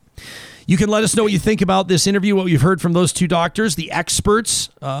 You can let us know what you think about this interview, what you've heard from those two doctors, the experts.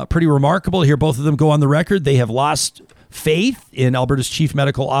 Pretty remarkable to hear both of them go on the record. They have lost faith in Alberta's Chief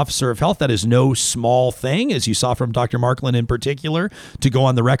Medical Officer of Health. That is no small thing, as you saw from Dr. Markland in particular, to go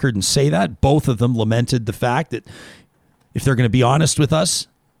on the record and say that. Both of them lamented the fact that if they're going to be honest with us,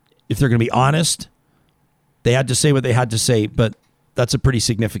 if they're going to be honest, they had to say what they had to say, but that's a pretty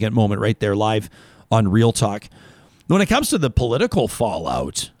significant moment right there, live on Real Talk. When it comes to the political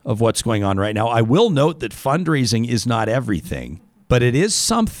fallout of what's going on right now, I will note that fundraising is not everything, but it is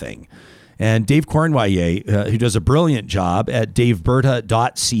something. And Dave Cornwallier, who does a brilliant job at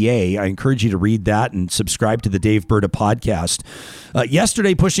daveberta.ca, I encourage you to read that and subscribe to the Dave Berta podcast.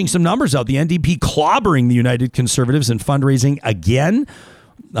 Yesterday, pushing some numbers out, the NDP clobbering the United Conservatives in fundraising again.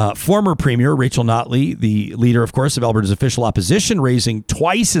 Former Premier Rachel Notley, the leader, of course, of Alberta's official opposition, raising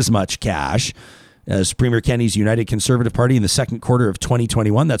twice as much cash as Premier Kenney's United Conservative Party in the second quarter of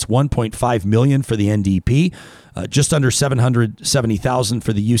 2021. That's $1.5 million for the NDP, just under $770,000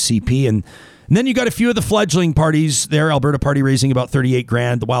 for the UCP. And then you got a few of the fledgling parties there. Alberta Party raising about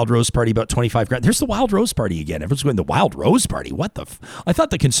 $38,000. The Wild Rose Party about $25,000. There's the Wild Rose Party again. Everyone's going, the Wild Rose Party. What the? I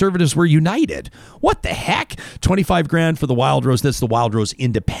thought the Conservatives were united. What the heck? $25,000 for the Wild Rose. That's the Wild Rose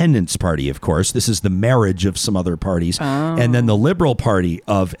Independence Party, of course. This is the marriage of some other parties. Oh. And then the Liberal Party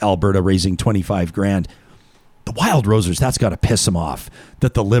of Alberta raising $25,000. The Wild Rosers, that's got to piss them off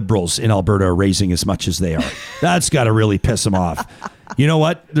that the Liberals in Alberta are raising as much as they are. That's got to really piss them off. You know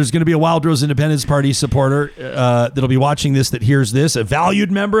what? There's going to be a Wild Rose Independence Party supporter that'll be watching this, that hears this, a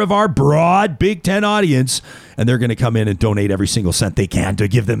valued member of our broad Big Ten audience, and they're going to come in and donate every single cent they can to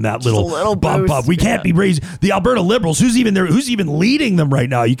give them that little bump up. We can't be raising the Alberta Liberals. Who's even there? Who's even leading them right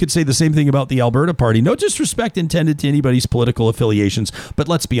now? You could say the same thing about the Alberta Party. No disrespect intended to anybody's political affiliations, but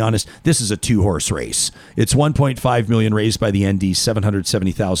let's be honest, this is a two-horse race. It's $1.5 million raised by the ND,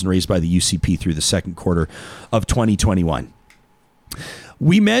 $770,000 raised by the UCP through the second quarter of 2021.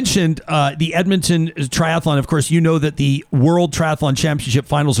 We mentioned the Edmonton Triathlon. Of course, you know that the World Triathlon Championship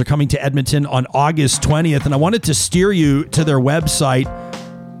Finals are coming to Edmonton on August 20th, and I wanted to steer you to their website.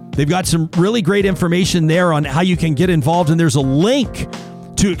 They've got some really great information there on how you can get involved, and there's a link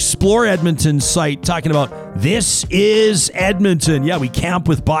to Explore Edmonton's site talking about this is Edmonton. Yeah, we camp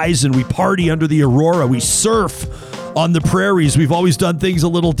with bison, we party under the aurora, we surf on the prairies. We've always done things a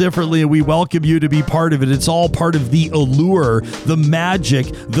little differently, and we welcome you to be part of it. It's all part of the allure, the magic,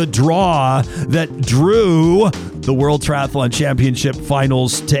 the draw that drew the World Triathlon Championship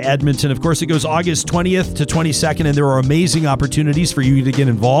Finals to Edmonton. Of course, it goes August 20th to 22nd, and there are amazing opportunities for you to get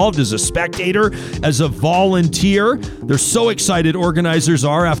involved as a spectator, as a volunteer. They're so excited, organizers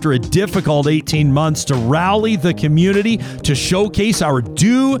are, after a difficult 18 months, to rally the community to showcase our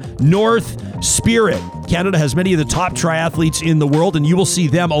due north spirit. Canada has many of the top triathletes in the world, and you will see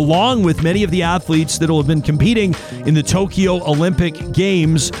them along with many of the athletes that will have been competing in the Tokyo Olympic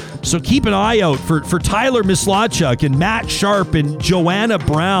Games. So keep an eye out for Tyler Mislachuk and Matt Sharp and Joanna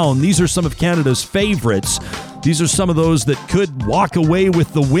Brown. These are some of Canada's favorites. These are some of those that could walk away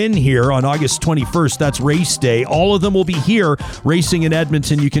with the win here on August 21st. That's race day. All of them will be here racing in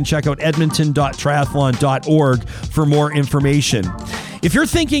Edmonton. You can check out edmonton.triathlon.org for more information. If you're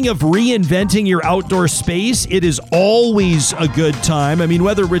thinking of reinventing your outdoor space, it is always a good time. I mean,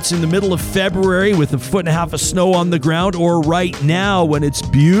 whether it's in the middle of February with 1.5 feet of snow on the ground or right now when it's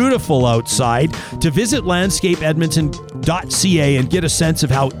beautiful outside, to visit landscapeedmonton.ca and get a sense of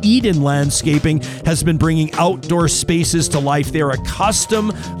how Eden Landscaping has been bringing outdoor spaces to life. They're a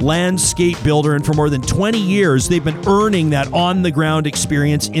custom landscape builder, and for more than 20 years, they've been earning that on-the-ground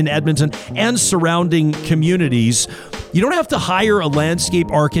experience in Edmonton and surrounding communities. You don't have to hire a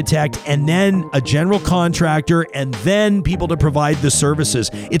landscape architect and then a general contractor and then people to provide the services.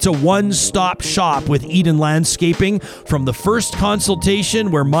 It's a one-stop shop with Eden Landscaping. From the first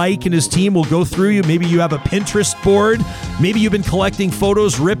consultation where Mike and his team will go through you, maybe you have a Pinterest board, maybe you've been collecting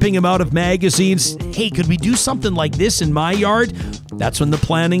photos, ripping them out of magazines. Hey, could we do something like this in my yard? That's when the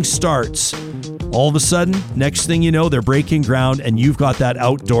planning starts. All of a sudden, next thing you know, they're breaking ground and you've got that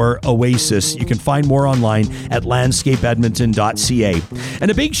outdoor oasis. You can find more online at landscapeedmonton.ca.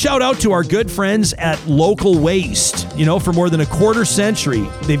 And a big shout out to our good friends at Local Waste. You know, for more than a quarter century,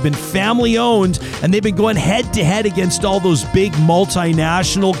 they've been family owned and they've been going head to head against all those big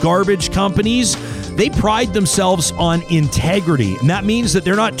multinational garbage companies. They pride themselves on integrity, and that means that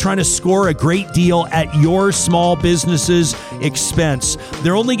they're not trying to score a great deal at your small business's expense.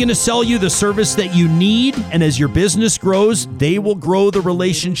 They're only going to sell you the service that you need, and as your business grows, they will grow the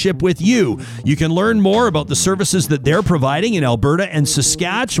relationship with you. You can learn more about the services that they're providing in Alberta and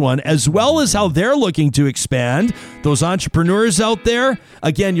Saskatchewan, as well as how they're looking to expand. Those entrepreneurs out there,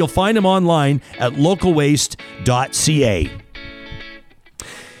 again, you'll find them online at localwaste.ca.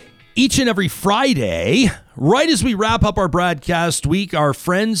 Each and every Friday, right as we wrap up our broadcast week, our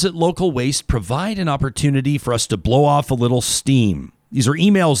friends at Local Waste provide an opportunity for us to blow off a little steam. These are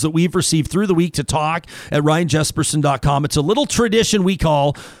emails that we've received through the week to talk at ryanjesperson.com. It's a little tradition we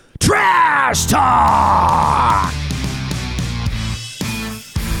call Trash Talk.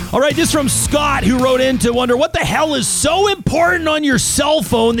 All right, this is from Scott, who wrote in to wonder what the hell is so important on your cell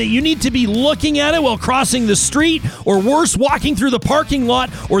phone that you need to be looking at it while crossing the street, or worse, walking through the parking lot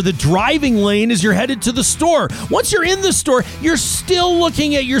or the driving lane as you're headed to the store. Once you're in the store, you're still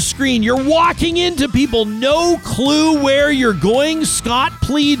looking at your screen. You're walking into people, no clue where you're going. Scott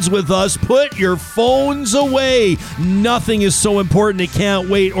pleads with us, put your phones away. Nothing is so important it can't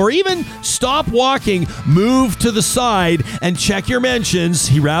wait. Or even stop walking, move to the side, and check your mentions.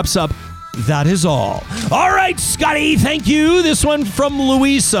 He wraps up, that is all. All right, Scotty, thank you. This one from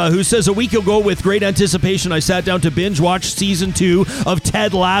Louisa, who says, a week ago with great anticipation, I sat down to binge watch season 2 of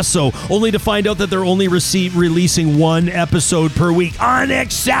Ted Lasso, only to find out that they're only releasing one episode per week.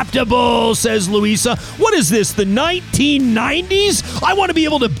 Unacceptable, says Louisa. What is this, the 1990s? I want to be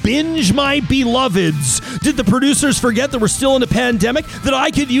able to binge my beloveds. Did the producers forget that we're still in a pandemic, that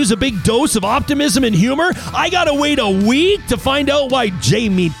I could use a big dose of optimism and humor? I gotta wait a week to find out why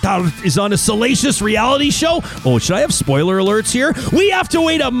Jamie Tart is on a salacious reality show? Oh, should I have spoiler alerts here? We have to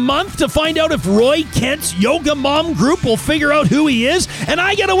wait a month to find out if Roy Kent's yoga mom group will figure out who he is, and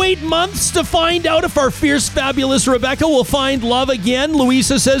I gotta wait months to find out if our fierce, fabulous Rebecca will find love again.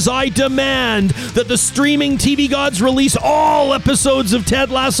 Louisa says, I demand that the streaming TV gods release all episodes of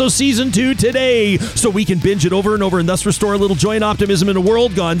Ted Lasso Season 2 today so we can binge it over and over and thus restore a little joy and optimism in a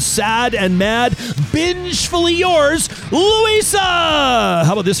world gone sad and mad. Bingefully yours, Louisa!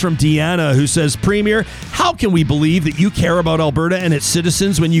 How about this from Deanna, who says, Premier, how can we believe that you care about Alberta and its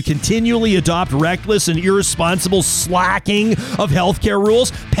citizens when you continually adopt reckless and irresponsible slacking of healthcare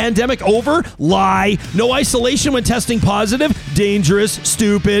rules? Pandemic over? Lie. No isolation when testing positive? Dangerous,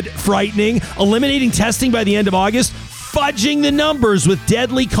 stupid, frightening. Eliminating testing by the end of August? Fudging the numbers with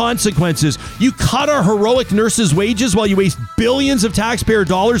deadly consequences. You cut our heroic nurses' wages while you waste billions of taxpayer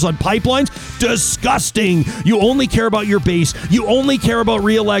dollars on pipelines? Disgusting. You only care about your base. You only care about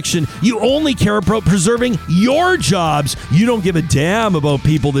re-election. You only care about preserving your jobs. You don't give a damn about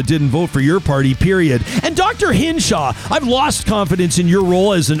people that didn't vote for your party, period. And Dr. Hinshaw, I've lost confidence in your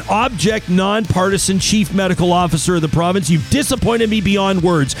role as an object, nonpartisan chief medical officer of the province. You've disappointed me beyond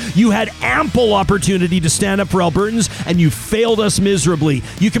words. You had ample opportunity to stand up for Albertans, and you failed us miserably.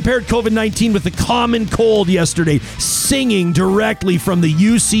 You compared COVID-19 with the common cold yesterday, singing directly from the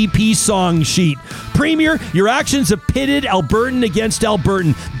UCP song sheet. Premier, your actions have pitted Albertan against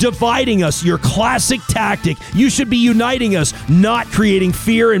Albertan, dividing us, your classic tactic. You should be uniting us, not creating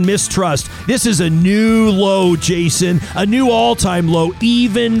fear and mistrust. This is a new low, Jason, a new all-time low,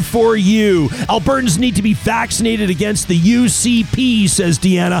 even for you. Albertans need to be vaccinated against the UCP, says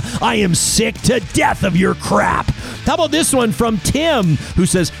Deanna. I am sick to death of your crap. How about this one from Tim, who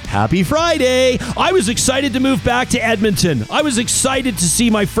says, Happy Friday. I was excited to move back to Edmonton. I was excited to see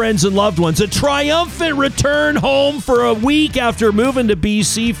my friends and loved ones. a triumphant return home for a week after moving to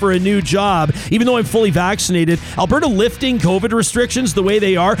BC for a new job. Even though I'm fully vaccinated, Alberta lifting COVID restrictions the way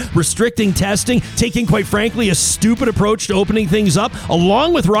they are, restricting testing, taking, quite frankly, a stupid approach to opening things up,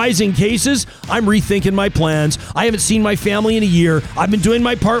 along with rising cases, I'm rethinking my plans. I haven't seen my family in a year. I've been doing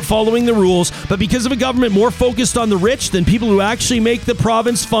my part following the rules, but because of a government more focused on the rich than people who actually make the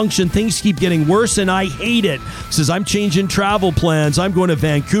province function, things keep getting worse, and I hate it. Says, I'm changing travel plans. I'm going to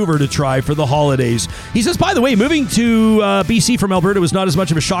Vancouver to try for the holidays. He says, by the way, moving to BC from Alberta was not as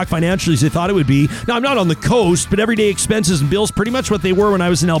much of a shock financially as I thought it would be. Now, I'm not on the coast, but everyday expenses and bills pretty much what they were when I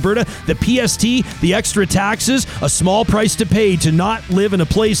was in Alberta. The PST, the extra taxes, a small price to pay to not live in a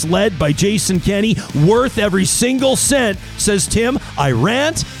place led by Jason Kenney, worth every single cent, says Tim. I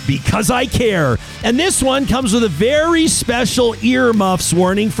rant because I care. And this one comes with a very special earmuffs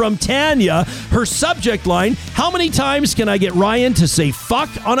warning from Tanya. Her subject line, how many times can I get Ryan to say fuck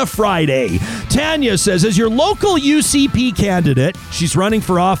on a Friday? Tanya says, as your local UCP candidate, she's running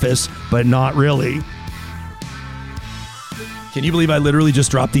for office, but not really. Can you believe I literally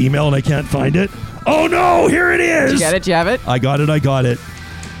just dropped the email and I can't find it? Oh no, here it is. Did you get it? Do you have it? I got it.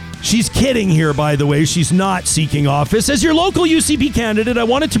 She's kidding here, by the way. She's not seeking office. As your local UCP candidate, I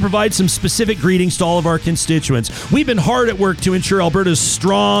wanted to provide some specific greetings to all of our constituents. We've been hard at work to ensure Alberta is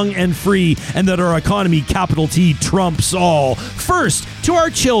strong and free and that our economy, capital T, trumps all. First, to our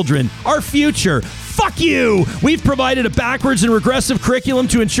children, our future. Fuck you! We've provided a backwards and regressive curriculum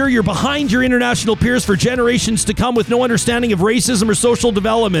to ensure you're behind your international peers for generations to come with no understanding of racism or social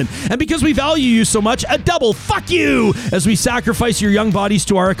development. And because we value you so much, a double fuck you as we sacrifice your young bodies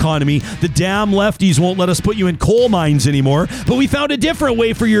to our economy. The damn lefties won't let us put you in coal mines anymore, but we found a different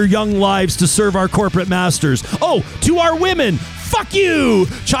way for your young lives to serve our corporate masters. Oh, to our women, fuck you!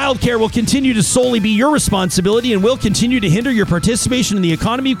 Childcare will continue to solely be your responsibility and will continue to hinder your participation in the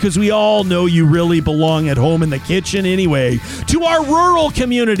economy because we all know you really belong at home in the kitchen anyway. To our rural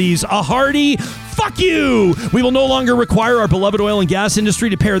communities, a hearty fuck you! We will no longer require our beloved oil and gas industry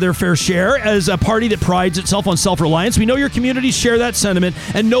to pay their fair share. As a party that prides itself on self-reliance, we know your communities share that sentiment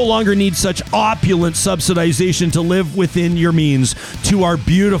and no longer need such opulent subsidization to live within your means. To our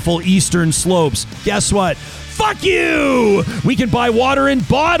beautiful eastern slopes, guess what? Fuck you! We can buy water in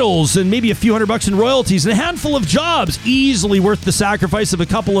bottles and maybe a few $100 in royalties and a handful of jobs, easily worth the sacrifice of a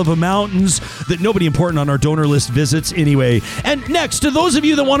couple of mountains that nobody important on our donor list visits anyway. And next, to those of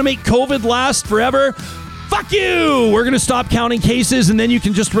you that want to make COVID last forever, fuck you! We're going to stop counting cases and then you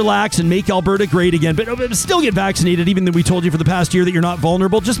can just relax and make Alberta great again. But still get vaccinated, even though we told you for the past year that you're not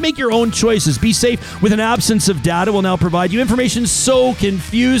vulnerable. Just make your own choices. Be safe with an absence of data. We'll now provide you information so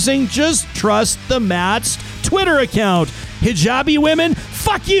confusing. Just trust the Matt's Twitter account. Hijabi women,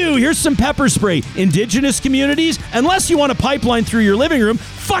 fuck you. Here's some pepper spray. Indigenous communities, unless you want a pipeline through your living room,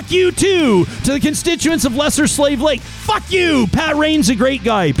 fuck you too. To the constituents of Lesser Slave Lake, fuck you. Pat Rain's a great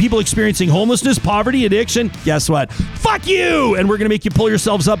guy. People experiencing homelessness, poverty, addiction, guess what? Fuck you. And we're going to make you pull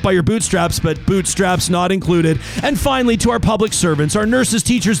yourselves up by your bootstraps, but bootstraps not included. And finally, to our public servants, our nurses,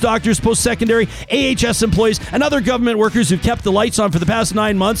 teachers, doctors, post-secondary, AHS employees, and other government workers who've kept the lights on for the past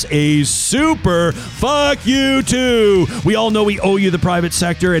 9 months, a super fuck you too. We all know we owe you the private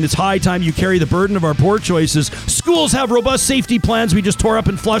sector, and it's high time you carry the burden of our poor choices. Schools have robust safety plans we just tore up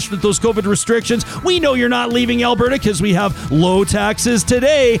and flushed with those COVID restrictions. We know you're not leaving Alberta because we have low taxes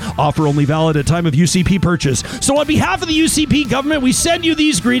today. Offer only valid at time of UCP purchase. So on behalf of the UCP government, we send you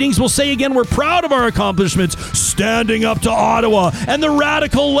these greetings. We'll say again, we're proud of our accomplishments, standing up to Ottawa and the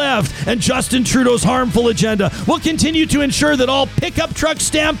radical left and Justin Trudeau's harmful agenda. We'll continue to ensure that all pickup truck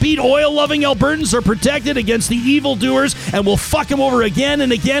stampede oil-loving Albertans are protected against the evildoers, and we'll fuck them over again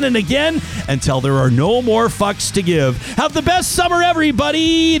and again and again until there are no more fucks to give. Have the best summer,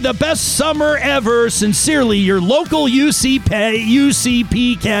 everybody. The best summer ever. Sincerely, your local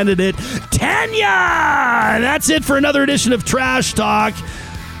UCP candidate, Tanya. That's it for another edition of Trash Talk.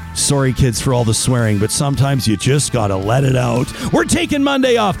 Sorry, kids, for all the swearing, but sometimes you just gotta let it out. We're taking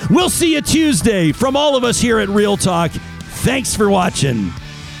Monday off. We'll see you Tuesday. From all of us here at Real Talk, thanks for watching.